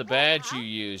just got the badge you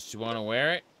used. You want to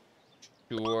wear it?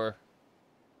 Sure.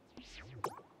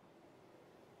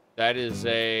 That is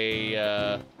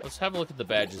a, let's have a look at the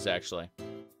badges, actually.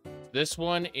 This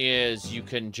one is you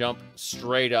can jump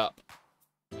straight up.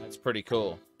 That's pretty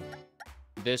cool.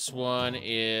 This one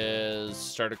is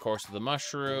start a course of the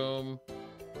mushroom.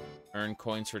 Earn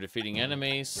coins for defeating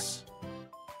enemies.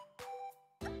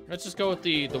 Let's just go with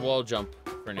the wall jump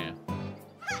for now.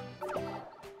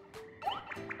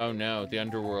 Oh no, the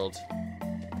underworld.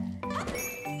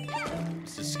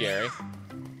 This is scary.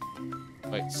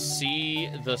 Wait, see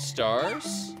the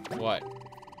stars? What?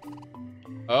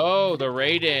 Oh, the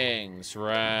ratings,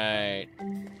 right.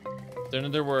 So in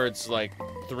other words, like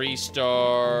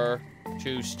 3-star,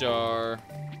 2-star.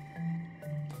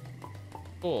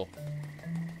 Cool.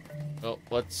 Well,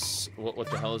 let's, what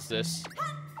the hell is this?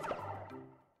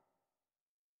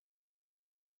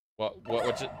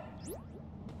 What's it?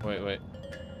 Wait.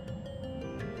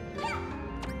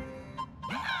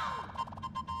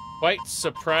 Quite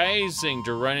surprising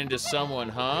to run into someone,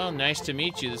 huh? Nice to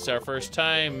meet you. This is our first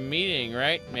time meeting,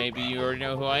 right? Maybe you already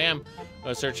know who I am. I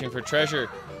was searching for treasure.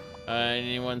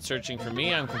 Anyone searching for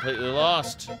me? I'm completely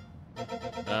lost.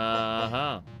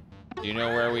 Uh-huh. Do you know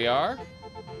where we are?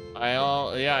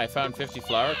 Yeah, I found 50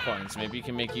 flower coins. Maybe you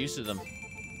can make use of them.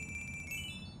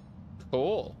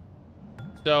 Cool.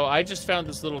 So I just found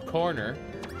this little corner,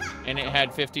 and it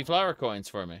had 50 flower coins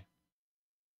for me.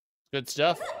 Good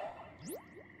stuff.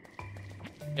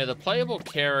 Yeah, the playable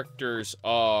characters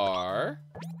are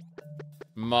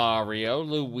Mario,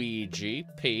 Luigi,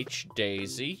 Peach,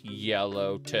 Daisy,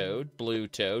 Yellow Toad, Blue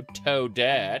Toad,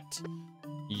 Toadette,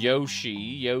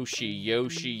 Yoshi,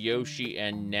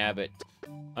 and Nabbit.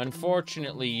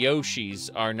 Unfortunately, Yoshis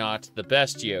are not the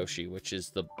best Yoshi, which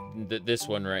is this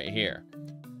one right here.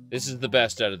 This is the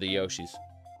best out of the Yoshis.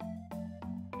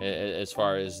 As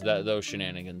far as those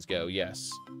shenanigans go,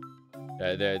 yes.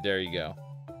 There you go.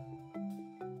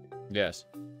 Yes.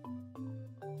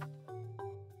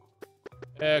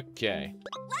 Okay.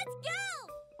 Let's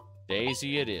go!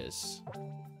 Daisy it is.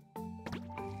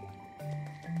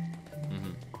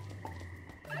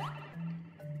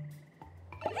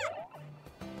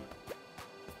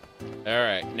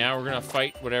 Alright, now we're gonna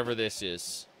fight whatever this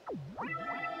is.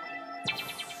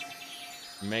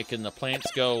 Making the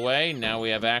plants go away, now we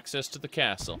have access to the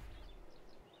castle.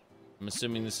 I'm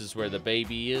assuming this is where the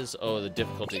baby is. Oh, the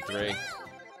difficulty 3.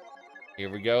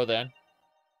 Here we go, then.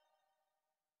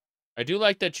 I do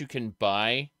like that you can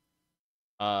buy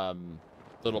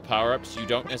little power-ups. You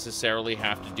don't necessarily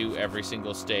have to do every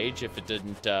single stage if it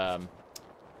didn't,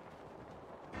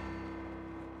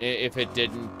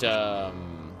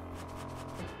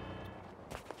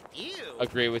 Ew.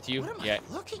 agree with you. What am Yeah,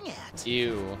 I looking at?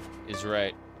 ew is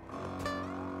right.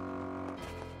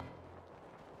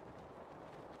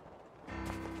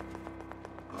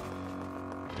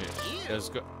 Ew. Let's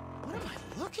go. What am I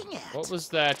looking at? What was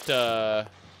that,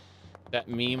 that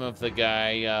meme of the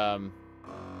guy,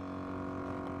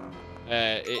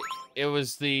 it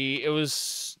was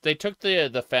they took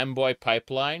the femboy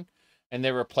pipeline and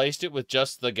they replaced it with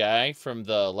just the guy from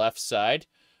the left side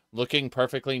looking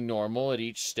perfectly normal at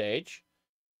each stage.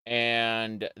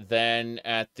 And then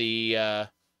at the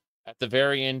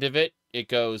very end of it, it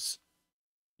goes,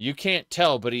 you can't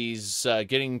tell, but he's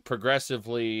getting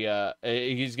progressively,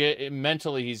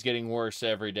 mentally he's getting worse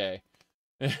every day.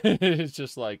 It's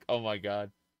just like, oh my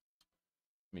god.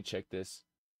 Let me check this.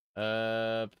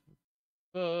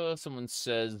 Someone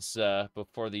says,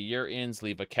 before the year ends,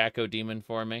 leave a Caco demon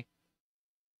for me.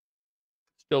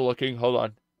 Still looking, hold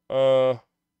on.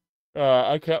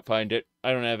 I can't find it.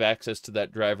 I don't have access to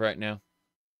that drive right now.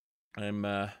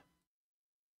 I'm,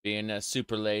 being,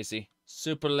 super lazy.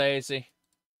 Super lazy.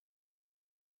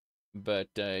 But,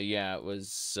 yeah, it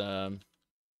was,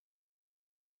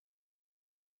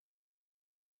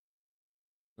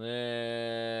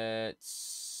 let's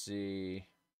see.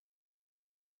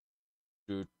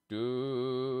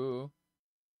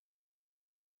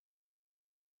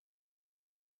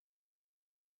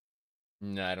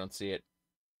 No, I don't see it.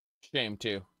 Shame,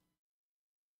 too.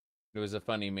 It was a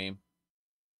funny meme.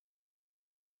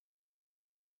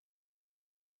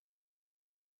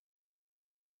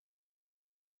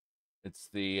 It's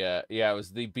the, yeah, it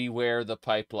was the Beware the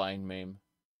Pipeline meme.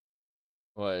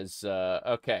 Was,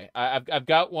 okay. I've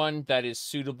got one that is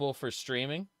suitable for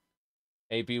streaming.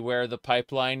 A Beware the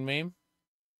Pipeline meme.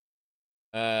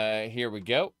 Here we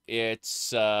go. It's,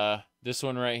 this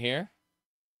one right here.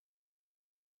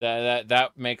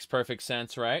 That makes perfect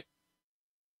sense, right?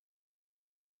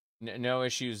 No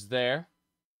issues there.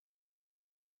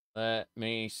 Let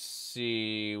me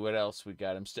see what else we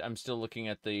got. I'm still looking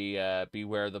at the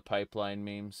Beware the Pipeline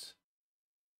memes.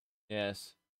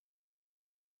 Yes.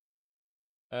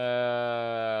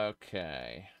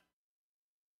 Okay.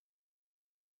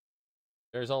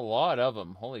 There's a lot of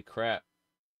them. Holy crap.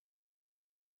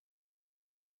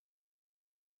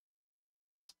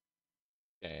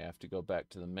 Okay, I have to go back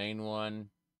to the main one.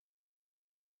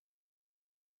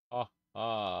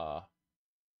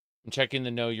 I'm checking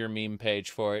the Know Your Meme page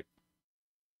for it.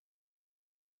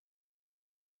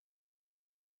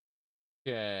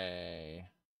 Okay.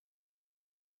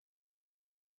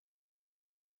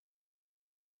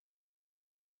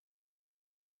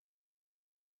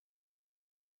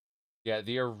 Yeah,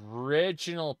 the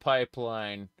original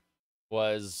pipeline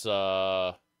was,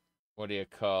 what do you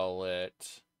call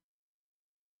it?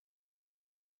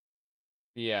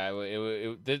 Yeah,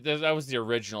 that was the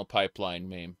original pipeline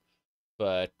meme.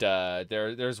 But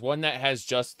there's one that has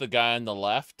just the guy on the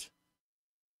left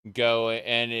go,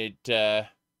 and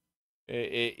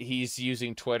he's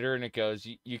using Twitter, and it goes,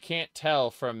 you can't tell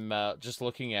from just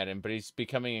looking at him, but he's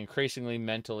becoming increasingly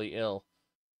mentally ill.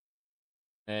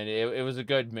 And it was a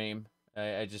good meme.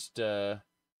 I just here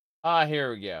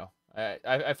we go.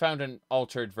 I found an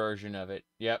altered version of it.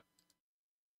 Yep.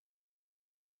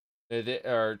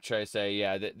 Or should I say,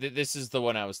 yeah, this is the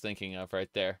one I was thinking of right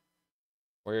there.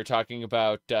 Where you're talking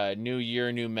about new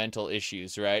year, new mental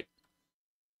issues, right?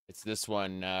 It's this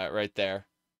one right there.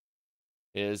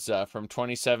 Is from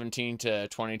 2017 to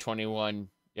 2021.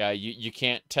 Yeah, you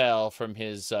can't tell from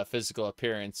his physical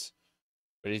appearance,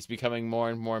 but he's becoming more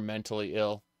and more mentally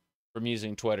ill from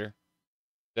using Twitter.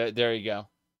 There you go.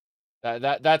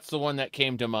 That's the one that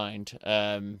came to mind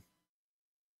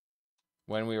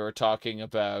when we were talking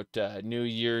about new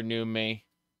year, new me.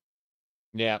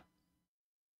 Yeah.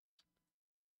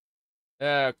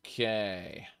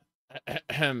 Okay.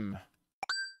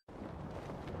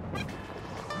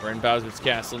 We're in Bowser's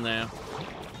Castle now.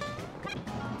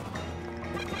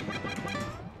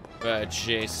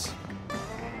 Jeez.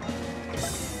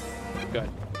 Good.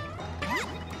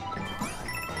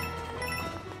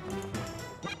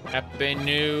 Happy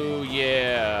New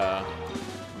Year.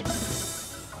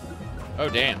 Oh,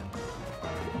 damn.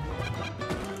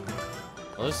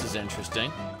 Well, this is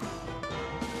interesting.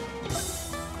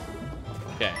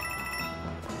 Okay.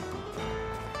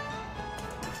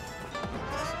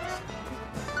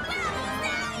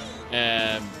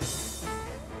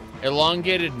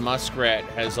 Elongated Muskrat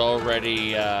has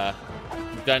already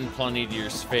done plenty to your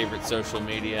favorite social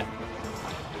media.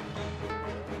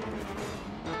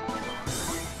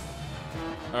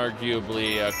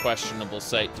 Arguably a questionable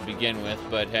site to begin with,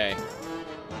 but hey.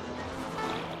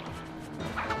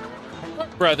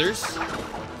 Brothers.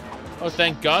 Oh,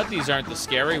 thank God these aren't the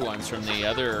scary ones from the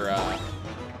other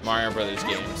Mario Brothers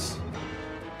games.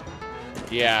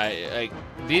 Yeah,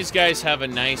 these guys have a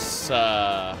nice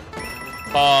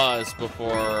pause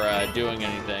before doing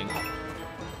anything.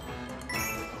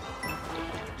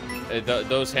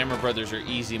 Those Hammer Brothers are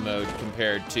easy mode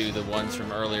compared to the ones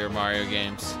from earlier Mario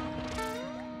games.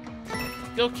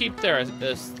 Still keep their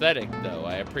aesthetic, though.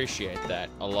 I appreciate that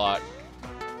a lot.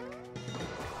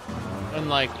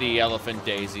 Unlike the Elephant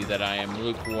Daisy that I am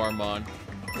lukewarm on.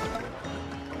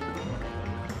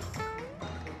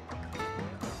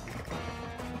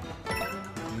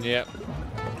 Yep.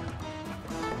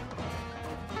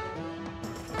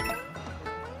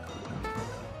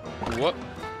 Whoop.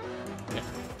 Yeah.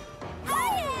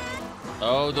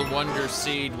 Oh, the Wonder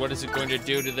Seed. What is it going to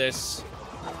do to this?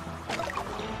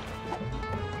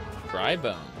 Dry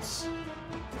bones.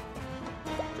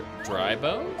 Dry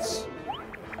bones?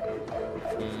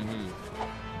 Mm-hmm.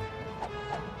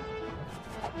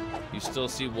 You still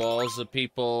see walls of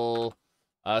people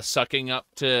sucking up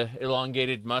to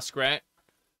elongated muskrat?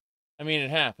 I mean,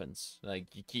 it happens. Like,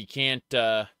 you can't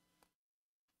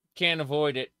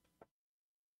avoid it.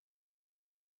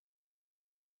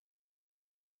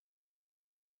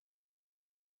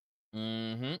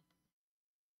 Mm-hmm.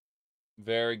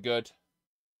 Very good.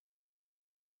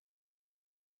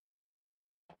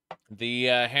 The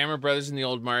Hammer Brothers in the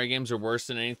old Mario games are worse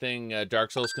than anything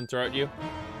Dark Souls can throw at you.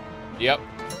 Yep.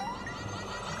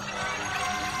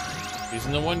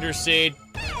 Using the Wonder Seed.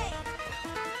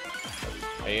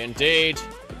 Hey, indeed.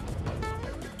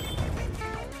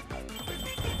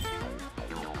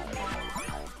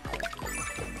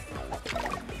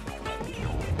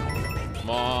 Come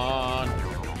on.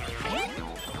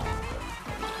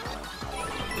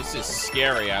 This is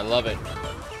scary. I love it.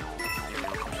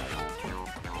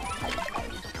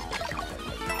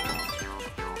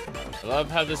 I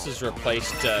love how this has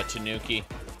replaced Tanuki.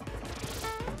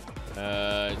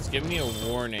 It's giving me a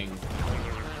warning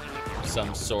of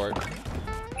some sort.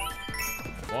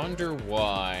 Wonder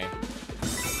why.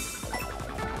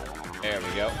 There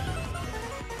we go.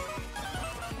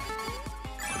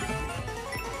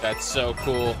 That's so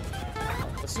cool.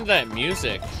 Listen to that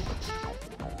music.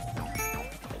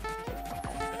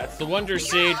 That's the Wonder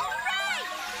Seed.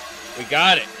 We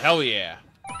got it. Hell yeah.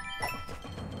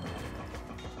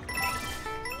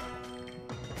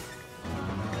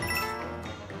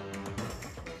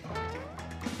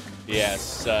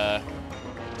 Yes,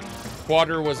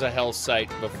 Quadr was a hell site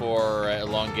before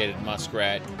Elongated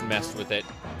Muskrat messed with it.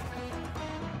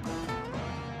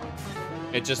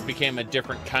 It just became a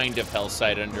different kind of hell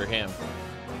site under him.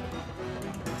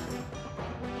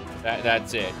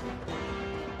 That's it.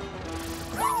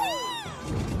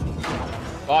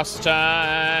 Boss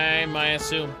time, I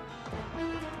assume.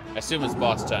 I assume it's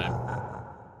boss time.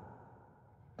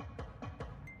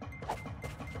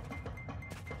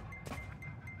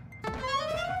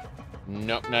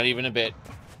 Nope, not even a bit.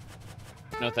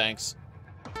 No thanks.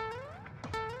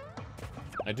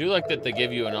 I do like that they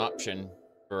give you an option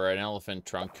for an elephant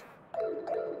trunk.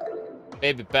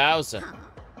 Baby Bowser.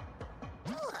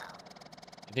 You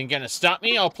think you're gonna stop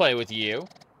me? I'll play with you.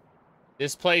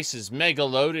 This place is mega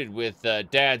loaded with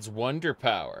Dad's wonder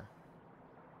power.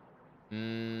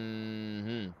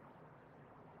 Mm-hmm.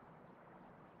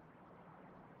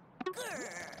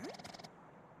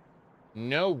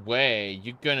 No way.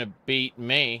 You're gonna beat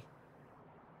me.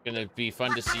 Gonna be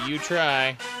fun to see you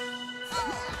try.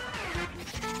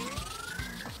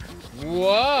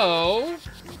 Whoa!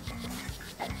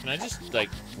 Can I just, like,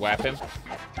 whap him?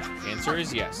 Answer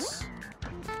is yes.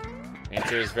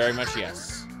 Answer is very much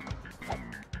yes.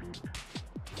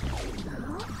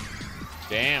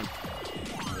 Damn.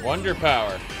 Wonder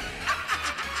power.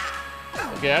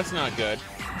 Okay, that's not good.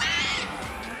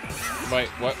 Wait,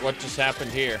 what just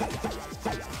happened here?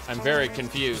 I'm very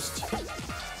confused.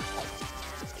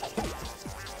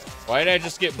 Why did I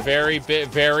just get very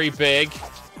big?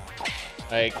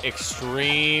 Like,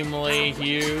 extremely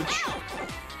huge.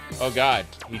 Oh god,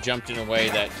 he jumped in a way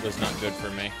that was not good for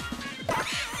me.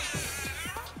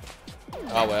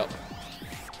 Oh well.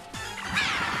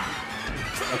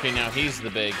 Okay, now he's the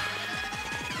big.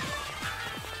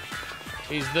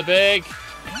 He's the big.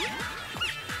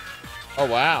 Oh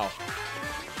wow.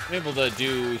 I'm able to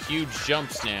do huge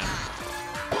jumps now.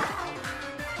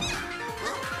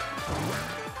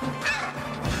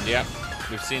 Yep,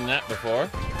 we've seen that before.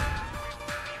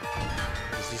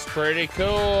 This is pretty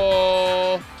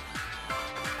cool.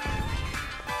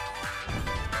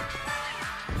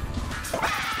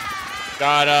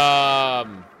 Got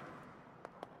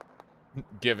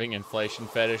giving inflation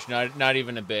fetish, not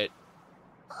even a bit.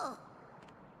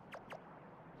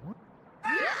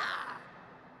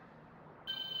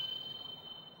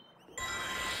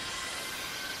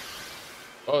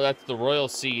 Oh, that's the royal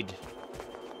seed.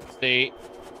 See,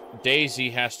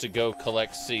 Daisy has to go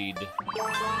collect seed.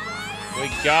 We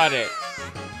got it.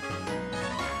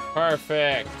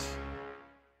 Perfect.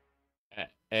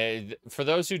 For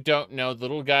those who don't know, the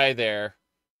little guy there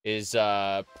is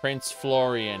Prince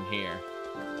Florian here.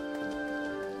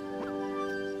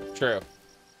 True.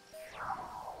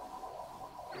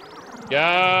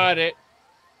 Got it.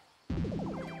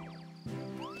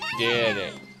 Did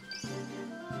it.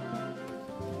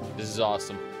 This is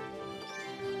awesome.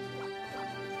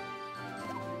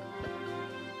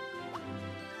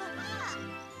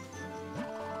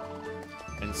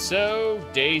 And so,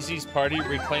 Daisy's party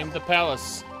reclaimed the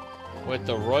palace. With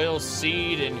the royal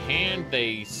seed in hand,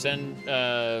 they set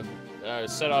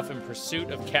off in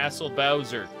pursuit of Castle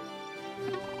Bowser.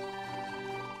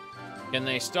 Can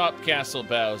they stop Castle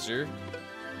Bowser?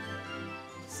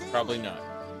 Probably not.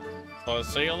 So I'll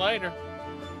see you later.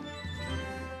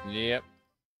 Yep.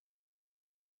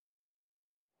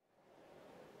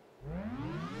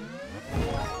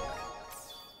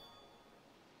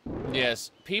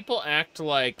 Yes, people act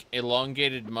like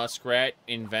Elongated Muskrat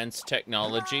invents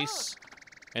technologies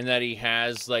and that he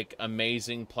has, like,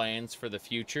 amazing plans for the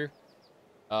future.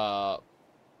 But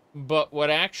what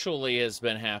actually has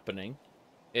been happening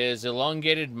is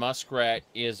Elongated Muskrat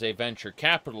is a venture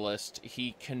capitalist.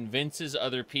 He convinces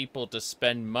other people to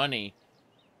spend money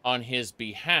on his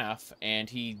behalf, and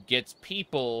he gets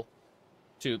people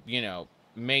to, you know,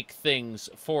 make things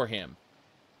for him.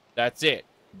 That's it.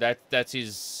 That's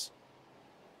his...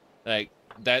 Like,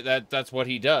 that's what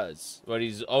he does. What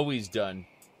he's always done.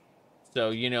 So,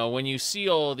 you know, when you see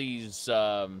all these,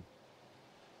 what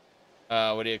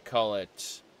do you call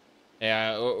it?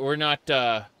 Yeah, we're not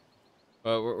gonna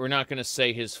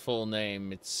say his full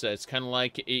name. It's kind of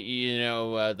like, you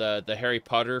know, the Harry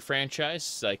Potter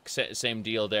franchise. Like, same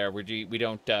deal there. We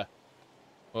don't,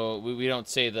 well, we don't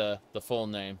say the full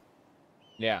name.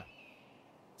 Yeah.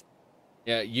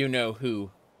 Yeah, you know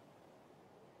who.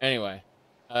 Anyway.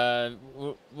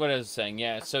 What I was saying,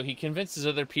 yeah, so he convinces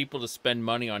other people to spend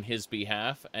money on his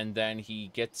behalf, and then he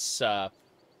gets,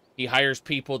 he hires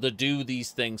people to do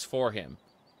these things for him.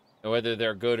 Whether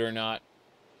they're good or not,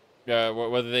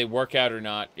 whether they work out or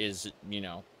not is, you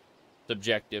know,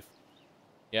 subjective.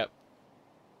 Yep.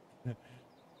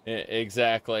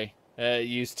 Exactly.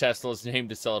 Use Tesla's name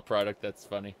to sell a product, that's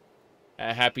funny.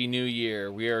 Happy New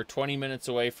Year. We are 20 minutes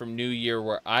away from New Year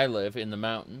where I live, in the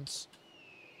mountains.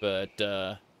 But,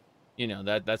 you know,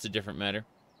 that's a different matter.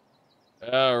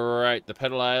 Alright, the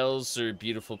Petal Isles are a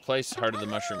beautiful place, heart of the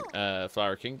Mushroom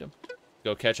Flower Kingdom.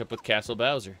 Go catch up with Castle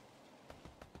Bowser.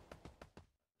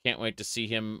 Can't wait to see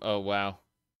him. Oh, wow.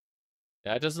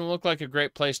 That doesn't look like a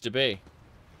great place to be.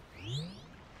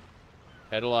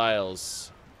 Petal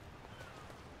Isles.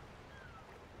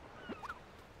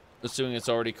 Assuming it's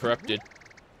already corrupted.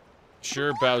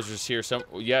 Sure, Bowser's here.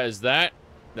 Yeah, is that?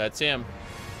 That's him.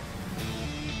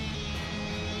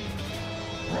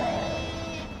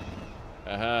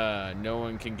 Aha, no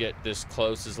one can get this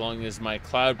close as long as my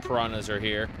cloud piranhas are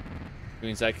here. It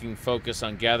means I can focus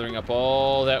on gathering up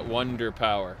all that wonder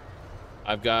power.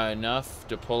 I've got enough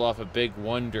to pull off a big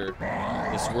wonder.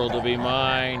 This world will be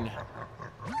mine.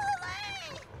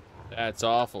 That's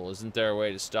awful. Isn't there a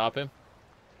way to stop him?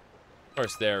 Of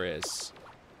course there is.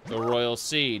 The royal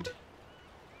seed.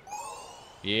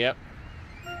 Yep.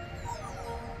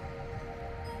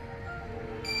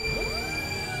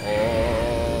 Oh.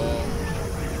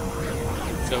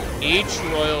 So each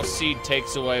royal seed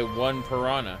takes away one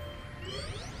piranha.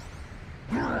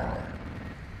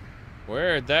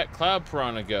 Where'd that cloud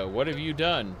piranha go? What have you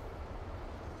done?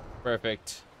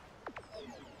 Perfect.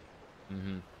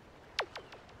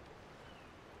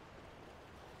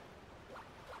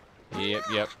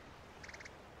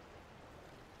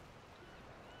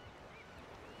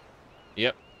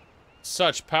 Yep.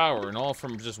 Such power, and all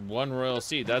from just one royal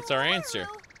seed. That's our answer.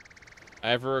 I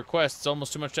have a request. It's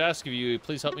almost too much to ask of you.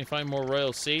 Please help me find more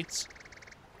royal seeds.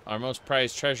 Our most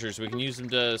prized treasures. We can use them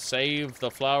to save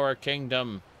the Flower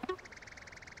Kingdom.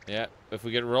 Yeah, if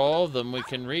we get all of them, we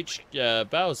can reach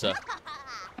Bowser.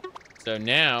 So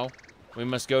now, we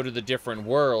must go to the different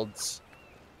worlds.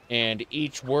 And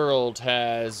each world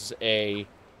has like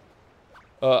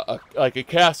a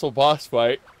castle boss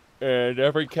fight. And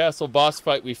every castle boss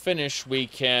fight we finish, we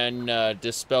can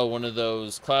dispel one of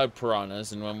those cloud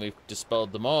piranhas. And when we've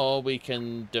dispelled them all, we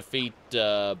can defeat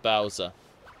Bowser.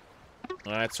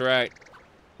 That's right.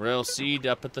 Royal Seed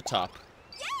up at the top.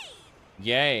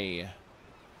 Yay!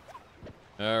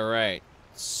 Alright,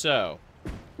 so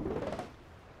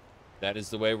that is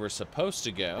the way we're supposed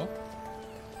to go.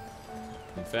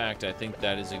 In fact, I think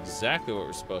that is exactly what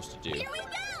we're supposed to do. Here we go.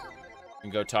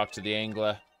 And go talk to the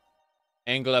Angler.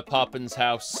 Angler Poppins'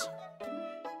 house.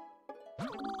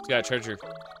 He's got a treasure.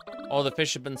 All the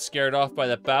fish have been scared off by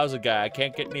the Bowser guy. I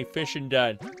can't get any fishing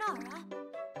done.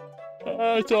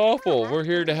 It's awful. We're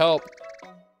here to help.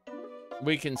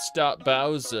 We can stop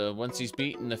Bowser. Once he's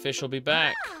beaten, the fish will be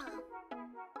back.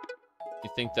 You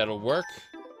think that'll work?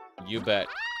 You bet.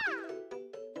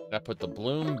 I put the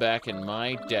bloom back in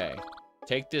my day.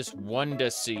 Take this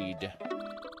Wonder Seed.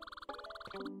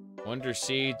 Wonder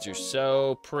Seeds are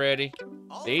so pretty.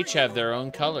 They each have their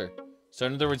own color. So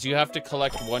in other words, you have to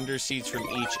collect Wonder Seeds from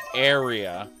each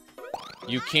area.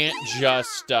 You can't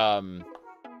just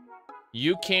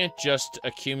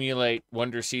accumulate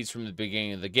Wonder Seeds from the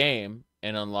beginning of the game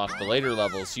and unlock the later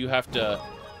levels. You have to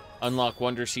unlock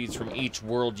Wonder Seeds from each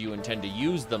world you intend to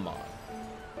use them on.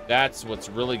 That's what's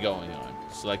really going on.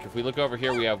 So like if we look over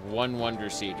here, we have one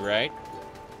Wonder Seed, right?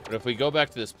 But if we go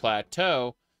back to this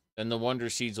plateau, then the Wonder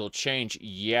Seeds will change.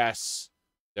 Yes.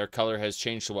 Their color has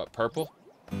changed to what, purple?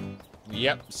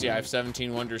 Yep. See, I have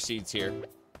 17 Wonder Seeds here.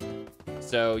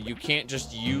 So you can't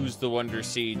just use the Wonder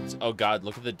Seeds. Oh god,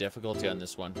 look at the difficulty on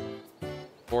this one.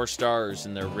 4 stars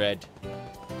and they're red.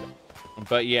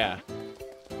 But yeah.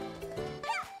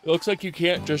 It looks like you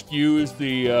can't just use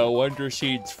the Wonder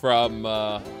Seeds from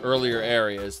earlier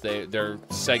areas. They're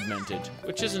segmented,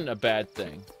 which isn't a bad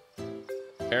thing.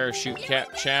 Parachute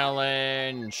Cap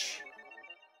Challenge.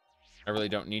 I really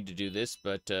don't need to do this,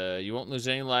 but you won't lose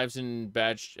any lives in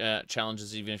badge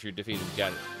challenges even if you're defeated.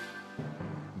 Got it.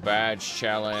 Badge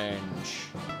Challenge.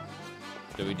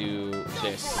 Do we do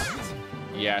this?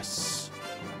 Yes.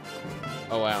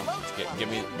 Oh wow. Give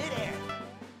me...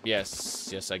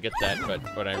 Yes, I get that, but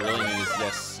what I really need is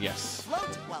this. Yes.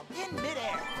 Float while in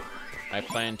midair. I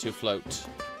plan to float.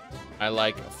 I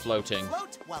like floating.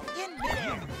 Float while in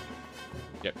midair.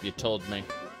 Yep, you told me.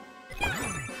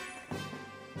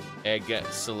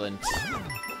 Excellent.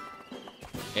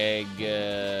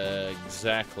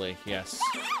 Exactly, yes.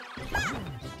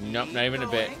 Nope, not even a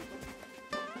bit.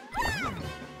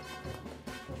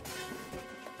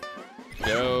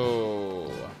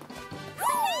 Go.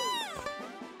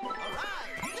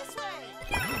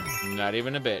 Not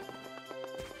even a bit.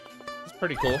 It's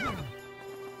pretty cool.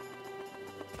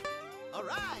 All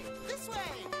right, this way.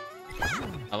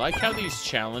 I like how these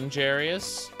challenge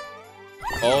areas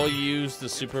all use the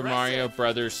Super Mario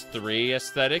Brothers 3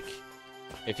 aesthetic.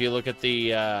 If you look at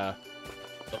the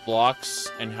blocks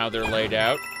and how they're laid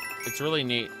out, it's really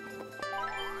neat.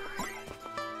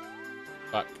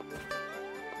 Fuck.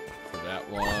 For that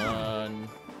one.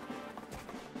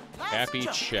 Happy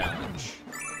challenge.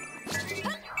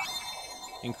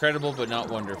 Incredible, but not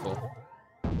wonderful.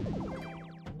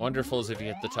 Wonderful is if you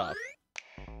hit the top.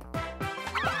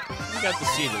 You got the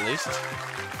seed at least.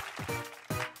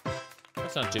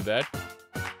 That's not too bad.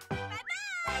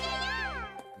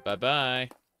 Bye-bye.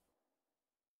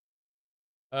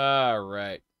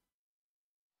 Alright.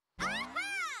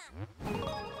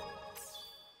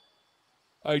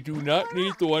 I do not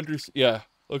need the wonders. Yeah,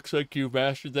 looks like you've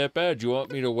mastered that badge. You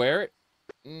want me to wear it?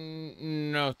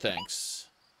 No, thanks.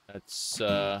 That's,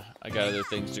 I got other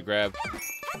things to grab.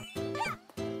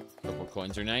 Purple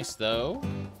coins are nice, though.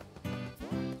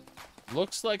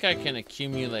 Looks like I can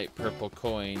accumulate purple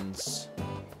coins.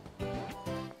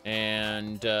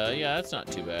 And, yeah, that's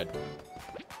not too bad.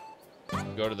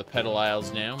 Go to the petal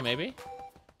aisles now, maybe?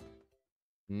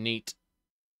 Neat.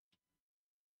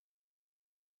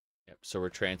 Yep, so we're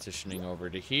transitioning over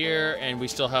to here, and we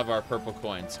still have our purple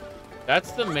coins.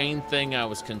 That's the main thing I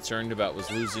was concerned about,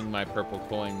 was losing my purple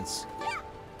coins.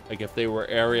 Like, if they were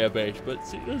area-based, but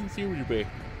it doesn't seem to be.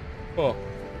 Oh.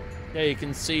 Yeah, you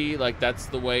can see, like, that's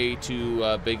the way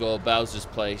to Big Ol' Bowser's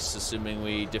place, assuming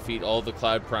we defeat all the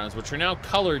Cloud Piranhas, which are now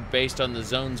colored based on the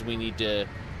zones we need to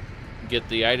get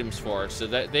the items for. So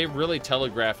that they're really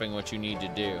telegraphing what you need to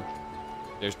do.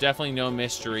 There's definitely no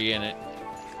mystery in it,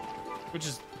 which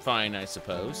is fine, I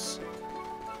suppose.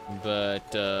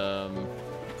 But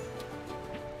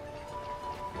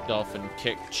dolphin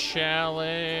kick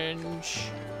challenge.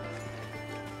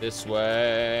 This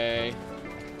way.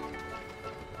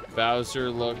 Bowser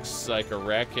looks like a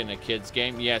wreck in a kid's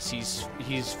game. Yes, he's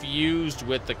fused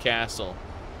with the castle.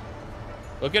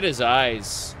 Look at his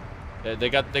eyes. They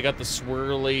got the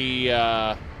swirly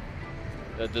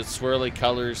the swirly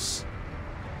colors.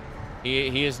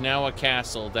 He is now a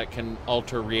castle that can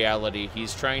alter reality.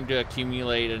 He's trying to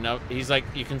accumulate enough. He's like,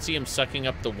 you can see him sucking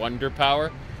up the wonder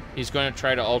power. He's going to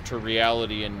try to alter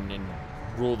reality and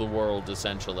rule the world,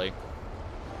 essentially.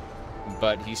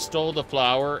 But he stole the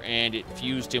flower, and it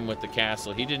fused him with the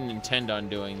castle. He didn't intend on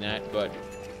doing that, but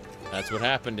that's what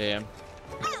happened to him.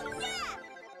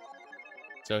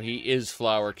 So he is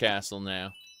Flower Castle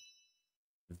now.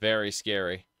 Very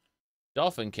scary.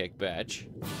 Dolphin kick badge.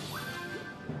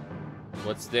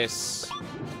 What's this?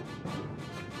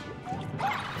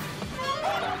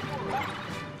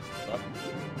 Oh.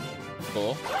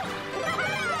 Cool.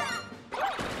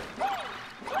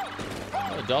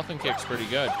 Oh, the dolphin kick's pretty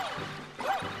good.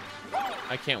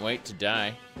 I can't wait to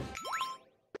die.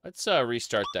 Let's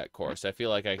restart that course. I feel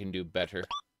like I can do better.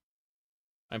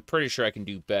 I'm pretty sure I can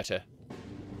do better.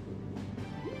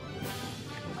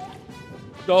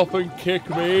 Dolphin kick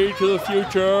me to the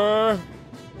future!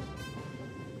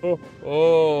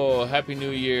 Oh, Happy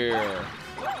New Year.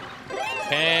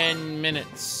 10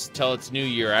 minutes till it's New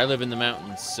Year. I live in the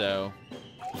mountains, so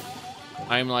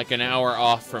I'm like an hour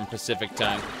off from Pacific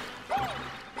time.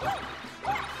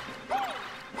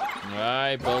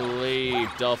 I believe.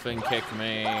 Dolphin kick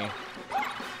me.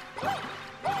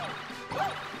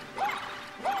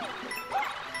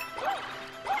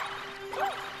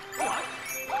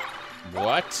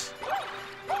 What?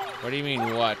 What do you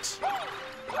mean, what?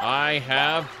 I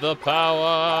have the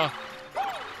power.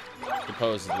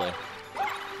 Supposedly.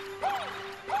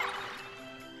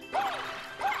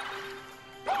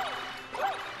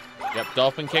 Yep,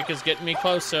 dolphin kick is getting me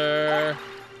closer.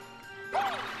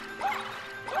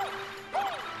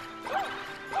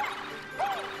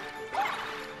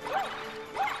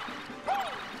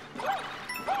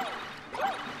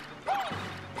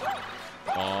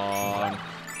 On.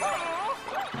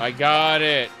 I got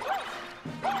it.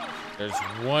 There's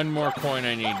one more coin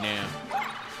I need now.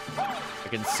 I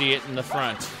can see it in the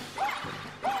front.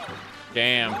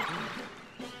 Damn.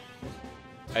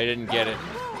 I didn't get it.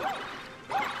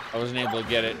 I wasn't able to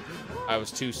get it. I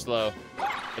was too slow.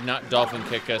 I did not dolphin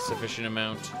kick a sufficient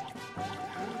amount.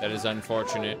 That is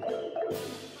unfortunate.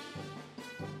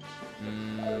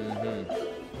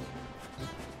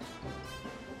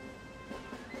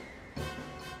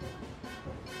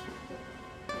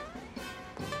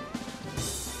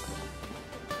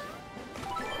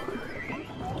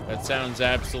 That sounds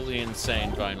absolutely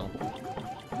insane, Vinyl.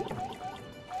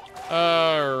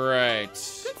 Alright.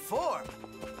 Good form.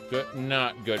 Good,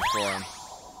 not good for him.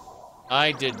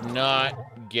 I did not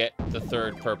get the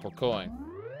third purple coin.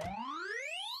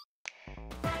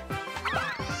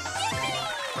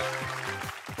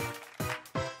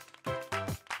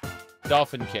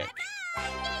 Dolphin kick.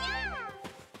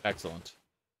 Excellent.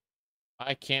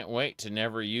 I can't wait to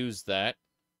never use that.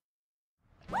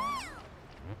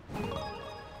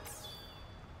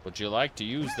 Would you like to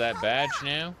use that badge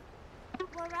now?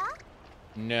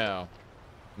 No.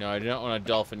 No, I don't want a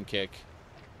dolphin kick.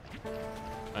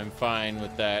 I'm fine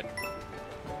with that.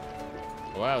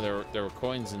 Wow, there were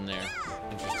coins in there.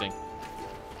 Interesting.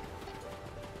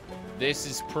 This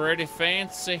is pretty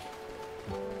fancy.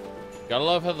 Gotta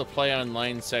love how the play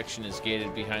online section is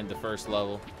gated behind the first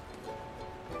level.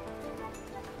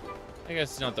 I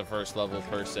guess it's not the first level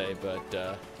per se,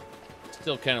 but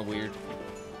still kind of weird.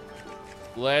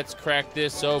 Let's crack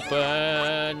this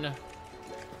open.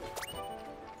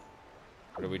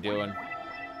 What are we doing?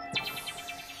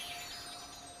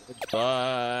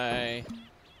 Goodbye.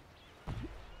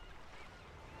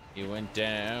 You went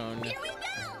down. Here we go.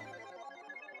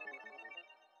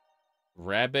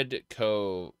 Rabid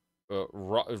Cove.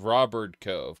 Robert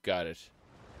Cove. Got it.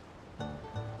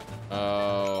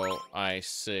 Oh, I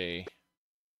see.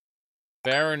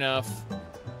 Fair enough.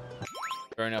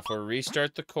 Fair enough. We'll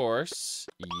restart the course.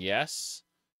 Yes.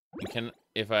 You can,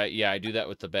 if I, yeah, I do that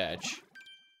with the badge.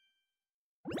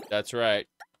 That's right.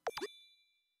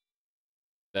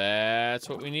 That's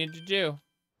what we need to do.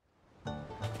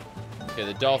 Okay,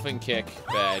 the dolphin kick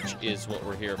badge is what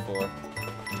we're here for.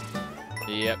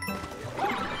 Yep.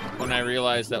 When I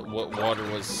realized that what water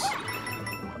was...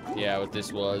 Yeah, what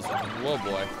this was. Whoa,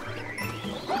 boy.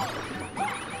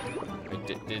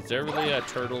 Is there really a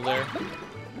turtle there?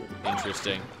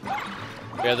 Interesting.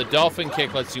 Yeah, the dolphin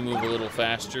kick lets you move a little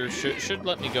faster. Should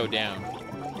let me go down.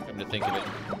 Come to think of it.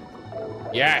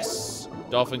 Yes!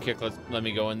 Dolphin kick let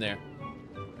me go in there.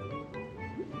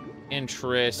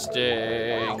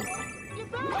 Interesting.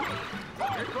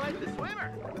 You're quite the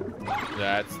swimmer.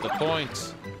 That's the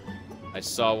point. I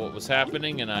saw what was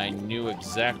happening and I knew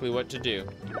exactly what to do.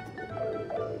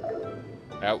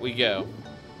 Out we go.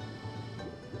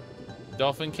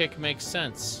 Dolphin kick makes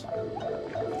sense.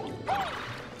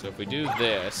 So if we do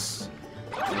this,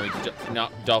 and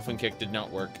dolphin kick did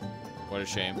not work. What a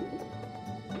shame.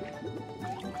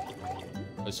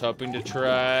 I was hoping to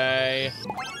try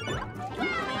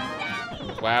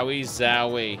Wowie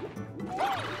Zowie.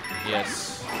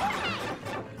 Yes.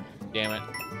 Damn it.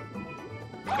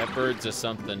 That bird's a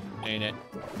something, ain't it?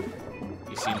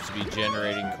 He seems to be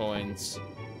generating coins.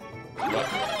 What?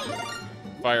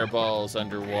 Fireballs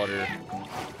underwater.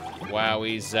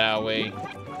 Wowie Zowie.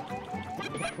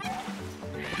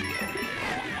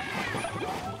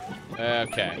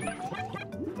 Okay.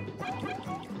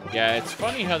 Yeah, it's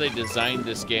funny how they designed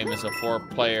this game as a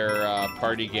 4-player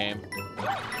party game.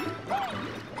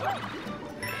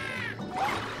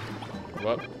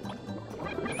 Whoop.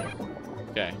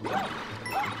 Okay.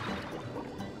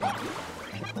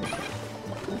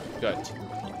 Good.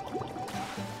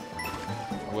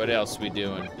 What else we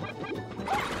doing?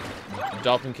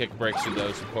 Dolphin kick breaks through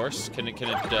those, of course. Can it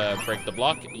break the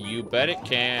block? You bet it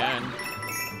can.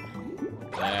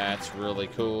 That's really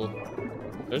cool.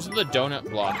 Those are the donut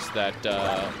blocks that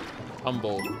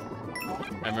tumbled.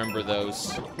 I remember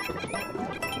those.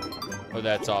 Oh,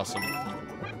 that's awesome.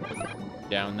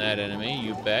 Down that enemy,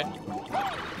 you bet.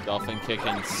 Dolphin kick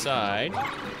inside.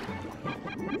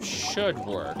 Should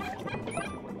work.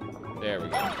 There we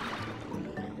go.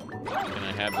 Can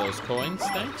I have those coins?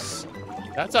 Thanks.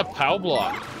 That's a POW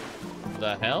block.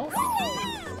 The hell?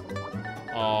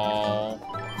 Oh,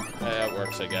 that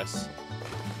works, I guess.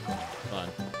 Come on.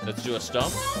 Let's do a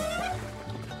stump.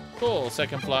 Cool.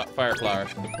 Second fire flower.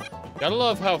 Gotta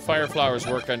love how fire flowers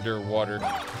work underwater.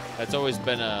 That's always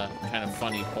been a kind of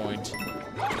funny point,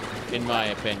 in my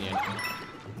opinion.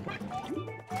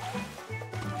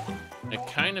 It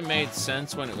kind of made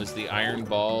sense when it was the iron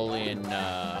ball in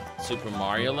Super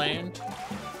Mario Land.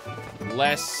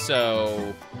 Less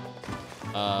so,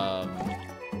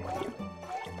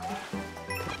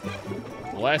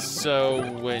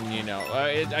 when, you know,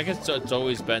 I guess it's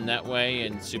always been that way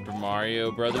in Super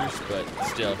Mario Brothers, but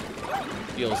still,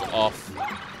 feels off.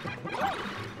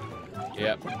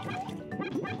 Yep.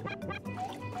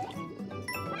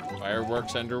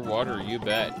 Fireworks underwater, you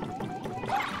bet.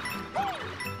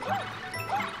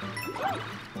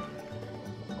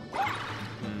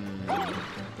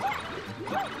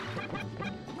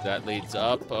 That leads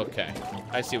up. Okay.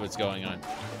 I see what's going on.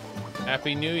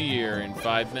 Happy New Year in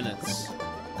 5 minutes.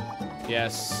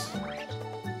 Yes.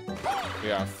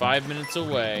 We are 5 minutes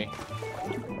away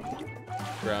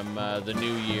from the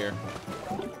new year.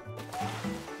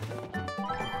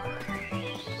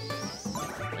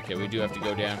 Okay, we do have to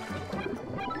go down.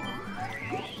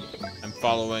 I'm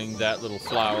following that little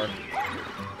flower.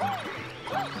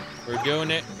 We're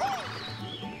doing it.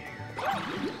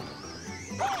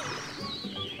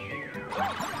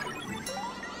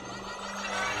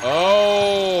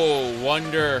 Oh,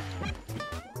 wonder.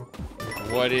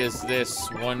 What is this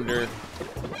wonder?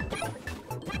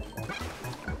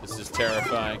 This is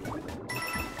terrifying.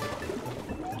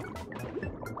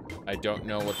 I don't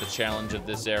know what the challenge of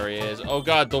this area is. Oh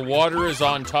god, the water is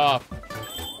on top.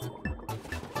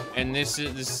 And this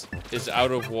is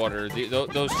out of water.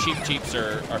 Those cheeps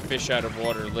are fish out of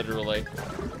water, literally.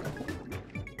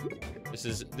 This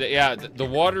is, yeah, the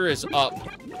water is up.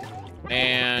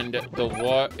 And the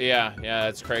water, yeah,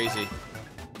 that's crazy.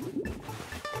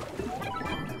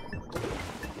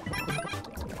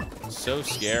 So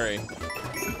scary.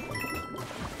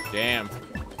 Damn.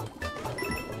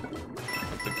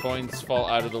 If the coins fall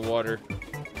out of the water.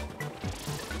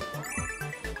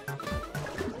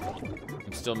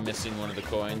 I'm still missing one of the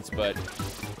coins, but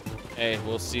hey,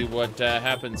 we'll see what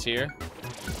happens here.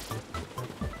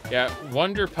 Yeah,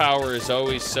 wonder power is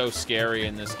always so scary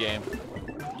in this game,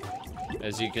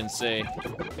 as you can see.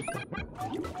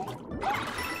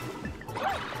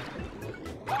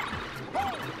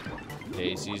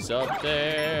 Daisy's up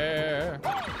there.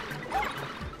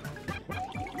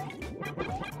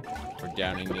 We're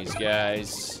downing these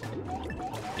guys.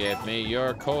 Give me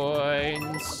your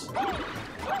coins.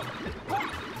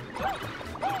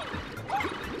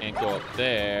 Can't go up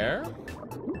there.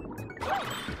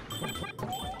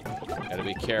 Gotta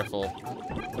be careful.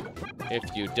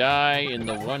 If you die in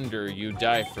the wonder, you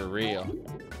die for real.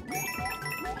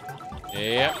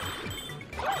 Yep.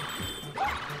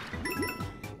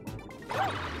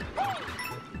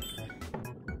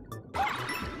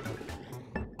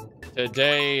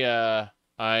 Today,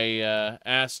 I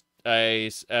asked a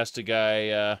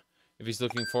guy if he's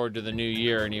looking forward to the new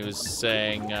year, and he was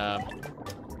saying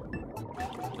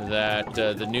that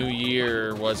the new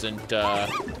year wasn't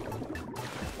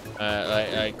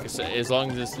as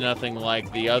long as it's nothing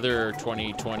like the other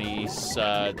 2020s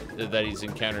that he's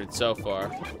encountered so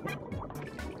far.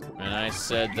 And I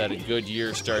said that a good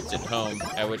year starts at home,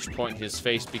 at which point his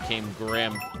face became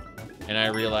grim, and I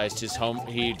realized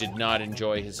he did not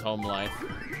enjoy his home life.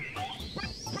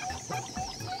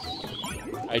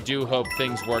 I do hope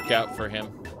things work out for him.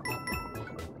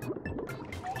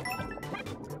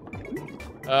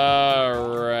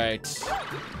 Alright.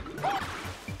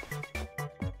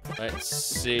 Let's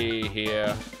see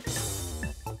here.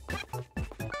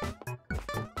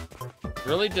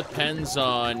 Really depends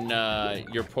on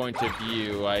your point of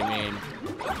view. I mean,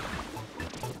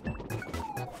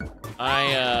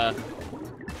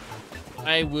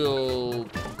 I will,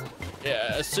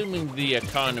 assuming the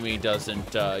economy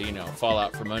doesn't, you know, fall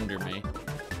out from under me,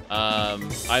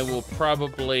 I will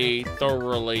probably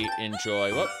thoroughly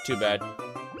enjoy, whoop, too bad.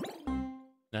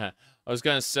 I was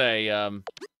gonna say,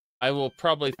 I will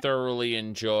probably thoroughly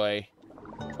enjoy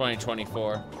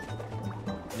 2024.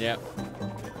 Yep.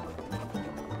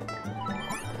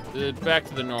 Back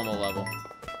to the normal level.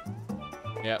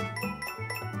 Yep.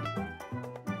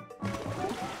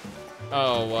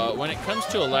 Oh, when it comes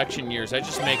to election years, I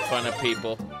just make fun of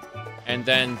people, and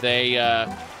then they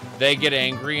get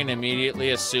angry and immediately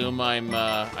assume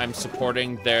I'm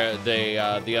supporting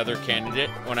the other candidate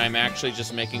when I'm actually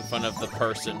just making fun of the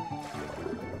person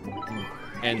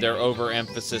and their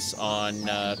overemphasis on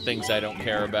things I don't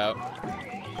care about.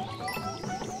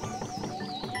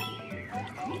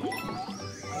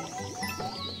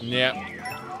 Yep.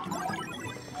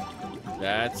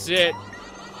 That's it.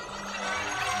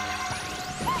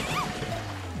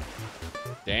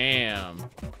 Damn.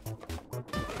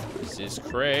 This is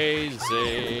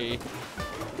crazy.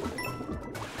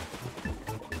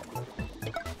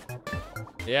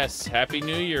 Yes, Happy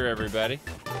New Year, everybody.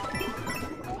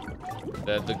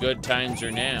 The good times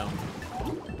are now.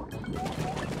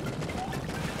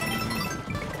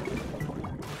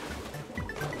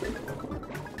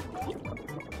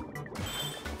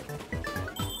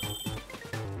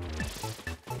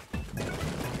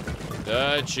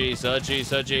 Oh, jeez, oh,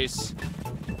 jeez, oh, jeez.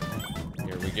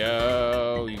 Here we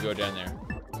go. You go down there.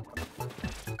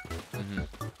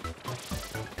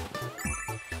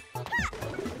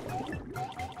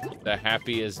 The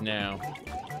happy is now.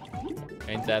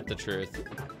 Ain't that the truth?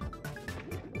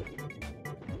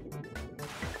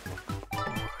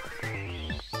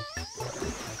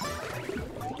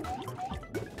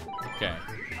 Okay.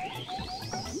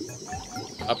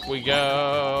 Up we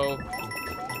go.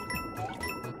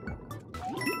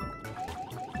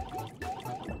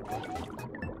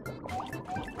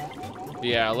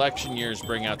 Yeah, election years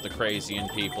bring out the crazy in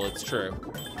people, it's true.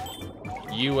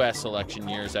 U.S. election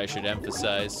years, I should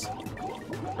emphasize.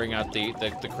 Bring out the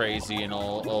crazy in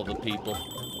all the people.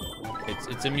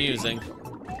 It's amusing.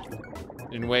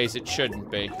 In ways it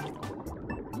shouldn't be.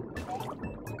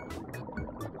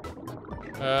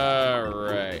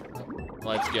 Alright.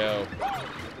 Let's go.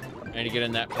 I need to get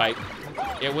in that pipe.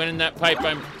 It went in that pipe,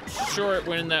 I'm sure it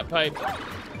went in that pipe.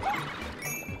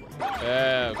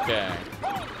 Okay.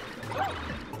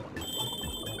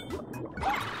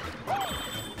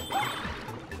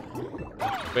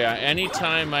 But yeah,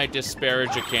 anytime I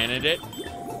disparage a candidate,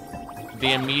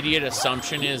 the immediate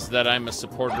assumption is that I'm a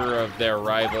supporter of their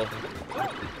rival.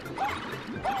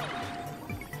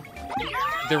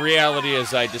 The reality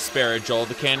is I disparage all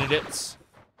the candidates.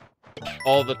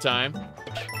 All the time.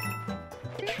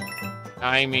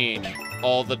 I mean,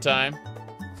 all the time.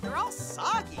 You're all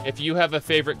soggy. If you have a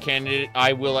favorite candidate,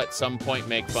 I will at some point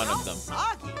make fun of them.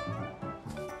 Soggy.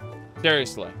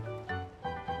 Seriously.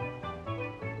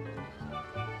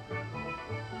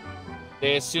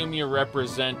 They assume you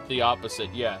represent the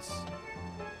opposite, yes.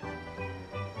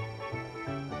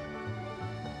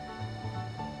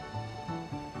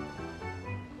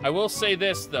 I will say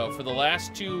this, though, for the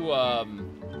last two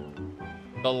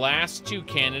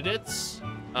candidates,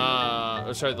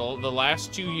 the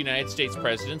last two United States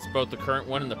presidents, both the current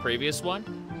one and the previous one,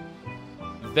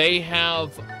 they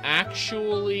have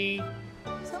actually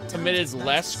committed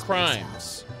less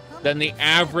crimes than the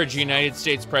average United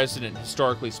States president,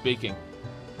 historically speaking.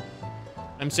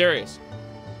 I'm serious.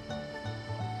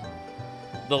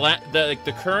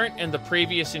 the current and the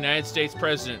previous United States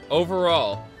president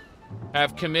overall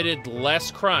have committed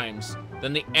less crimes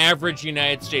than the average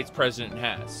United States president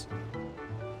has.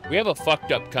 We have a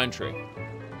fucked up country.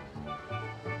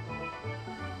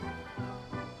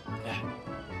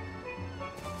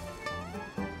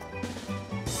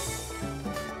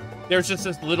 There's just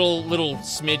this little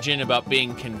smidgen about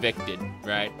being convicted,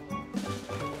 right?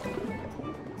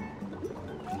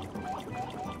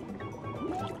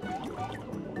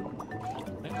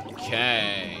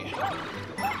 Okay.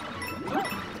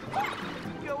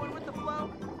 Going with the flow?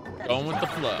 Going with the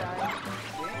flow.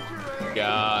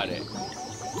 Got it.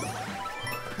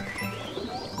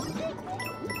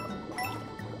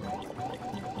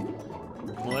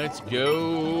 Let's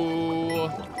go.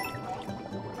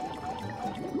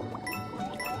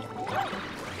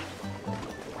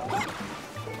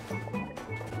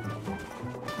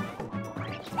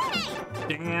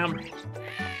 Damn.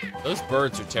 Those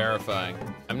birds are terrifying.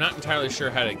 I'm not entirely sure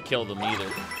how to kill them either.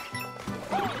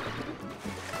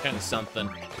 Kind of something.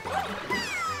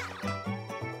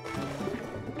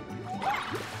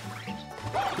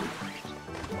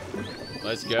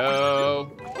 Let's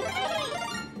go.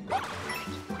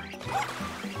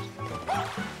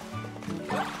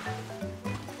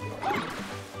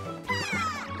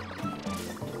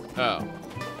 Oh.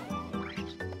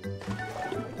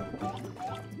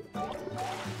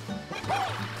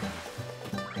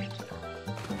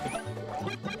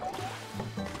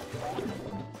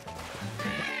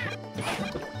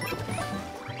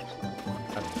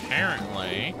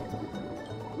 Apparently,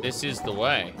 this is the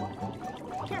way.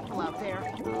 Careful out there.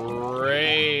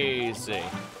 Crazy.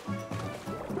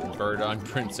 Bird on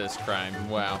princess crime.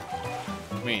 Wow.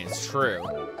 I mean, it's true.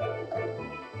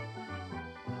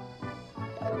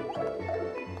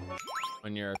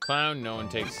 When you're a clown, no one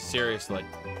takes you seriously.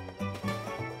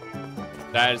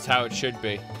 That is how it should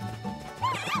be.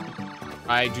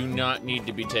 I do not need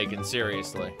to be taken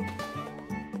seriously.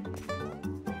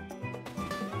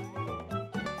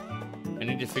 I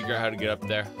need to figure out how to get up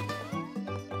there.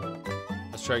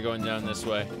 Let's try going down this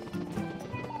way.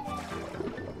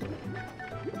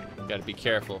 Gotta be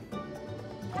careful.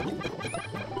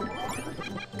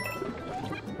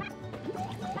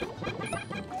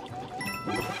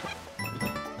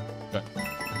 But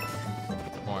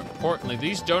more importantly,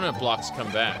 these donut blocks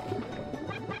come back.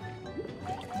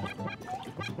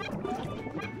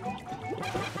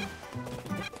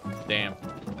 Damn.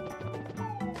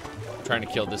 I'm trying to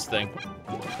kill this thing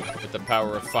with the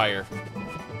power of fire.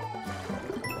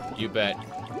 You bet.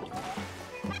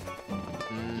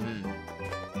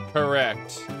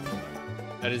 Correct.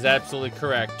 That is absolutely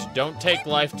correct. Don't take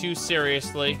life too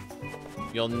seriously.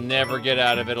 You'll never get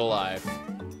out of it alive.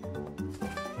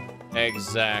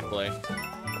 Exactly.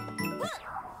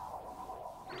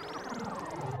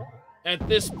 At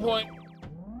this point...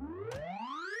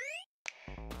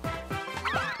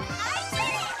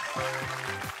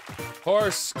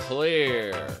 Course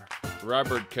clear.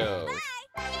 Rubbered Cove.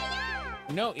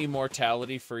 No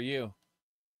immortality for you.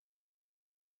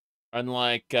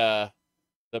 Unlike, the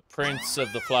Prince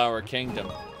of the Flower Kingdom.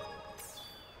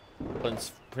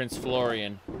 Prince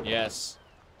Florian, yes.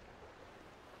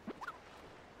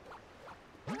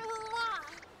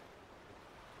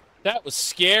 That was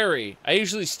scary. I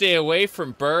usually stay away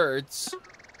from birds.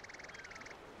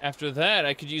 After that,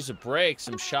 I could use a break.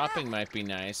 Some shopping might be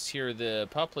nice. Here, the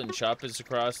Poplin shop is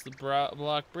across the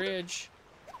block bridge.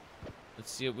 Let's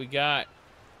see what we got.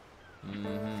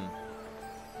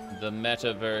 The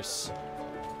metaverse.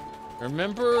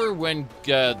 Remember when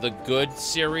the good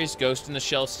series, Ghost in the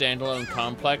Shell Standalone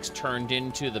Complex, turned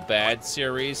into the bad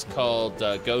series called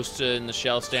Ghost in the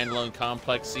Shell Standalone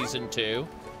Complex Season 2?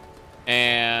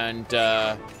 And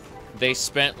they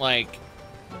spent like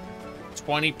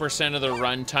 20% of the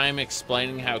runtime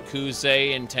explaining how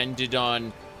Kuze intended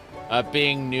on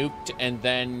being nuked and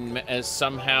then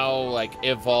somehow like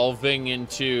evolving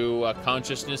into a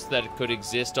consciousness that could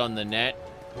exist on the net.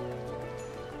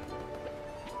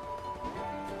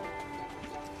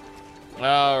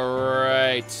 All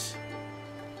right.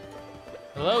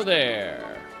 Hello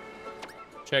there.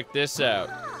 Check this out.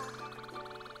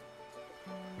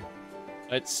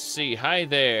 Let's see. Hi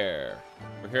there.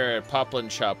 We're here at Poplin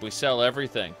Shop. We sell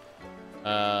everything.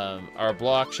 Our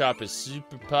block shop is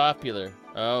super popular.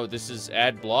 Oh, this is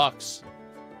add blocks.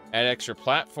 Add extra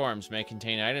platforms. May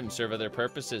contain items. Serve other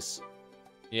purposes.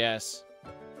 Yes.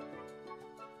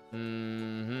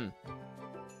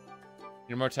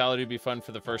 Immortality would be fun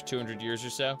for the first 200 years or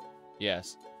so?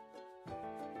 Yes.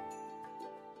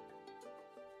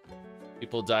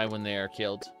 People die when they are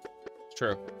killed. It's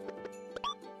true.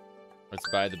 Let's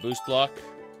buy the boost block.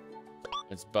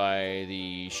 Let's buy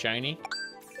the shiny.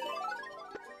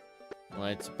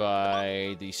 Let's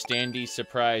buy the standee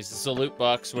surprise. This is a loot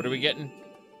box. What are we getting?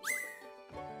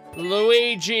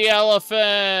 Luigi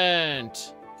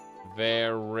elephant!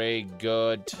 Very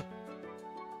good.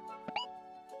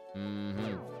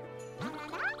 Mm-hmm.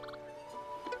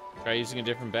 Try using a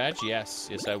different badge? Yes.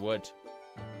 Yes, I would.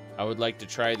 I would like to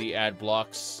try the add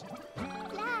blocks.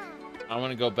 I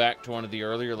want to go back to one of the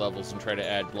earlier levels and try to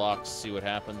add blocks, see what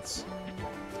happens.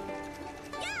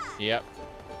 Yep.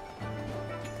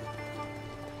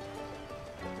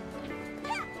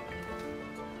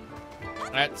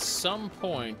 At some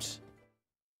point,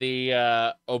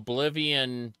 the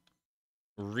Oblivion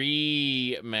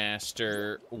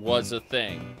remaster was a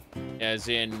thing. As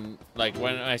in, like,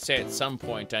 when I say at some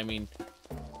point, I mean,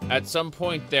 at some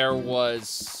point there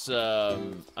was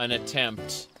an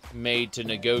attempt made to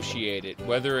negotiate it.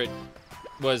 Whether it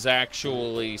was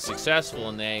actually successful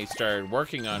and they started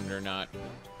working on it or not,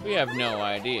 we have no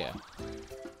idea.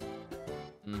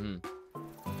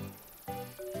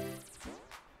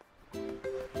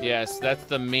 Yes, that's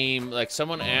the meme. Like,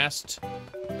 someone asked,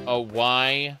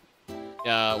 why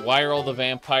are all the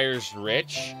vampires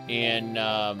rich in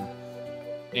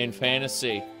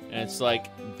fantasy? And it's like,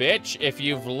 bitch, if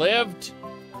you've lived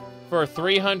for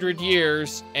 300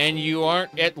 years and you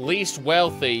aren't at least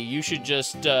wealthy, you should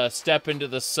just step into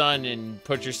the sun and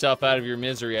put yourself out of your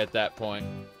misery at that point.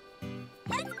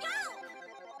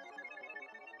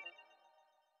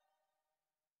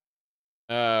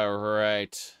 All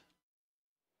right.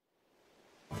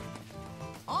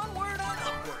 Onward and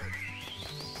upward.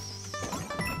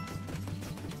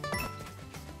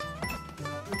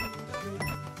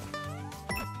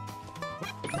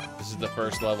 This is the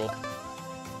first level.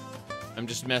 I'm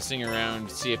just messing around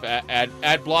to see if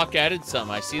add block added some.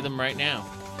 I see them right now.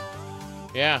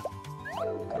 Yeah.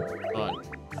 Come on.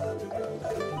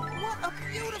 What a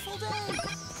beautiful day.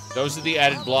 Those are the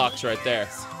added blocks right there.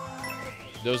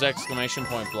 Those exclamation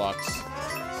point blocks.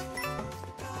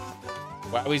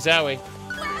 Wowie zowie.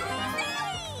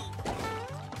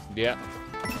 Yep.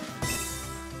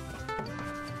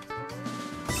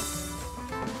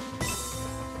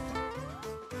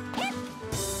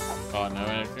 Oh, no,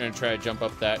 I'm gonna try to jump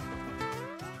up that.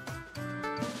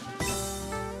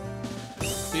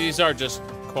 These are just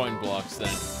coin blocks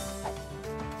then.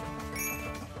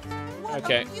 What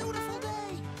okay. A beautiful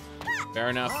day. Fair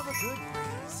enough. Have a good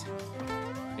breeze.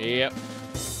 Yep.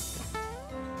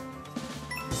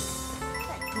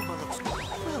 That Goomba looks good.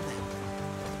 Well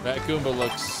then. That Goomba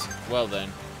looks well then.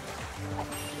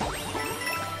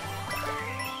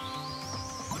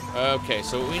 Okay,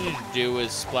 so what we need to do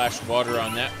is splash water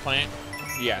on that plant.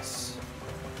 Yes.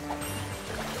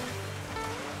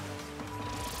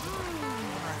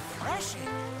 Refreshing.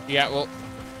 Yeah, well,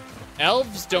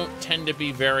 elves don't tend to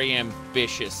be very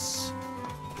ambitious.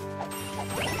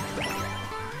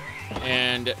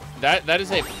 And that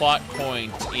is a plot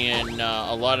point in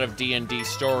a lot of D&D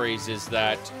stories, is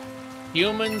that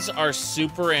humans are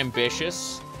super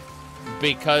ambitious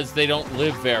because they don't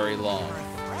live very long.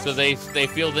 So they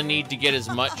feel the need to get as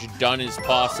much done as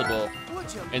possible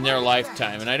in their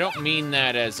lifetime. And I don't mean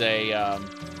that as a,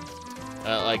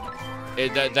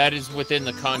 that is within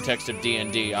the context of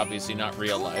D&D, obviously not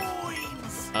real life.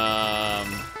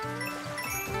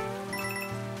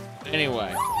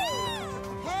 Anyway.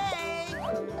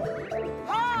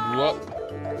 Whoop.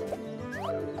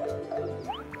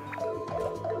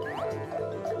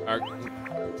 I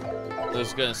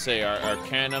was gonna say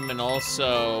Arcanum, and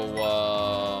also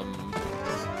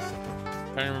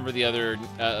trying to remember the other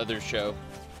show.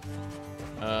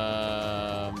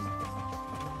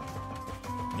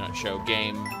 Not show,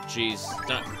 game. Jeez,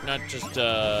 not just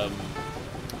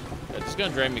it's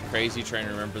gonna drive me crazy trying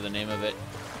to remember the name of it.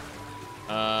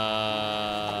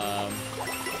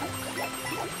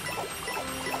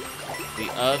 The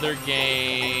other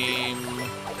game.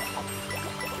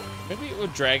 Maybe it was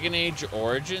Dragon Age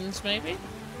Origins, maybe?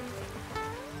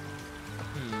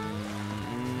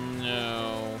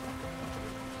 No.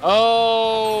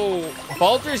 Oh,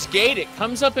 Baldur's Gate. It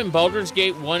comes up in Baldur's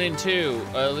Gate 1 and 2.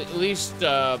 At least,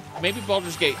 maybe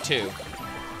Baldur's Gate 2.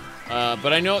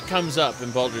 But I know it comes up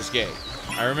in Baldur's Gate.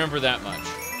 I remember that much.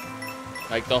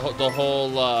 Like, the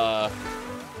whole,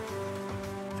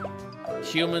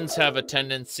 humans have a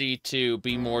tendency to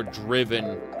be more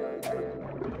driven,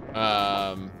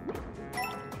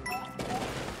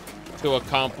 to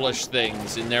accomplish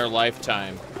things in their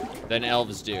lifetime than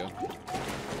elves do.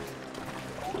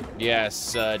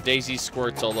 Yes, Daisy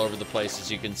squirts all over the place,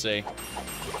 as you can see.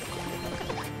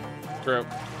 True.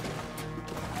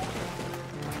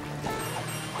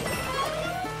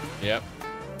 Yep.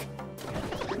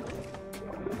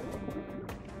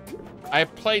 I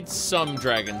played some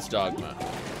Dragon's Dogma,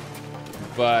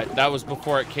 but that was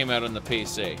before it came out on the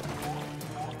PC.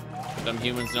 Some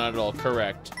humans not at all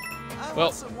correct. I Well,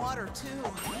 want some water too.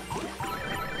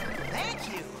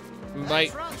 Thank you. My-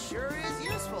 That drum sure is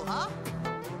useful, huh?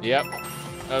 Yep.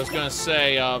 I was gonna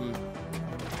say,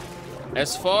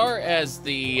 as far as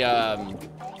the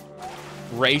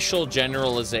racial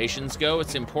generalizations go,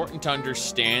 it's important to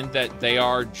understand that they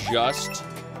are just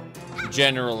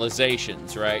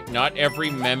generalizations, right? Not every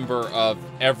member of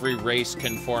every race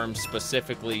conforms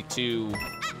specifically to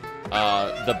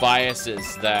the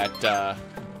biases that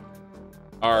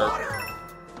are...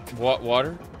 What?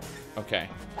 Water? Okay.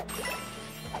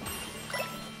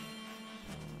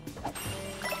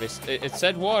 It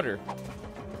said water.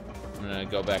 I'm gonna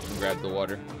go back and grab the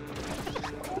water.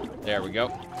 There we go.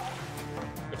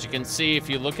 But you can see, if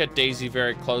you look at Daisy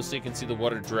very closely, you can see the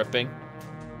water dripping.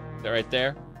 Is that right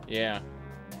there? Yeah.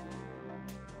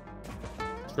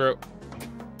 True.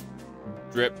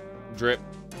 Drip, drip,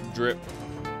 drip.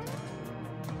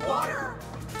 Water.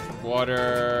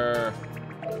 Water.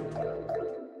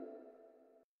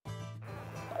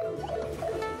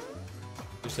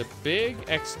 There's a big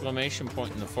exclamation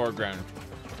point in the foreground.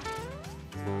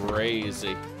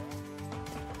 Crazy.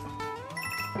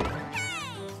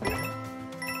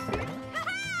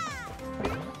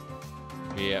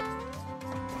 Yep.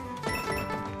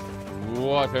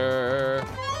 Water.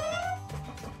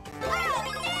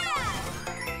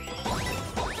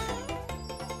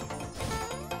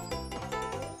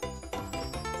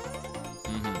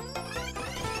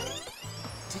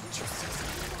 Didn't you see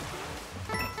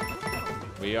something?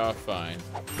 We are fine.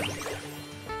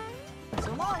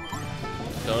 So long.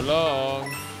 So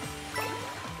long.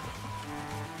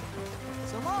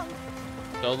 So long.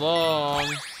 So long.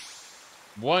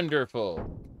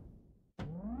 Wonderful.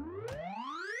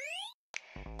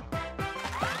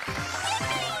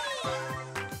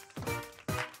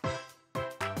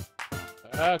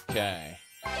 Okay.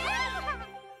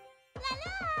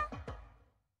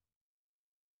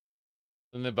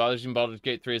 Something that bothers you in Baldur's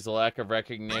Gate 3 is the lack of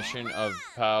recognition of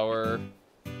power.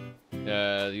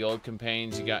 The old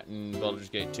campaigns you got in Baldur's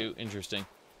Gate 2. Interesting.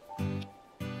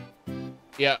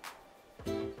 Yeah.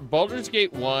 Baldur's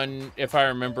Gate 1, if I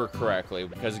remember correctly,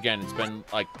 because again, it's been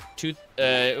like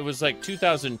it was like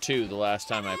 2002 the last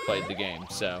time I played the game,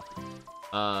 so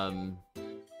I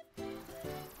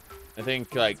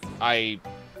think like I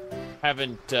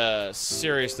haven't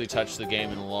seriously touched the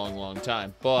game in a long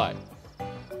time, but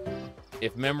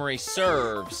if memory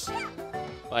serves,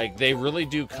 like they really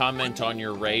do comment on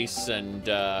your race and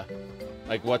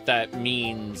like what that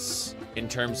means in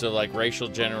terms of like racial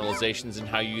generalizations and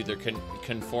how you either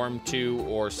conform to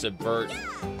or subvert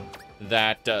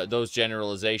that those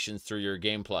generalizations through your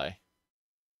gameplay,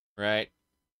 right?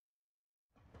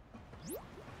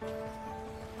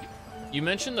 You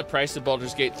mentioned the price of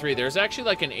Baldur's Gate 3. There's actually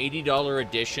like an $80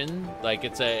 edition, like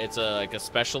it's a like a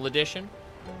special edition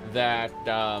that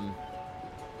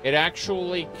it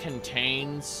actually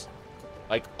contains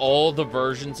like all the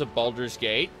versions of Baldur's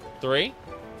Gate 3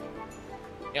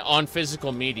 on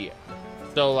physical media.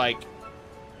 So like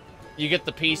you get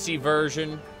the PC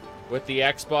version with the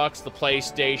Xbox, the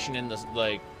PlayStation, and the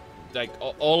like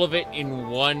all of it in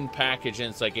one package, and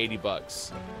it's like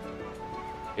 $80.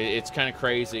 It's kind of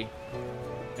crazy.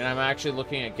 And I'm actually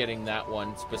looking at getting that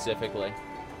one specifically.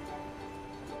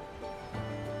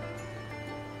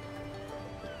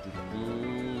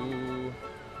 Ooh.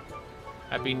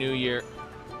 Happy New Year.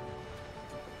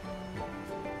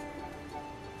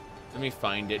 Let me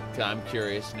find it, 'cause I'm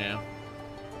curious now.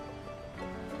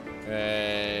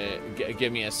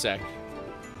 Give me a sec.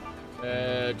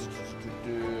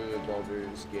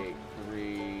 Baldur's Gate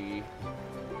 3.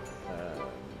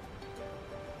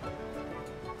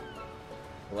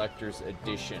 Collector's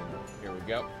Edition. Here we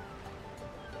go.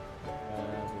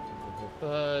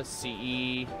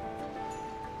 CE.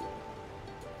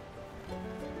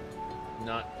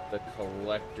 Not the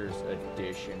Collector's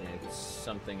Edition, it's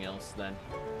something else then.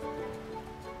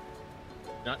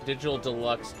 Not Digital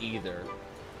Deluxe either.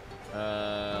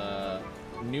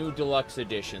 New Deluxe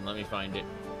Edition. Let me find it.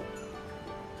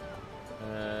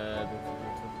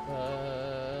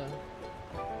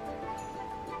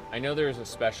 I know there's a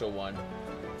special one.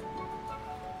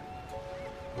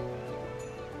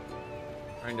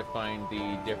 Trying to find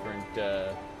the different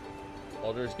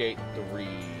Baldur's Gate 3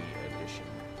 edition.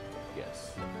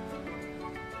 Yes.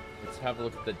 Let's have a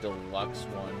look at the deluxe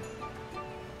one.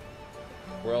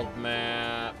 World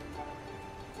map.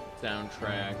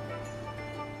 Soundtrack.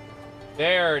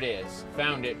 There it is.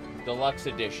 Found it. Deluxe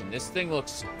edition. This thing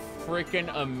looks freaking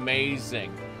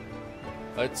amazing.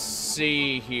 Let's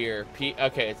see here.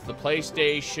 Okay, it's the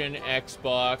PlayStation,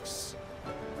 Xbox,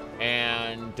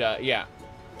 and yeah,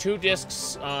 2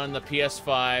 discs on the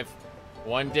PS5,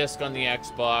 1 disc on the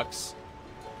Xbox.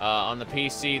 On the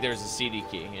PC, there's a CD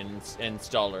key and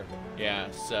installer. Yeah,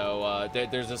 so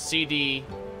there's a CD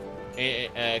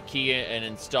key and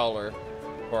installer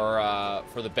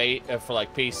for the for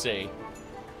like PC.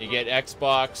 You get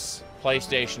Xbox,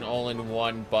 PlayStation all in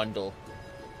one bundle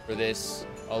for this,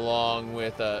 along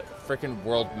with a freaking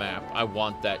world map. I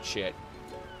want that shit.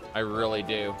 I really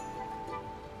do.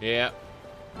 Yeah.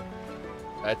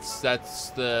 That's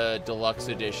the deluxe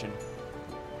edition.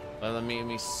 Let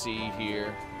me see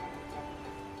here.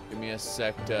 Give me a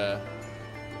sec to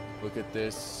look at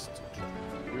this.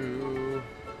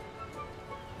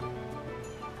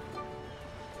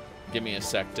 Give me a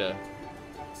sec to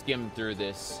skim through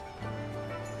this.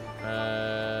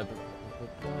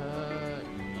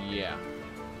 Yeah.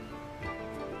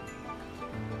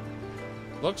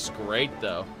 Looks great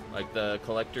though, like the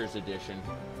collector's edition.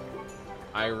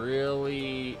 I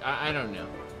don't know.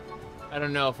 I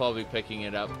don't know if I'll be picking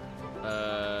it up.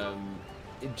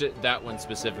 That one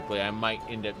specifically, I might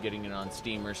end up getting it on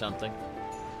Steam or something.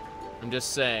 I'm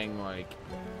just saying, like,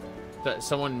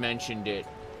 someone mentioned it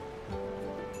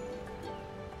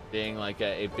being like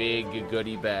a big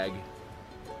goodie bag.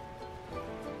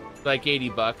 Like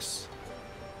 $80.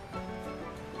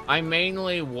 I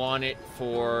mainly want it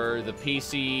for the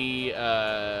PC.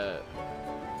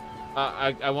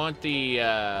 I want the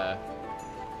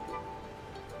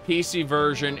PC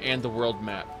version and the world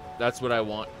map. That's what I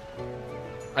want.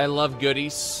 I love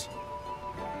goodies.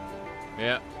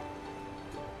 Yep.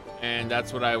 And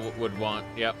that's what I would want.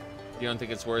 Yep. You don't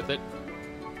think it's worth it?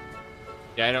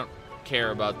 Yeah, I don't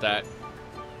care about that.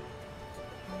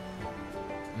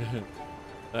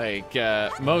 Like,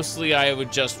 mostly I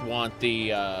would just want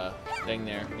the thing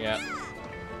there. Yeah.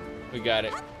 We got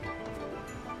it.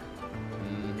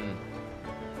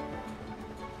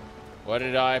 What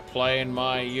did I play in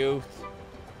my youth?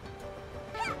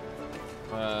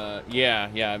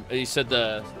 Yeah. You said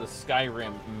the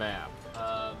Skyrim map.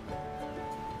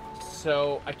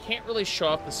 So I can't really show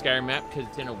off the Skyrim map because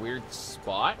it's in a weird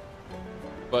spot.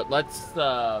 But let's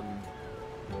go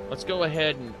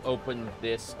ahead and open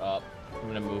this up. I'm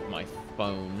gonna move my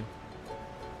phone.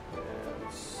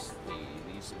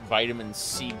 These vitamin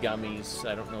C gummies.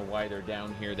 I don't know why they're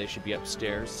down here. They should be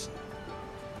upstairs.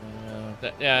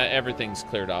 Everything's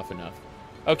cleared off enough.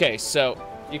 Okay, so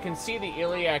you can see the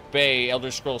Iliac Bay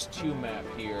Elder Scrolls 2 map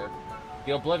here.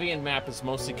 The Oblivion map is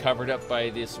mostly covered up by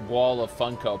this wall of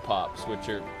Funko Pops, which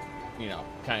are, you know,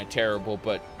 kind of terrible,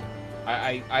 but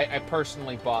I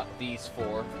personally bought these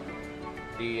 4.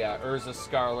 The Urza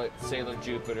Scarlet, Sailor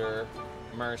Jupiter,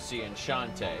 Mercy, and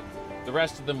Shantae. The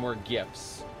rest of them were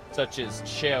gifts, such as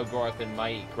Sheogorath and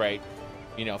Maik, right?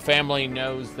 You know, family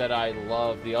knows that I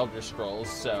love the Elder Scrolls,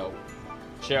 so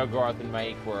Sheogorath and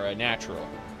Maik were a natural.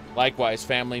 Likewise,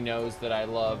 family knows that I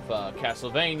love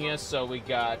Castlevania, so we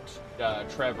got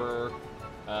Trevor,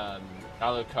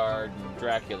 Alucard, and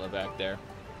Dracula back there.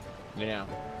 You know.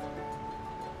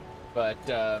 But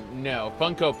no,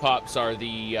 Funko Pops are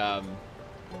the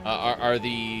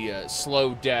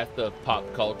slow death of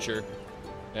pop culture.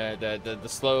 The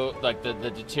slow, like the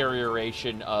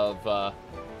deterioration of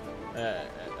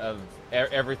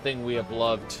everything we have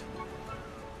loved.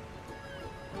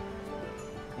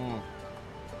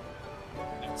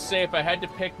 I'd say if I had to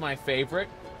pick my favorite,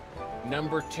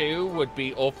 number 2 would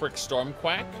be Ulfric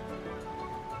Stormquack.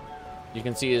 You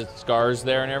can see his scars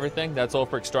there and everything. That's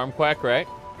Ulfric Stormquack, right?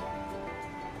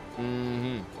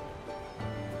 Mm-hmm.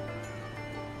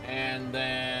 And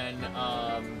then,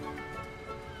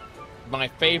 my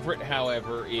favorite,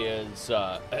 however, is,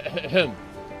 the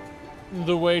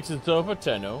wait is over,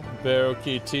 Tenno. Barrow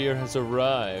Ketir has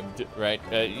arrived. Right,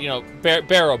 you know,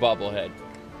 Barrow Bobblehead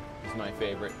is my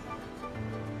favorite.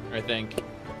 I think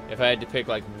if I had to pick,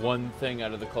 like, one thing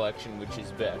out of the collection which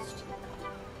is best,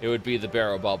 it would be the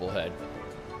Barrow Bobblehead.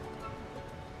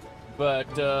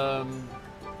 But,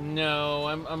 no,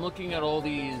 I'm looking at all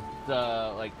these,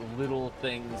 like, little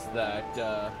things that,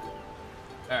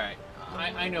 alright,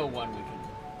 I know one we can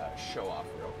show off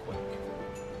real quick.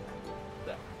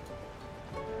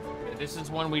 This is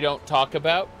one we don't talk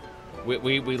about.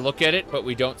 We look at it, but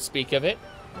we don't speak of it.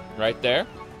 Right there.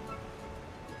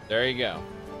 There you go.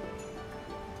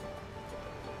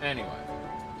 Anyway.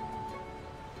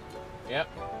 Yep.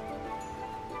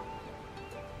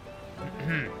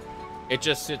 It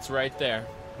just sits right there.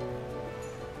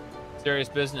 Serious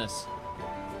business.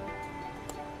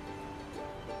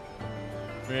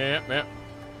 Yep.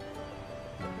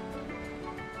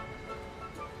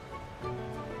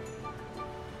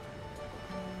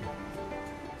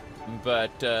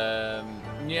 But,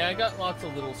 yeah, I got lots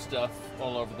of little stuff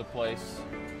all over the place.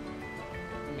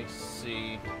 Let me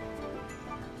see.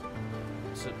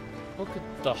 It's a book of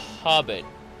The Hobbit,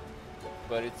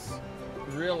 but it's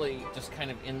really just kind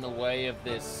of in the way of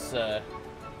this,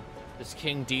 this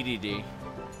King Dedede.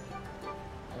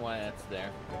 Why that's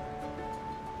there.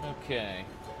 Okay.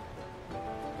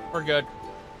 We're good.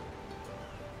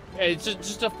 Yeah, it's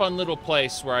just a fun little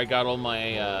place where I got all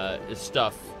my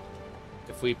stuff.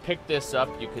 If we pick this up,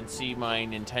 you can see my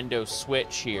Nintendo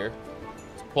Switch here.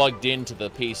 It's plugged into the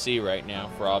PC right now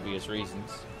for obvious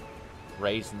reasons.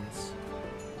 Raisins.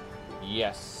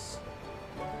 Yes.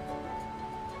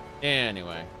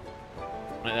 Anyway.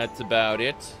 That's about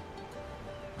it.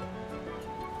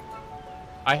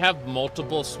 I have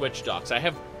multiple Switch docks. I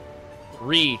have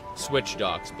 3 Switch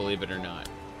docks, believe it or not.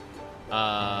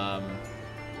 I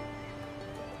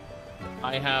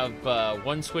have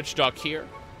 1 Switch dock here,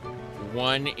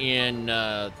 1 in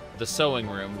the sewing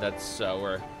room. That's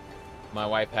where my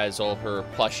wife has all her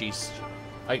plushies.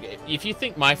 If you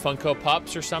think my Funko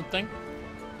Pops or something,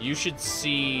 you should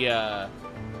see the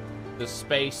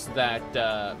space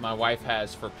that my wife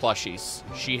has for plushies.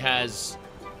 She has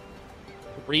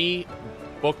 3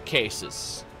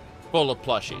 bookcases full of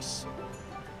plushies.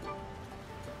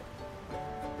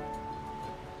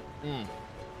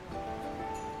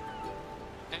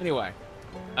 Anyway,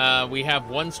 we have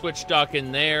 1 Switch dock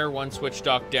in there, 1 Switch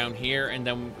dock down here, and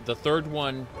then the third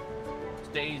one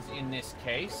stays in this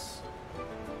case.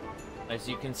 As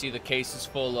you can see, the case is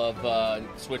full of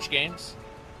Switch games.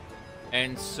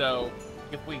 And so,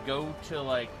 if we go to,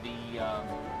 like, the,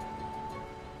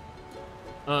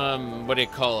 what do you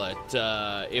call it?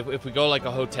 If we go, like,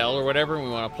 a hotel or whatever, and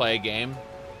we want to play a game,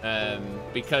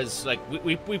 because, like,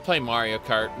 we play Mario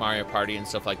Kart, Mario Party, and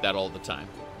stuff like that all the time.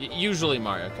 Usually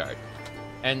Mario Kart.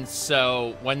 And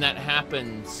so when that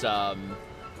happens,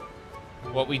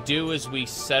 what we do is we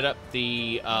set up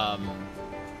the,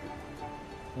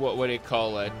 what do you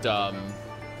call it?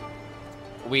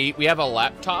 We have a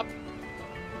laptop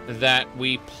that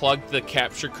we plug the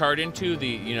capture card into, the,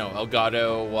 you know,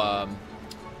 Elgato,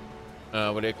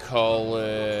 what do you call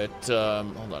it?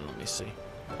 Hold on, let me see.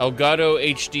 Elgato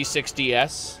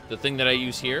HD60S, the thing that I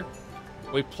use here.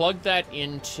 We plug that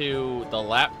into the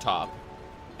laptop,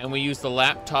 and we use the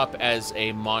laptop as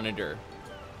a monitor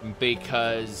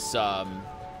because,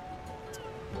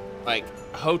 like,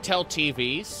 hotel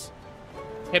TVs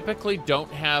typically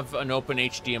don't have an open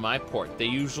HDMI port. They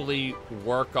usually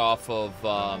work off of,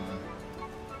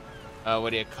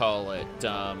 what do you call it?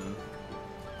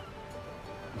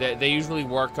 They usually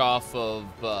work off of,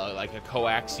 like, a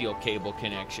coaxial cable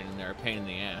connection, and they're a pain in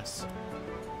the ass.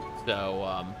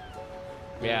 So,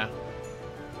 yeah.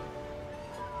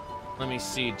 Let me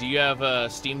see. Do you have a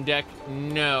Steam Deck?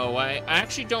 No, I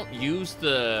actually don't use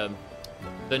the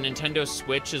Nintendo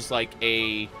Switch as like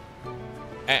a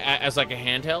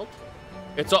handheld.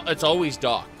 It's always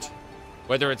docked,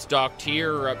 whether it's docked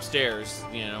here or upstairs,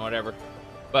 you know, whatever.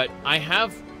 But I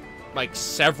have like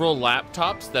several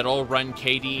laptops that all run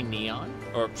KDE Neon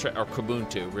or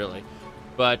Kubuntu, really.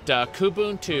 But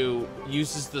Kubuntu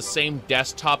uses the same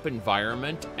desktop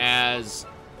environment as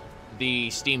the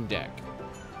Steam Deck.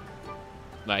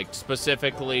 Like,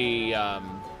 specifically,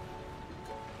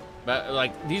 but,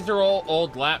 like, these are all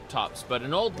old laptops, but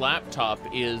an old laptop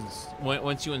is,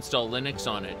 once you install Linux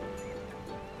on it,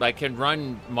 like, can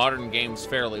run modern games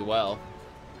fairly well,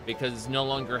 because it no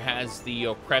longer has the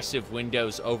oppressive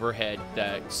Windows overhead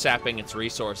that's sapping its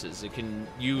resources. It can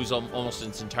use almost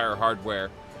its entire hardware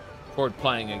toward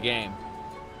playing a game.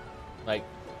 Like,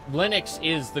 Linux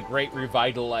is the great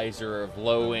revitalizer of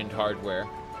low-end hardware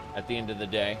at the end of the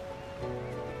day.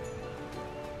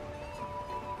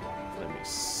 Let me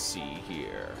see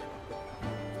here.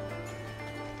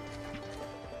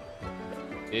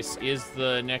 This is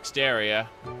the next area.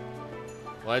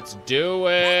 Let's do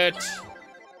it!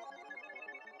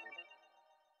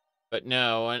 But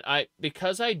no, and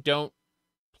because I don't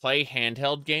play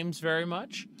handheld games very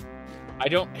much, I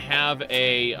don't have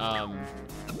a,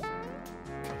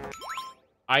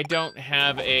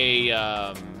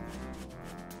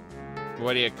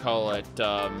 what do you call it,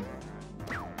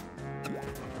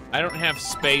 I don't have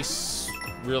space,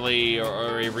 really,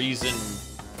 or a reason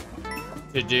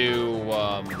to do,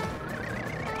 what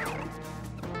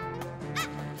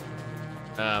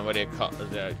do you call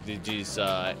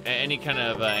any kind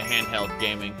of handheld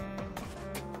gaming.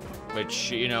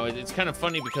 Which, you know, it's kind of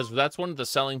funny because that's one of the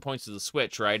selling points of the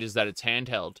Switch, right? Is that it's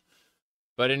handheld.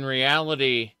 But in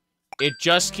reality, it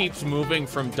just keeps moving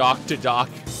from dock to dock.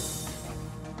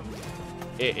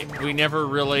 We never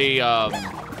really,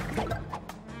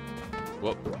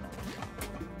 whoop.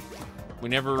 We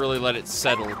never really let it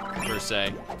settle, per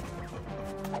se.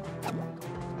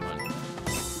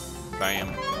 Bam.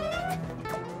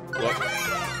 What?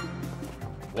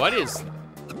 What is...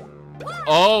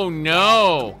 Oh,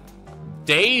 no!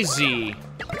 Daisy!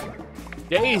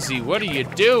 Daisy, what are you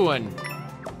doing?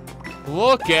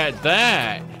 Look at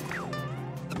that!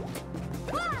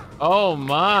 Oh,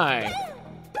 my!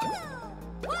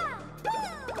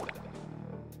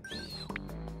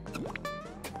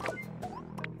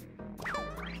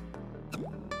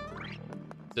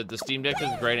 That the Steam Deck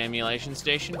is a great emulation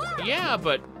station? Yeah,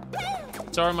 but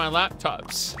so are my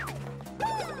laptops.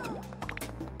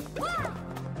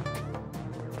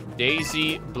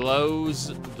 Daisy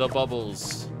blows the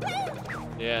bubbles.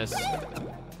 Yes.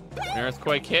 An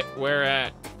earthquake hit, where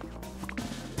at?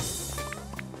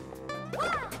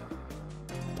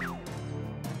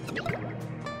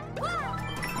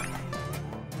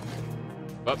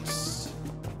 Whoops.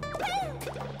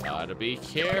 Gotta be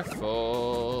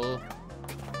careful.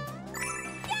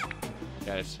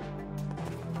 Got it.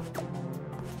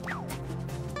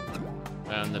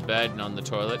 On the bed and on the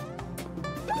toilet.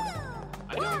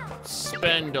 I don't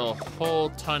spend a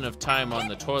whole ton of time on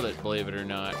the toilet, believe it or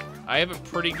not. I have a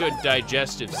pretty good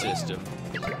digestive system.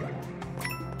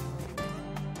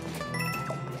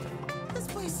 This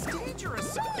place is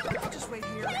dangerous. I'll just wait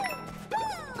here.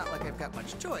 Not like I've got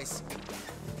much choice.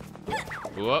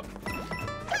 Whoop.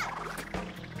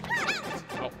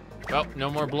 Oh, well, no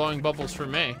more blowing bubbles for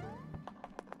me.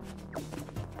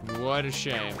 What a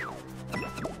shame.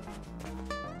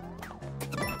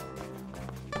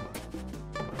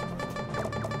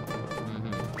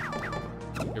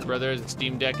 Your brother has a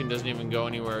Steam Deck and doesn't even go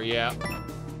anywhere. Yeah.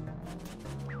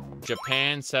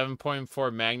 Japan,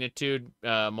 7.4 magnitude,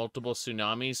 multiple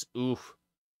tsunamis. Oof.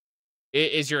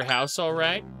 Is your house all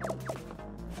right?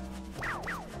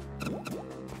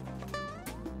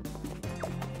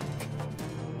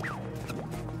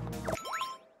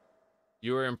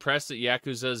 You were impressed that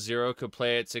Yakuza 0 could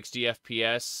play at 60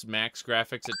 FPS, max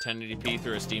graphics at 1080p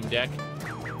through a Steam Deck?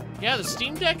 Yeah, the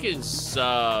Steam Deck is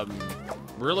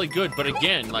really good, but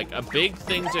again, like, a big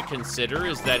thing to consider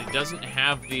is that it doesn't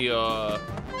have the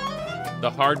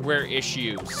hardware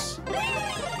issues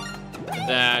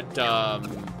that,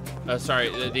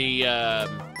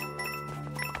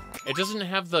 it doesn't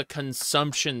have the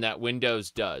consumption that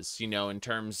Windows does, you know, in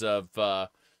terms of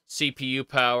CPU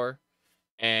power.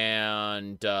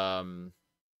 And,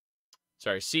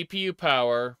 CPU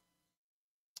power,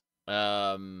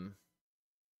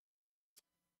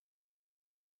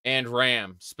 and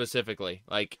RAM, specifically.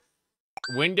 Like,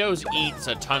 Windows eats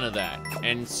a ton of that.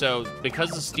 And so, because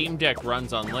the Steam Deck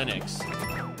runs on Linux,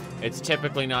 it's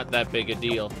typically not that big a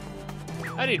deal.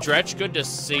 Howdy, Dretch. Good to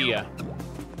see ya.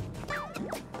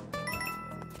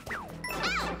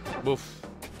 Woof.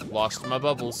 Lost my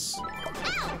bubbles.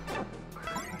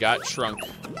 Got shrunk.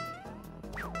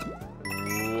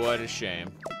 What a shame.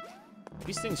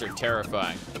 These things are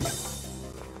terrifying.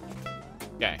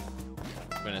 Okay.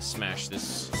 I'm gonna smash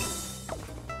this.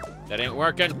 That ain't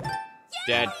working.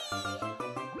 Dead.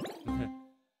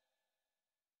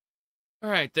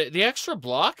 Alright, the extra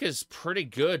block is pretty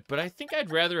good, but I think I'd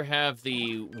rather have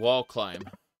the wall climb.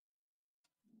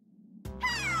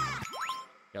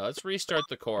 Yeah, let's restart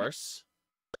the course.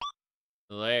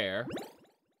 There.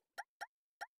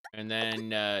 And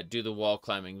then do the wall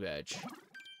climbing veg.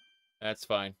 That's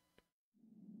fine.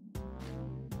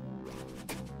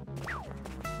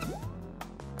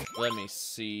 Let me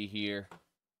see here.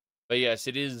 But yes,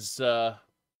 it is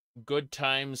good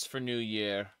times for New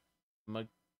Year. My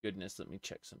goodness, let me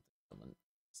check something. Someone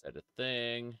said a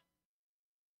thing.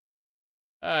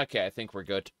 Okay, I think we're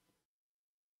good.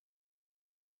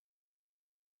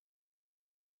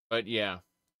 But yeah.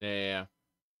 Yeah.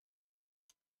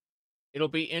 It'll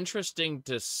be interesting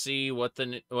to see what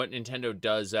Nintendo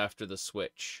does after the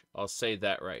Switch. I'll say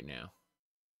that right now.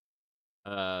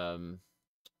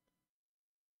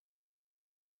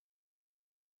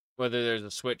 Whether there's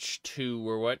a Switch 2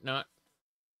 or whatnot.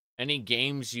 Any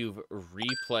games you've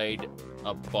replayed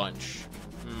a bunch?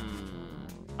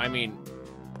 I mean,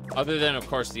 other than, of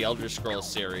course, the Elder Scrolls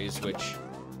series, which,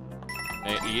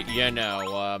 you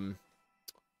know,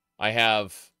 I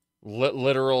have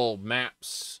literal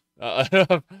maps.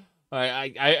 I've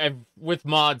with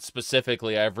mods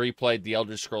specifically, I've replayed the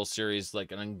Elder Scrolls series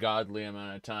like an ungodly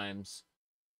amount of times.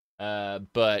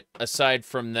 But aside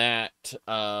from that,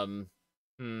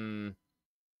 you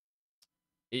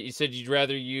said you'd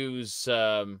rather use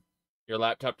your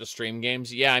laptop to stream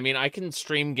games? Yeah, I mean, I can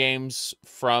stream games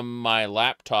from my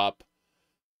laptop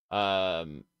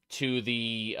to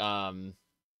the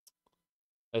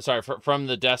from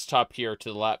the desktop here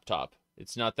to the laptop.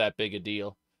 It's not that big a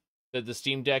deal. The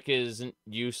Steam Deck isn't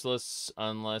useless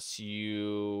unless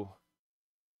you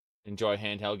enjoy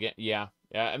handheld game. Yeah.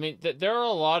 I mean, there are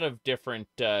a lot of different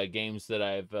games that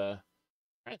I've...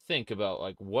 I think about,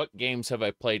 like, what games have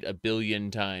I played a billion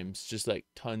times? Just, like,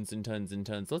 tons and tons and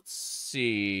tons. Let's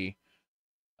see.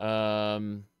 I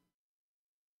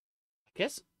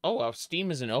guess... Oh, wow,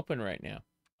 Steam isn't open right now.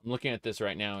 I'm looking at this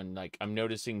right now, and, like, I'm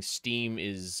noticing Steam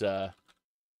is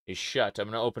shut. I'm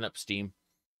gonna open up Steam.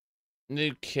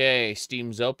 Okay,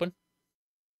 Steam's open.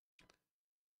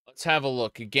 Let's have a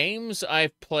look. Games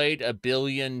I've played a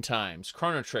billion times.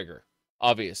 Chrono Trigger,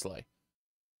 obviously.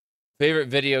 Favorite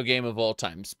video game of all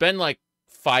time. It's been like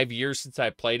 5 years since I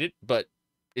played it, but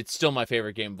it's still my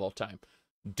favorite game of all time.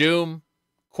 Doom,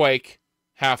 Quake,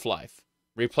 Half-Life.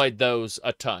 Replayed those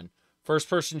a ton.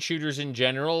 First-person shooters in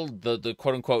general, the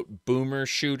quote-unquote boomer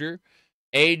shooter.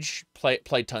 Age,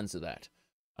 played tons of that.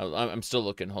 I'm still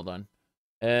looking. Hold on.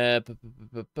 I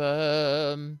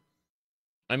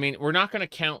mean, we're not going to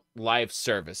count live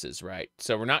services, right?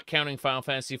 So we're not counting Final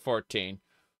Fantasy XIV.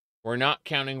 We're not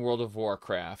counting World of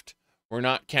Warcraft. We're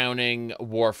not counting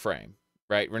Warframe,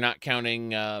 right? We're not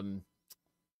counting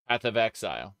Path of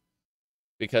Exile,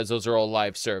 because those are all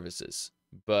live services.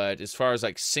 But as far as,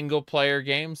 like, single-player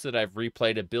games that I've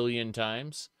replayed a billion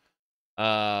times,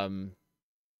 Starbound,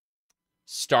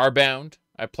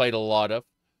 I played a lot of.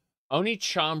 Oni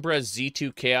Chambra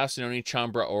Z2 Chaos and Oni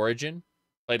Chambra Origin,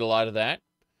 played a lot of that.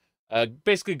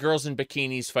 Basically girls in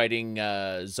bikinis fighting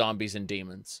zombies and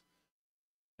demons.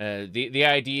 The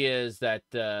idea is that,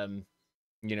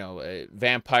 you know,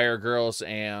 vampire girls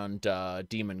and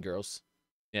demon girls.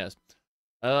 Yes.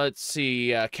 Let's see.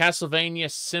 Castlevania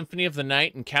Symphony of the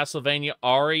Night and Castlevania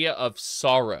Aria of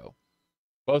Sorrow.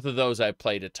 Both of those I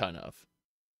played a ton of.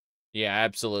 Yeah,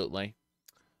 absolutely.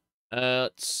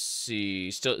 Let's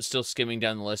see. Still skimming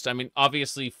down the list. I mean,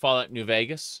 obviously Fallout New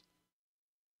Vegas.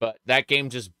 But that game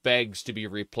just begs to be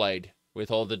replayed with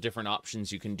all the different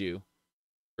options you can do.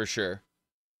 For sure.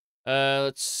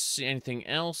 Let's see. Anything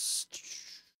else?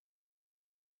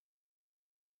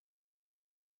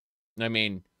 I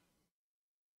mean,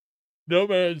 No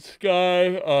Man's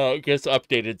Sky gets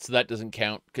updated, so that doesn't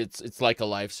count. It's like a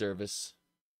live service.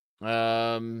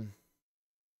 Let's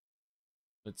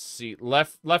see.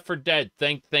 Left 4 Dead.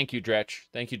 Thank you, Dretch.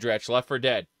 Thank you, Dretch. Left 4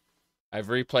 Dead. I've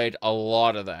replayed a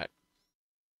lot of that.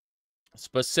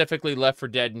 Specifically Left 4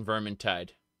 Dead and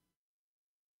Vermintide.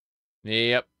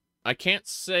 Yep. I can't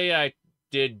say I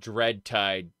did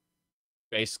Dreadtide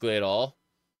basically at all.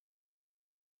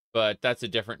 But that's a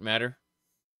different matter.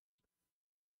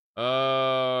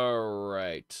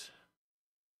 Alright.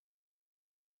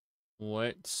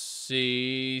 Let's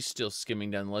see. Still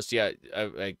skimming down the list. Yeah,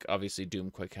 like obviously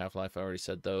Doom, Quake, Half-Life. I already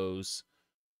said those.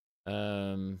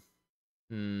 I'm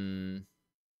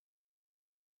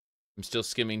still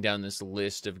skimming down this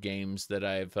list of games that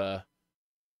I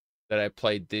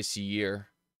played this year,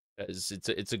 as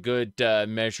it's a good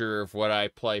measure of what I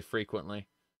play frequently.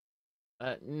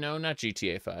 No, not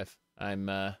GTA 5.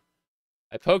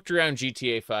 I poked around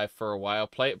GTA 5 for a while.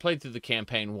 Played through the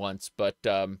campaign once, but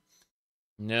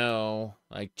no,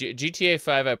 like GTA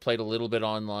 5 I played a little bit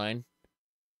online.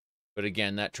 But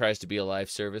again, that tries to be a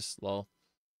live service, lol.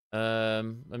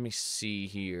 Let me see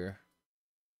here.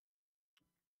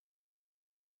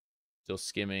 Still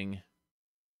skimming.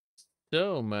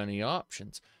 So many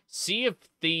options. Sea of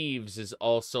Thieves is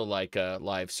also like a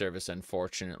live service,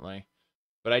 unfortunately.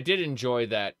 But I did enjoy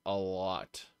that a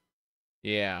lot.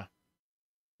 Yeah.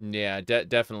 Yeah,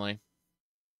 definitely.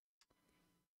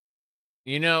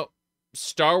 You know,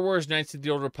 Star Wars Knights of the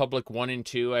Old Republic 1 and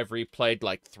 2 I've replayed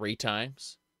like 3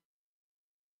 times.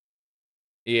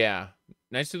 Yeah.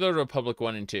 Knights of the Old Republic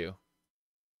 1 and 2.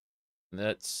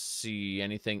 Let's see.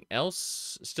 Anything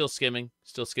else? Still skimming.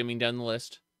 Still skimming down the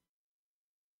list.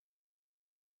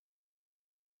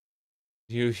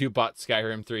 You bought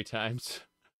Skyrim 3 times.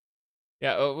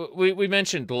 Yeah, we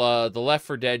mentioned the Left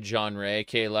 4 Dead genre,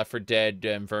 aka Left 4 Dead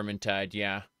and Vermintide.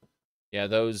 Yeah,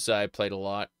 those I played a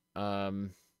lot. Oh,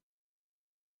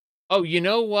 you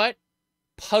know what?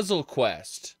 Puzzle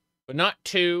Quest, but not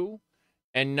 2,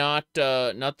 and not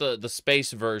the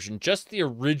space version. Just the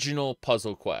original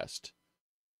Puzzle Quest.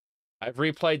 I've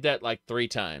replayed that like 3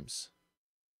 times.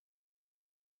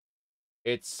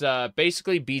 It's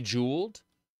basically Bejeweled,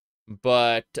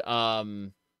 but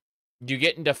you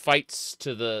get into fights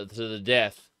to the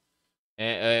death,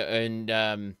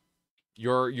 and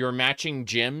your matching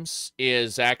gems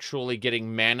is actually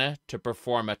getting mana to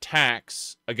perform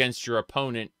attacks against your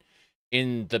opponent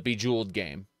in the Bejeweled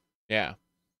game. Yeah.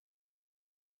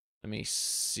 Let me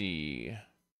see.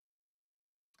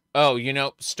 Oh, you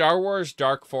know, Star Wars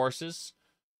Dark Forces,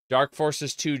 Dark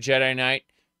Forces 2 Jedi Knight,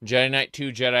 Jedi Knight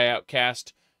 2 Jedi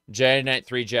Outcast, Jedi Knight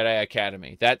 3 Jedi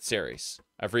Academy. That series.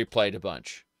 I've replayed a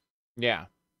bunch. Yeah.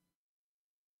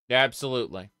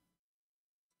 Absolutely.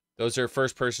 Those are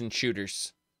first-person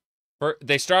shooters.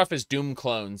 They start off as Doom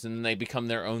clones, and then they become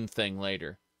their own thing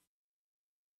later.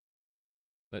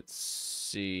 Let's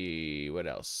see what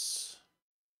else.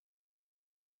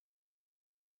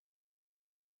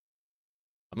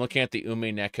 I'm looking at the Ume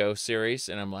Neko series,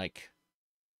 and I'm like,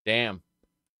 damn.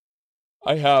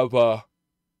 I have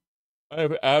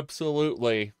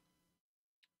absolutely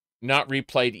not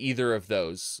replayed either of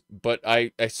those, but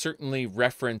I certainly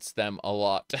reference them a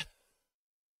lot.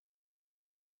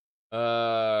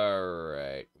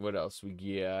 Alright, what else we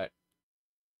got?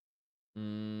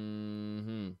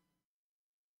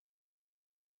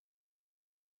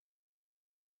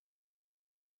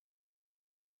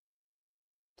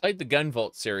 Played the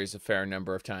Gunvolt series a fair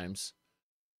number of times.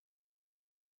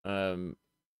 I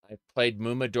played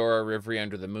Mumadora Reverie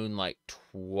Under the Moonlight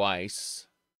twice.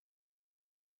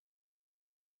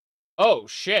 Oh,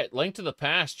 shit. Link to the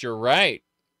Past. You're right.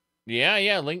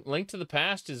 Yeah. Link to the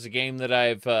Past is a game that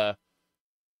I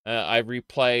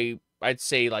replay, I'd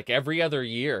say, like, every other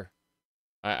year.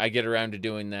 I get around to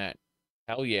doing that.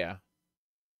 Hell yeah.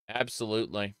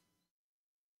 Absolutely.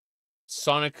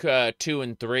 Sonic 2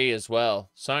 and 3 as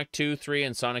well. Sonic 2, 3,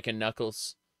 and Sonic and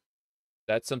Knuckles.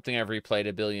 That's something I've replayed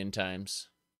a billion times.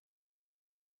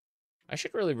 I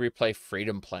should really replay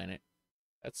Freedom Planet.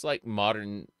 That's like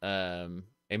modern, a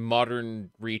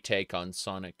modern retake on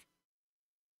Sonic.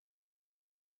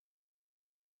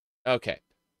 Okay.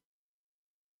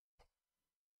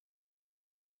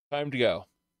 Time to go.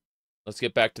 Let's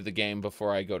get back to the game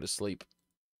before I go to sleep.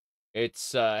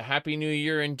 It's Happy New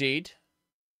Year indeed.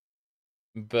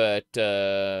 But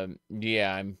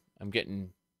yeah, I'm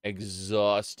getting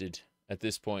exhausted at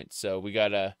this point, so we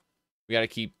gotta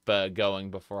keep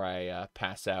going before I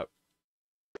pass out.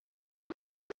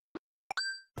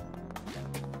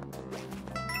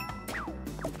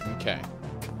 Okay.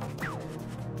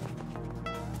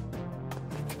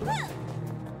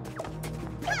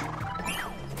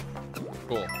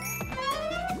 Cool.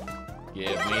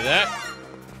 Give me that.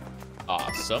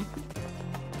 Awesome.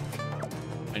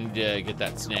 I need to get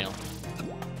that snail.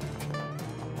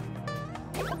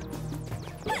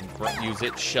 And use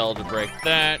its shell to break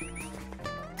that.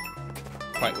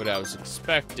 Quite what I was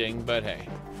expecting, but hey.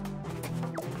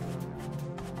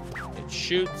 It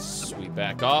shoots. We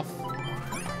back off.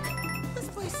 This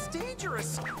place is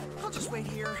dangerous. I'll just wait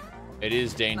here. It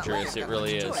is dangerous. It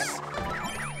really is.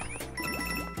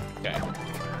 Okay.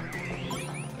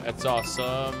 That's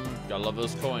awesome. Gotta love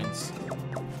those coins.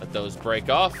 Let those break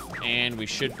off, and we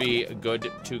should be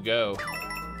good to go.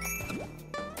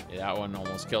 Yeah, that one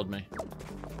almost killed me.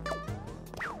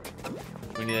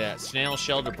 We need that snail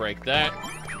shell to break that.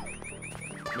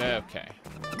 Okay.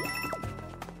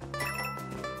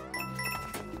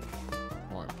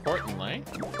 More importantly,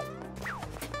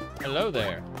 hello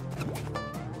there.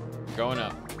 Going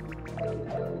up.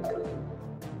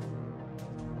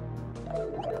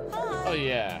 Oh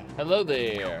yeah, hello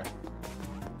there.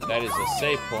 That is a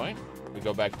save point. We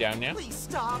go back down now. Please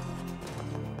stop.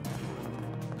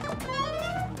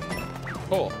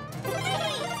 Cool.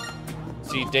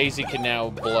 See, Daisy can now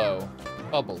blow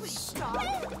Please bubbles. stop.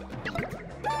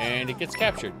 And it gets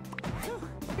captured.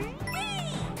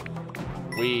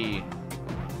 We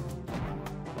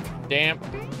damp.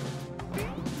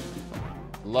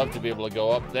 Love to be able to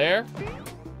go up there.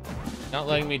 Not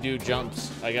letting me do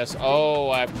jumps, I guess. Oh,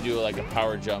 I have to do like a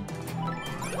power jump.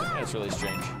 That's really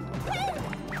strange.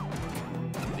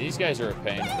 These guys are a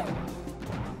pain.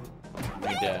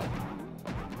 Need to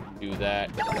do that.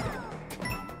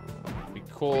 Be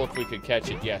cool if we could catch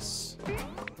it. Yes.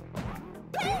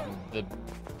 The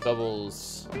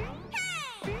bubbles.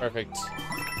 Perfect.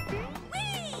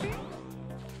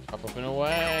 Up and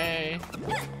away.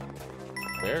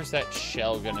 Where's that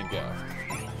shell gonna go?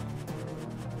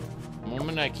 The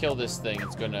moment I kill this thing,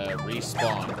 it's gonna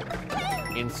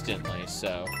respawn instantly,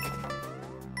 so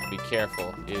be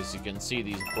careful. As you can see,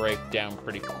 these break down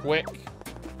pretty quick.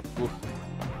 Oof.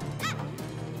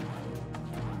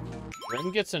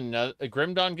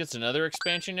 Grimdawn gets another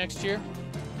expansion next year.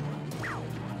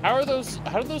 How do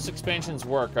those expansions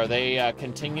work? Are they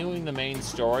continuing the main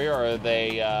story, or are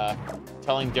they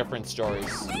telling different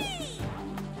stories?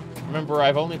 Remember,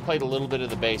 I've only played a little bit of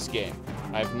the base game.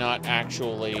 I've not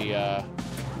actually oh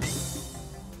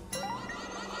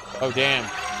damn.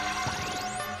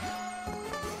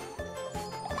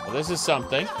 Well, this is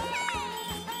something.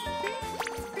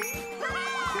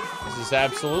 This is is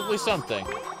absolutely something.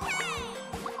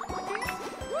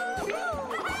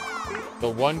 The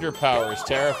wonder power is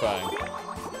terrifying.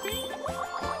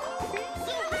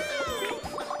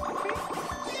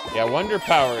 Yeah, wonder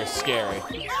power is scary.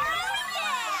 We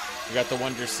got the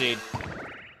wonder seed.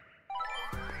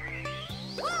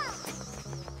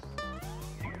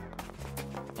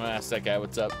 I'm gonna ask that guy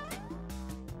what's up.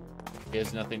 He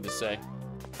has nothing to say.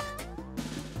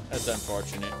 That's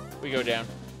unfortunate. We go down.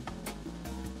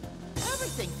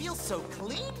 Everything feels so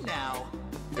clean now.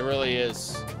 It really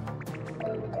is.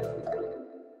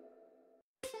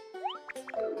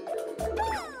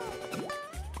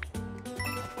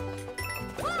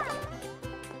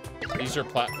 These are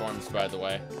platforms, by the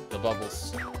way. The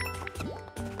bubbles.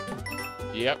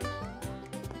 Yep.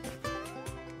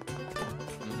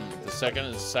 The second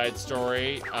is a side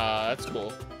story. That's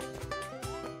cool.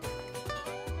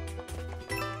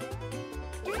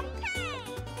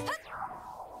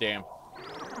 Damn.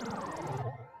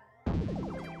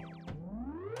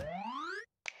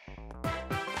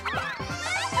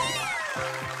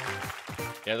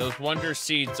 Yeah, those wonder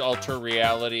seeds alter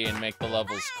reality and make the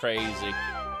levels crazy.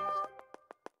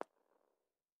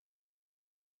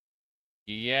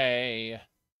 Yay.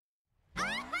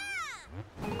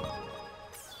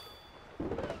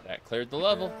 That cleared the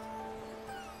level.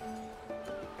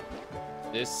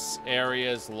 This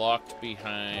area is locked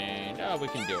behind... Oh, we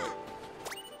can do it.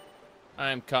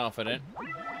 I'm confident.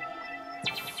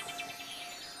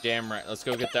 Damn right. Let's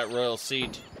go get that royal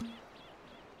seed.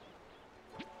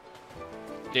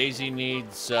 Daisy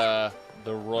needs the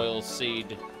royal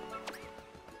seed.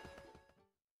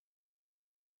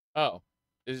 Oh.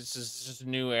 This is just a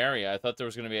new area. I thought there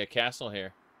was going to be a castle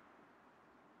here.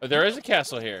 Oh, there is a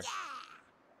castle here.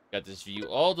 Got this view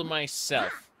all to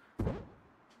myself.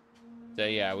 So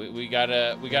yeah, we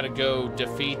gotta go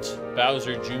defeat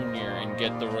Bowser Jr. and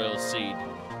get the royal seed.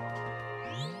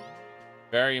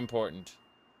 Very important.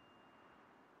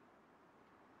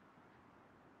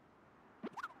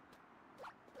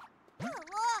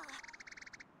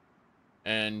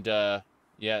 And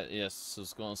yeah, yes,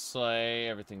 it's gonna slay.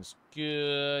 Everything's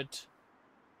good.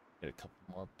 Get a couple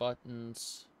more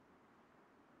buttons.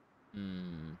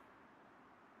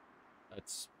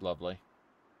 That's lovely.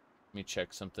 Let me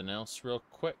check something else real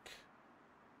quick.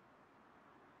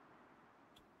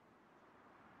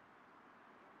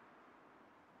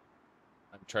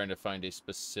 I'm trying to find a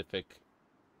specific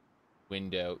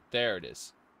window. There it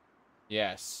is.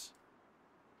 Yes.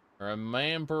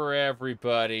 Remember,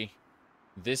 everybody,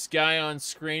 this guy on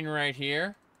screen right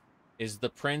here is the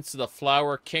Prince of the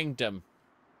Flower Kingdom,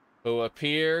 who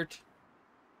appeared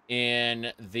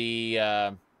in the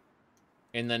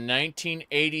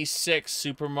 1986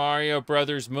 Super Mario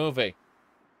Brothers movie.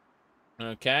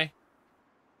 Okay?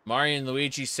 Mario and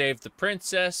Luigi saved the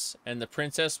princess, and the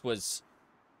princess was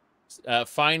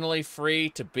finally free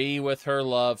to be with her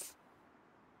love,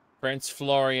 Prince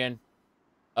Florian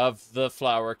of the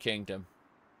Flower Kingdom.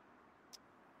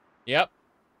 Yep.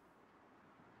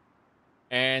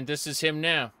 And this is him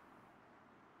now.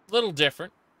 Little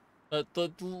different.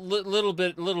 Little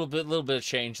bit of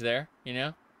change there, you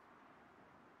know?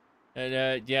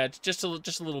 And yeah, just a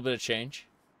little bit of change.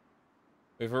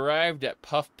 We've arrived at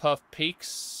Puff Puff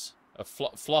Peaks.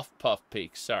 Fluff Puff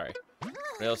Peaks, sorry.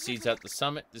 Rail seeds at the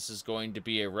summit. This is going to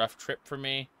be a rough trip for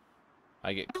me.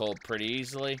 I get cold pretty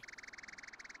easily.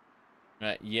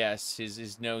 Yes,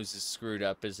 his nose is screwed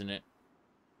up, isn't it?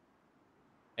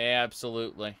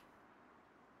 Absolutely.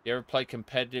 You ever play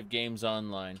competitive games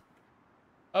online?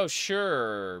 Oh,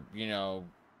 sure. You know,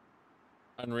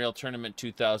 Unreal Tournament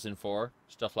 2004,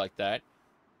 stuff like that.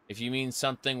 If you mean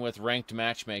something with ranked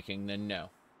matchmaking, then no.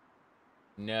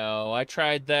 No, I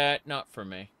tried that. Not for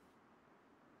me.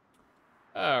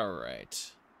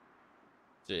 Alright.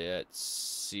 Let's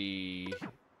see.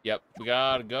 Yep, we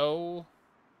gotta go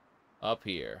up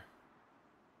here.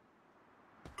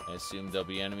 I assume there'll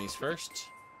be enemies first.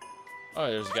 Oh,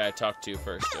 there's a guy I talked to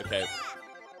first. Okay.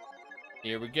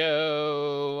 Here we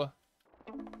go.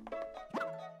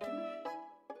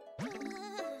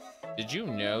 Did you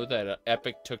know that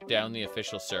Epic took down the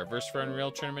official servers for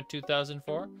Unreal Tournament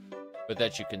 2004? But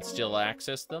that you can still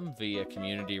access them via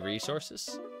community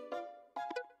resources?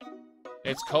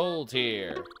 It's cold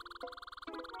here.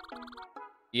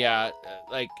 Yeah,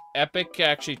 like, Epic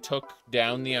actually took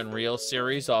down the Unreal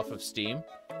series off of Steam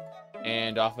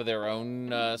and off of their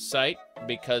own site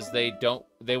because they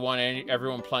want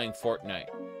everyone playing Fortnite.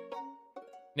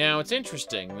 Now, it's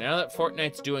interesting. Now that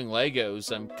Fortnite's doing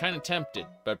Legos, I'm kind of tempted.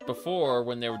 But before,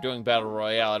 when they were doing Battle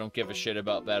Royale, I don't give a shit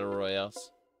about Battle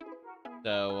Royales.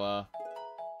 So,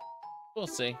 we'll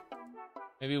see.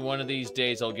 Maybe one of these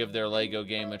days I'll give their Lego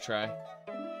game a try.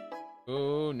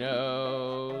 Who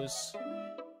knows?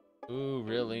 Who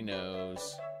really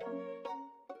knows?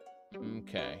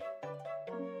 Okay.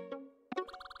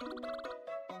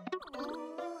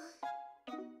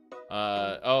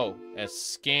 Oh, a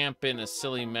scamp in a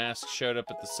silly mask showed up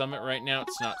at the summit right now.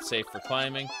 It's not safe for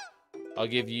climbing. I'll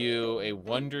give you a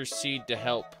wonder seed to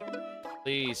help.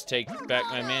 Please take back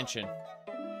my mansion.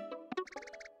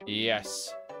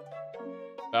 Yes.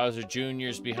 Bowser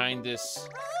Jr.'s behind this,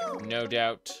 no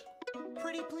doubt.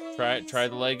 Pretty please. Try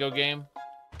the Lego game.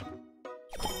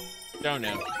 Don't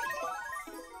know.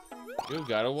 Ooh,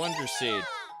 got a wonder seed.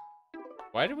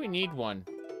 Why do we need one?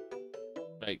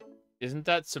 Like, isn't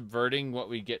that subverting what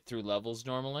we get through levels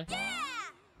normally?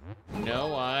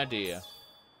 No idea.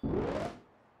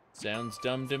 Sounds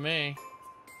dumb to me.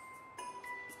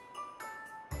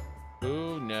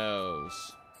 Who knows?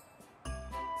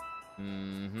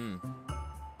 Mm-hmm.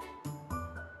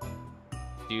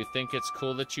 Do you think it's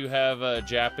cool that you have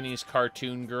Japanese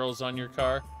cartoon girls on your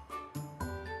car?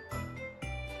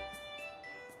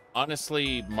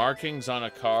 Honestly, markings on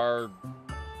a car,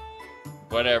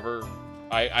 whatever.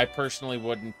 I personally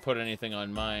wouldn't put anything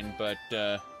on mine, but,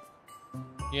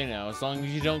 you know, as long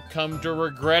as you don't come to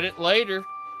regret it later.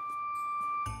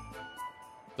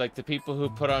 Like the people who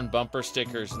put on bumper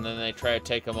stickers and then they try to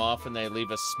take them off and they leave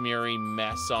a smeary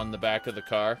mess on the back of the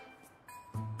car.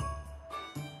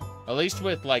 At least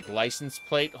with, like, license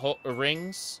plate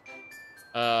rings,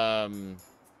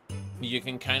 you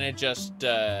can kind of just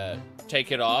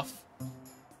take it off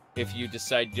if you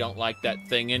decide you don't like that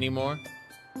thing anymore.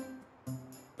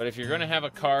 But if you're going to have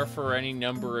a car for any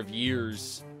number of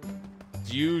years,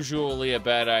 it's usually a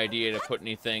bad idea to put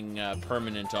anything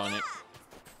permanent on it.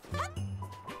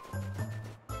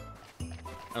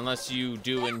 Unless you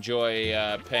do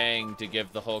enjoy paying to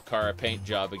give the whole car a paint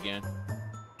job again.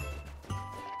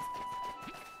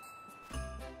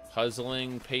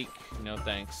 Puzzling peak? No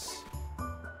thanks.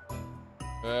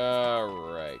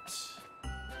 Alright.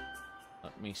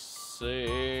 Let me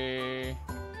see.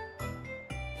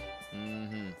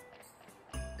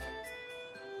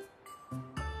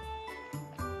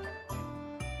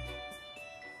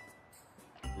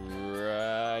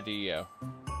 Radio.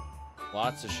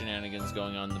 Lots of shenanigans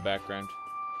going on in the background.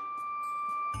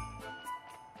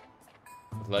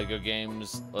 With Lego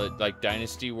games like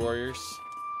Dynasty Warriors,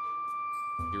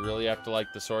 you really have to like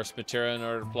the source material in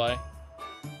order to play.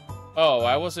 Oh,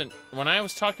 when I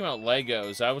was talking about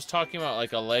Legos, I was talking about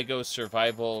like a Lego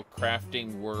survival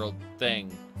crafting world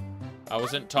thing. I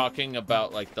wasn't talking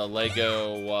about like the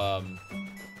Lego,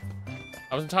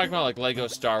 I wasn't talking about like Lego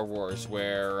Star Wars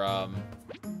where,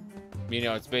 you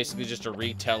know, it's basically just a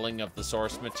retelling of the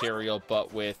source material,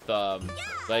 but with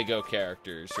Lego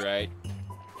characters, right?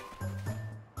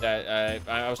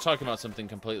 I was talking about something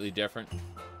completely different.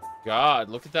 God,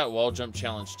 look at that wall jump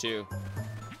challenge too.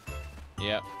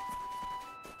 Yep.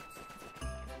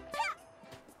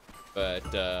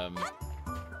 But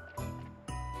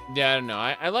yeah, I don't know.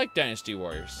 I like Dynasty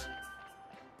Warriors.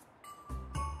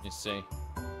 Let me see.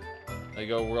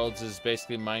 Lego Worlds is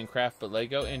basically Minecraft, but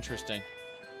Lego. Interesting.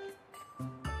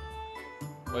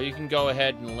 Well, you can go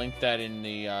ahead and link that in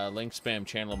the link spam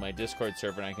channel of my Discord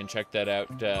server, and I can check that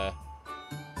out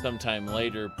sometime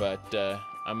later, but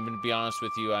I'm going to be honest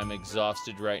with you, I'm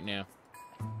exhausted right now.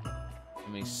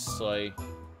 Let me see.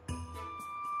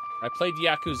 I played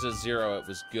Yakuza 0, it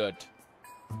was good.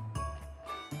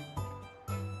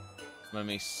 Let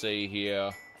me see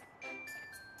here.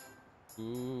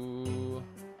 Ooh.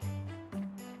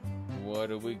 What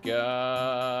do we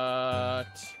got?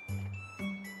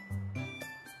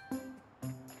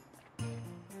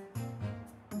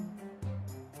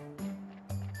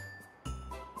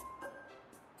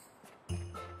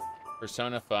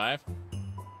 Persona 5?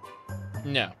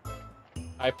 No.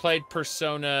 I played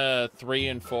Persona 3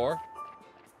 and 4.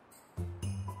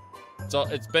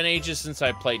 It's been ages since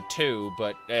I played 2,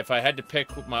 but if I had to pick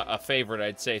a favorite,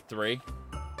 I'd say 3.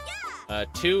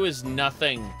 2 is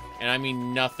nothing, and I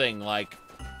mean nothing like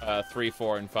 3,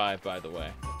 4, and 5, by the way.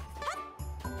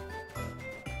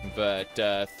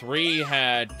 But 3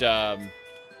 had a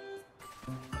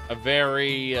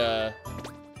very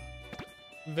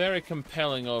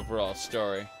compelling overall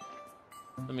story.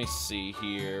 Let me see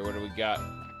here. What do we got?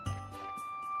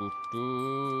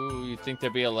 Ooh, you'd think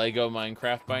there'd be a Lego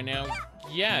Minecraft by now?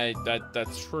 Yeah,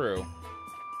 that's true.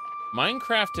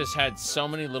 Minecraft has had so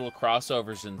many little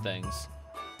crossovers and things.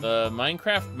 The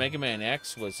Minecraft Mega Man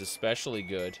X was especially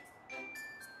good.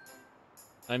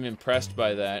 I'm impressed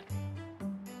by that.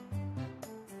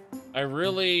 I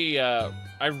really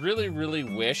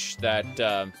wish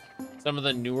that some of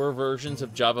the newer versions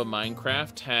of Java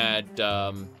Minecraft had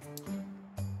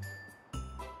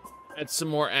some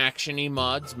more action-y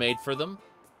mods made for them.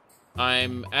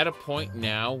 I'm at a point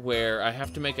now where I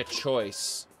have to make a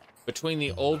choice between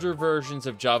the older versions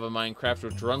of Java Minecraft,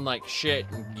 which run like shit,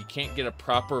 and you can't get a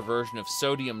proper version of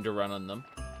Sodium to run on them,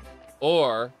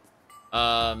 or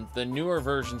the newer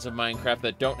versions of Minecraft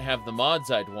that don't have the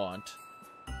mods I'd want,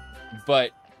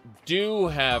 but do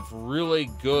have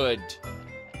really good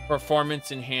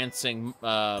performance-enhancing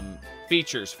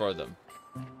features for them.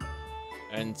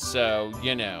 And so,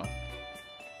 you know,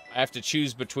 I have to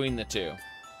choose between the two.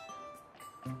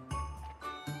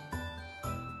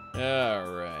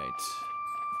 All right.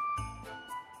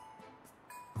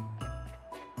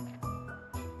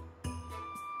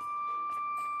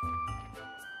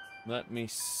 Let me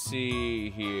see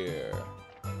here.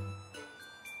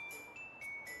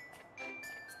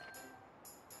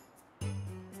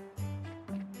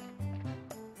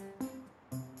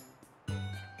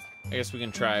 I guess we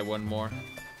can try one more.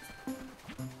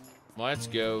 Let's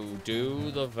go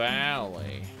do the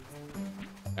valley.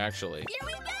 Actually,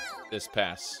 this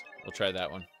pass. We'll try that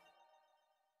one.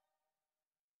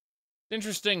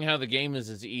 Interesting how the game is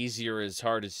as easy or as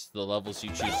hard as the levels you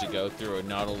choose to go through, and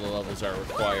not all the levels are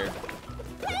required.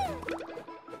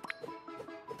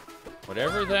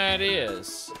 Whatever that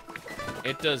is,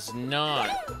 it does not...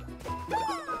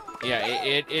 Yeah,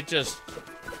 it just...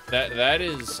 That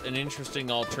is an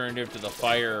interesting alternative to the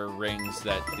fire rings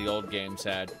that the old games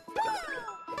had.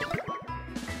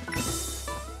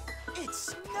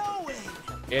 It's snowing!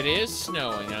 It is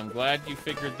snowing. I'm glad you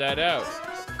figured that out.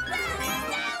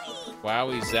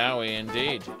 Wowie zowie,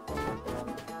 indeed.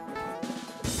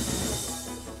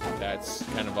 That's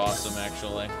kind of awesome,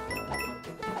 actually.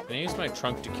 Can I use my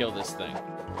trunk to kill this thing?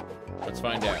 Let's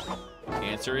find out. The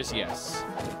answer is yes.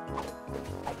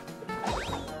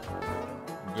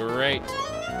 Great.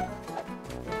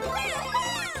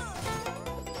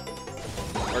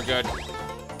 We're good.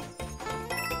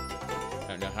 I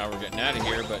don't know how we're getting out of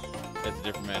here, but that's a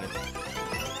different matter.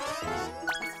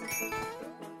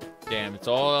 Damn, it's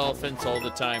all elephants all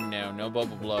the time now. No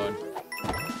bubble blowing.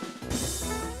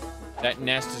 That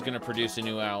nest is going to produce a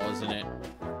new owl, isn't it?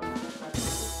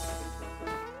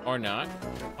 Or not.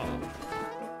 Oh.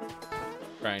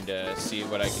 Trying to see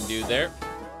what I can do there.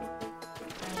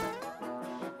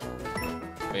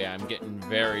 But yeah, I'm getting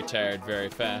very tired very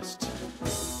fast.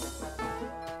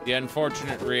 The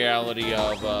unfortunate reality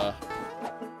of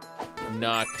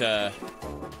not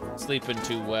sleeping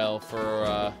too well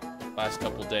for last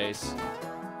couple days.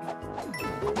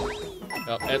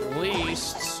 Well, at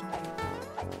least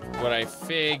what I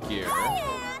figure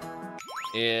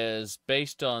is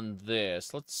based on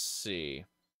this. Let's see.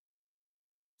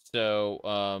 So,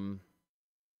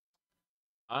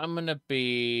 I'm gonna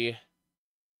be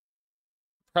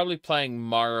probably playing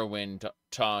Morrowind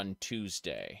on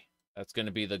Tuesday. That's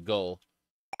gonna be the goal.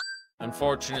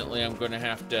 Unfortunately, I'm gonna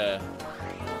have to...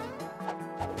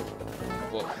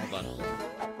 Whoa, hold on.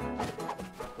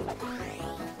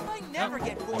 Never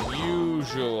get bored.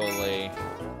 Usually,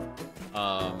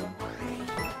 I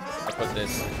put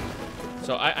this.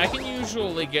 So I can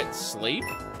usually get sleep,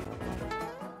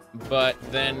 but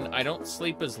then I don't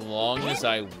sleep as long as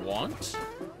I want,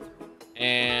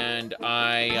 and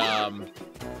I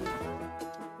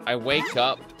wake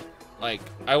up like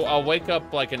I'll wake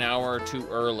up like an hour or two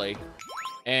early,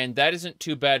 and that isn't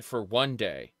too bad for one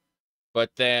day,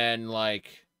 but then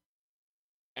like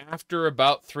after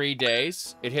about 3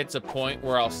 days, it hits a point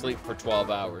where I'll sleep for 12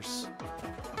 hours.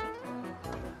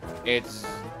 You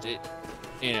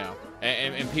know,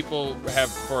 and people have,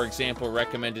 for example,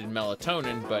 recommended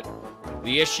melatonin, but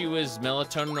the issue is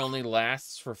melatonin only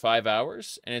lasts for 5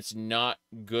 hours, and it's not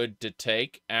good to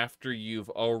take after you've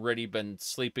already been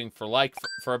sleeping for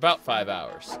for about 5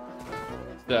 hours.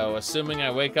 So, assuming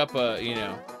I wake up, you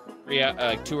know,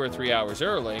 2 or 3 hours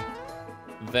early,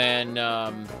 then,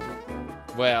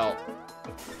 well,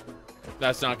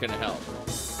 that's not going to help.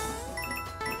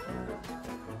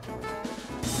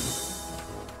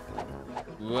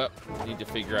 Whoop, need to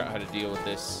figure out how to deal with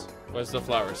this. What does the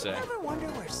flower say? Ever wonder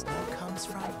where snow comes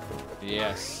from?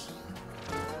 Yes.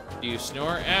 Do you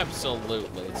snore?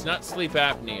 Absolutely. It's not sleep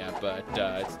apnea, but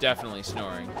it's definitely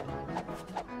snoring.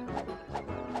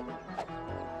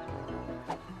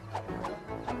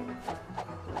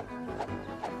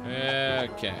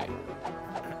 Okay.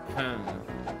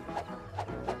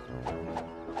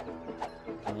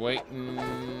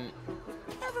 Waiting.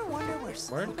 Ever wonder where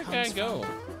snow Where did the comes guy go?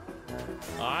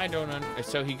 I don't know.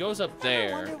 So he goes up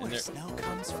there. Wonder And where there... snow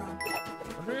comes from?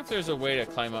 I wonder if there's a way to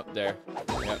climb up there.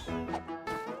 Yep.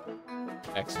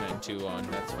 X-Men 2 on.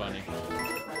 That's funny.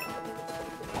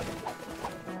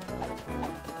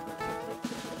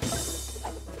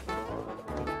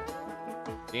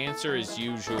 The answer is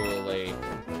usually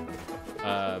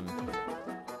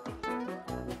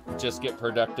just get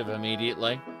productive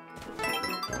immediately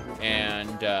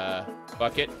and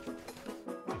fuck it.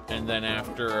 And then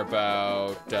after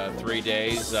about 3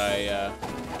 days, I'll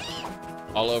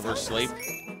oversleep.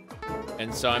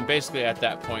 And so I'm basically at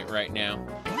that point right now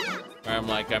where I'm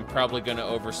like, I'm probably going to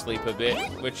oversleep a bit,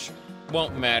 which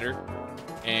won't matter.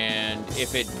 And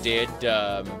if it did,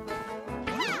 the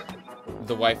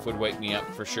wife would wake me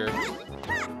up for sure.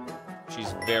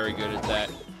 She's very good at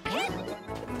that.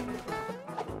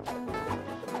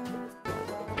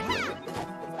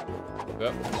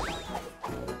 Yep.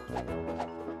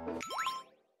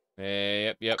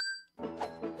 Yep.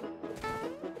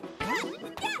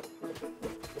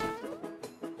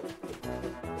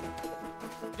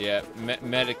 Yeah,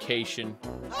 medication.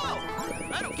 Oh,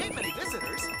 I don't get many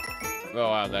visitors. Oh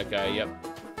wow, that guy. Yep.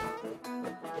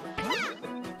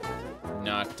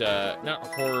 Not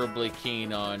horribly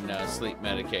keen on sleep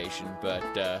medication, but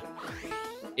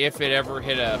if it ever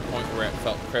hit a point where it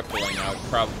felt crippling, I would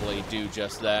probably do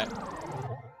just that.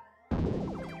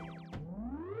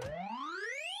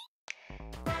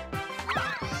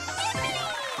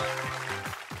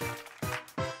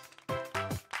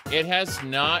 It has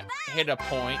not hit a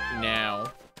point now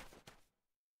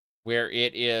where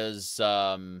it is,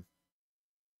 like,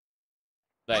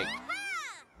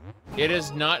 it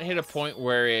has not hit a point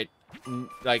where it,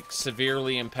 like,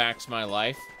 severely impacts my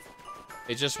life.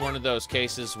 It's just one of those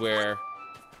cases where,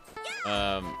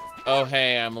 oh,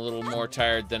 hey, I'm a little more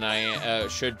tired than I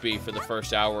should be for the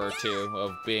first hour or two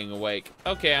of being awake.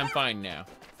 Okay, I'm fine now.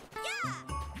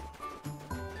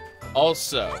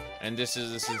 Also, and this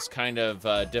is kind of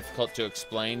difficult to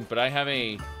explain, but I have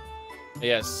a,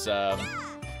 yes,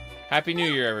 Happy New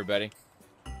Year, everybody.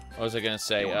 What was I gonna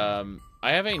say?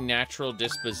 I have a natural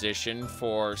disposition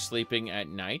for sleeping at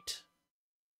night.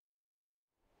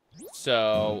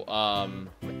 So,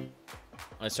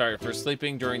 sorry, for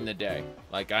sleeping during the day.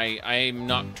 Like, I'm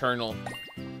nocturnal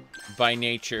by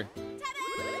nature.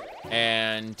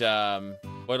 And,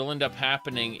 what'll end up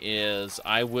happening is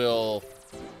I will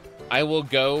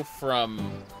go from,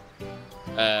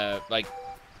 like,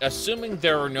 assuming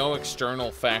there are no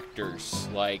external factors,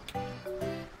 like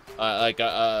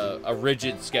a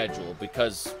rigid schedule,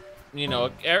 because, you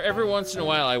know, every once in a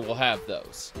while I will have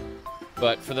those.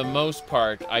 But for the most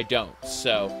part, I don't.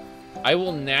 So I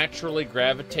will naturally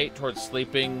gravitate towards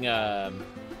sleeping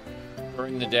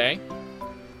during the day.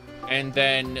 And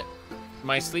then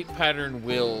my sleep pattern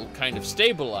will kind of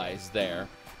stabilize there,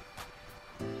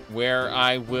 where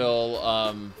I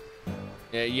will,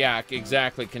 yeah,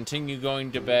 exactly, continue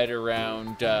going to bed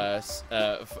around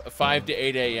 5 to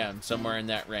 8 a.m., somewhere in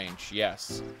that range.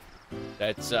 Yes,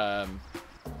 that's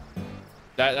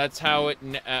that's how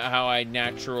how I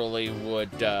naturally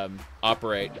would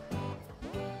operate.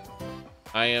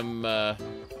 I am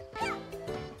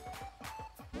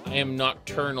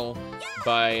nocturnal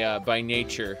by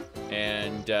nature,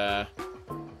 and yeah,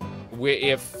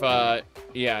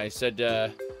 I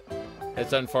said.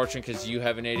 It's unfortunate because you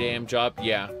have an 8 a.m. job.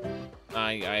 Yeah,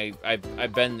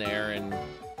 I've been there, and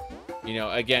you know,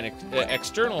 again,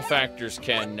 external factors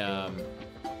can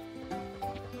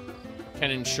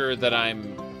ensure that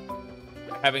I'm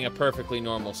having a perfectly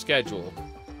normal schedule.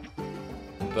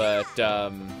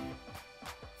 But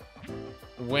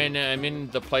when I'm in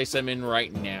the place I'm in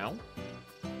right now,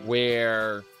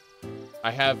 where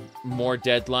I have more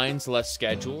deadlines, less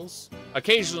schedules,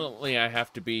 occasionally I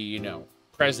have to be, you know,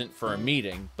 present for a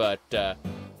meeting, but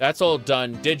that's all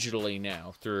done digitally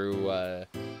now through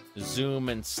Zoom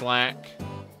and Slack.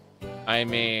 I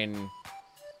mean,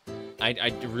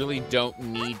 I really don't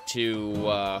need to,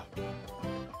 I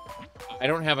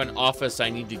don't have an office I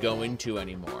need to go into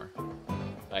anymore.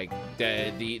 Like,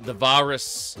 the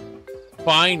virus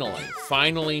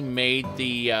finally made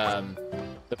the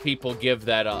people give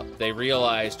that up. They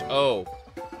realized, oh,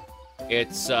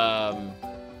 it's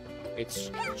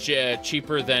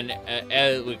cheaper than,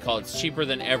 we call it, it's cheaper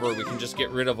than ever. We can just get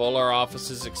rid of all our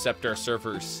offices except our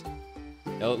servers.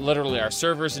 Literally, our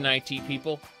servers and IT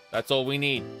people, that's all we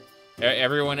need.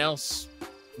 Everyone else,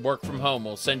 work from home.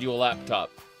 We'll send you a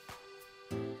laptop.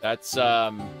 That's,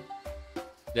 the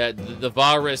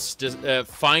virus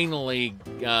finally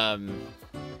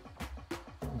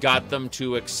got them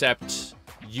to accept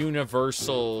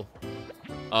universal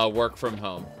work from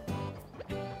home.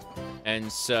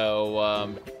 And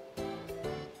so,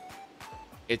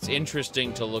 it's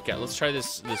interesting to look at. Let's try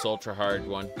this ultra hard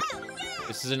one.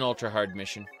 This is an ultra hard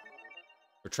mission.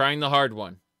 We're trying the hard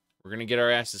one. We're gonna get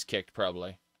our asses kicked,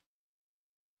 probably.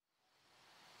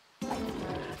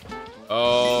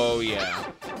 Oh,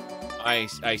 yeah. I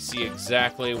see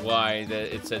exactly why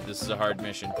it said this is a hard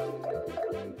mission.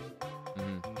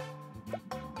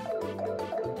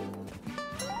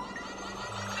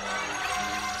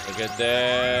 Look at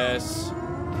this.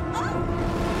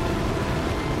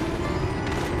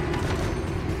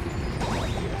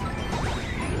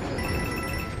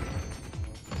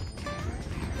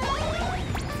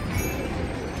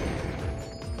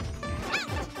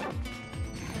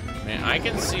 Man, I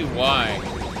can see why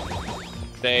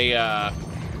they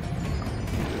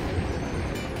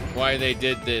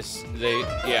did this.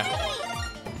 Yeah.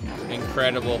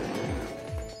 Incredible.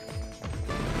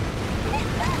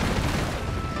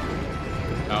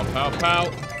 Pow, pow, pow.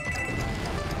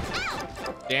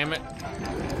 Damn it.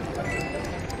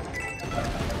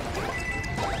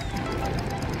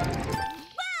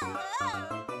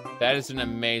 That is an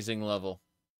amazing level.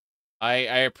 I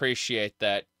appreciate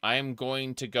that. I am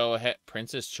going to go ahead.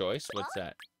 Princess Choice? What's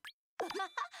that?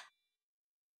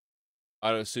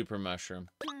 Auto Super Mushroom.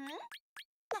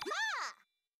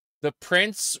 The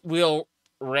prince will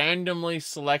randomly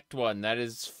select one. That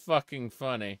is fucking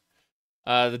funny.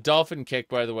 The dolphin kick,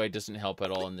 by the way, doesn't help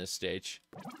at all in this stage.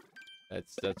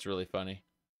 That's really funny.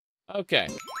 Okay.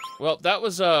 Well, that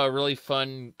was a really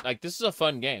fun... Like, this is a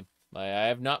fun game. I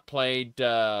have not played,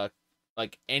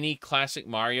 like, any classic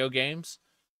Mario games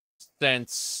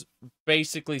since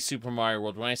basically Super Mario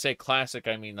World. When I say classic,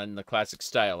 I mean in the classic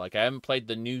style. Like, I haven't played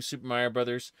the new Super Mario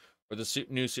Brothers or the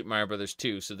new Super Mario Brothers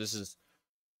 2, so this is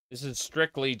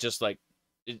strictly just like...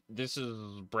 This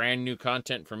is brand new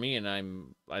content for me, and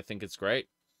I think it's great.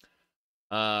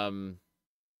 Anyway.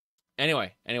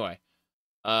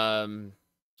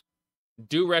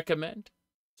 Do recommend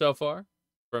so far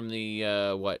from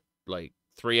the what, like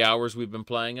 3 hours we've been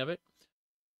playing of it.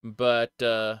 But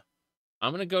I'm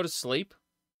gonna go to sleep,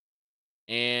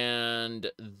 and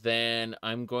then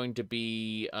I'm going to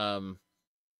be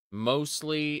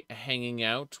mostly hanging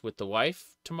out with the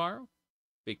wife tomorrow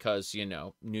because, you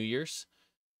know, New Year's.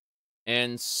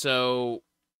 And so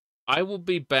I will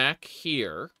be back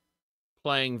here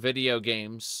playing video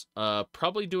games,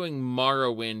 probably doing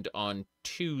Morrowind on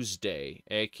Tuesday,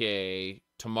 aka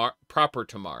proper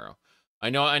tomorrow.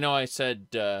 I know I said,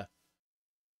 yeah,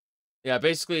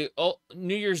 basically,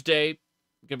 New Year's Day,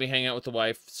 gonna be hanging out with the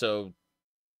wife, so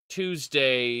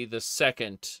Tuesday the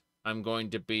 2nd, I'm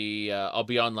going to be, I'll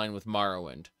be online with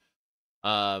Morrowind.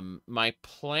 My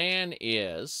plan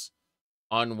is,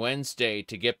 on Wednesday,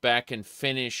 to get back and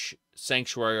finish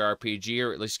Sanctuary RPG,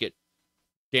 or at least get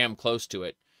damn close to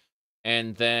it.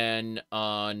 And then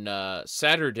on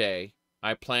Saturday,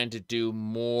 I plan to do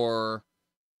more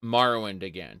Morrowind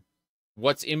again.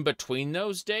 What's in between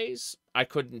those days, I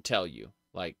couldn't tell you.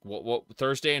 Like, what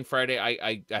Thursday and Friday,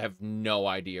 I have no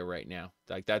idea right now.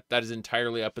 Like, that is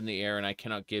entirely up in the air, and I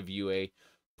cannot give you a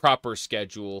proper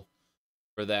schedule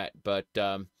for that. But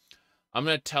I'm going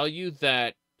to tell you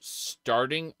that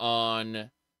starting on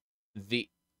the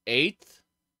 8th,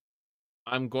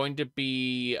 I'm going to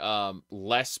be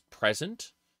less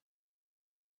present,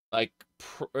 like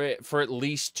for at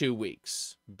least 2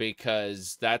 weeks,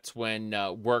 because that's when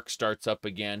work starts up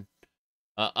again.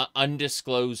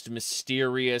 Undisclosed,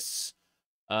 mysterious,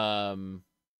 not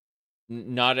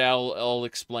all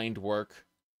explained work.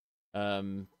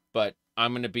 But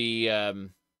I'm going to be, I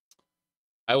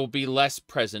will be less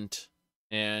present,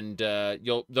 and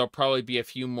there'll probably be a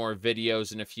few more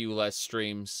videos and a few less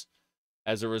streams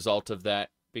as a result of that,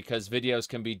 because videos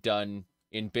can be done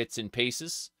in bits and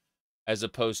pieces as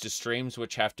opposed to streams,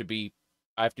 which I have to be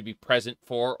present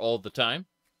for all the time,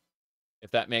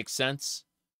 if that makes sense.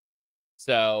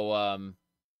 So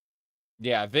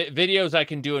yeah, videos I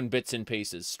can do in bits and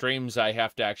pieces. Streams I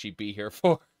have to actually be here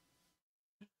for.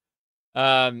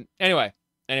 Anyway.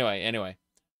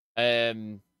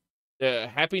 Happy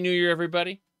New Year,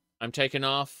 everybody. I'm taking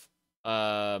off.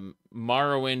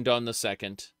 Morrowind on the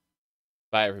 2nd.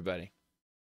 Bye, everybody.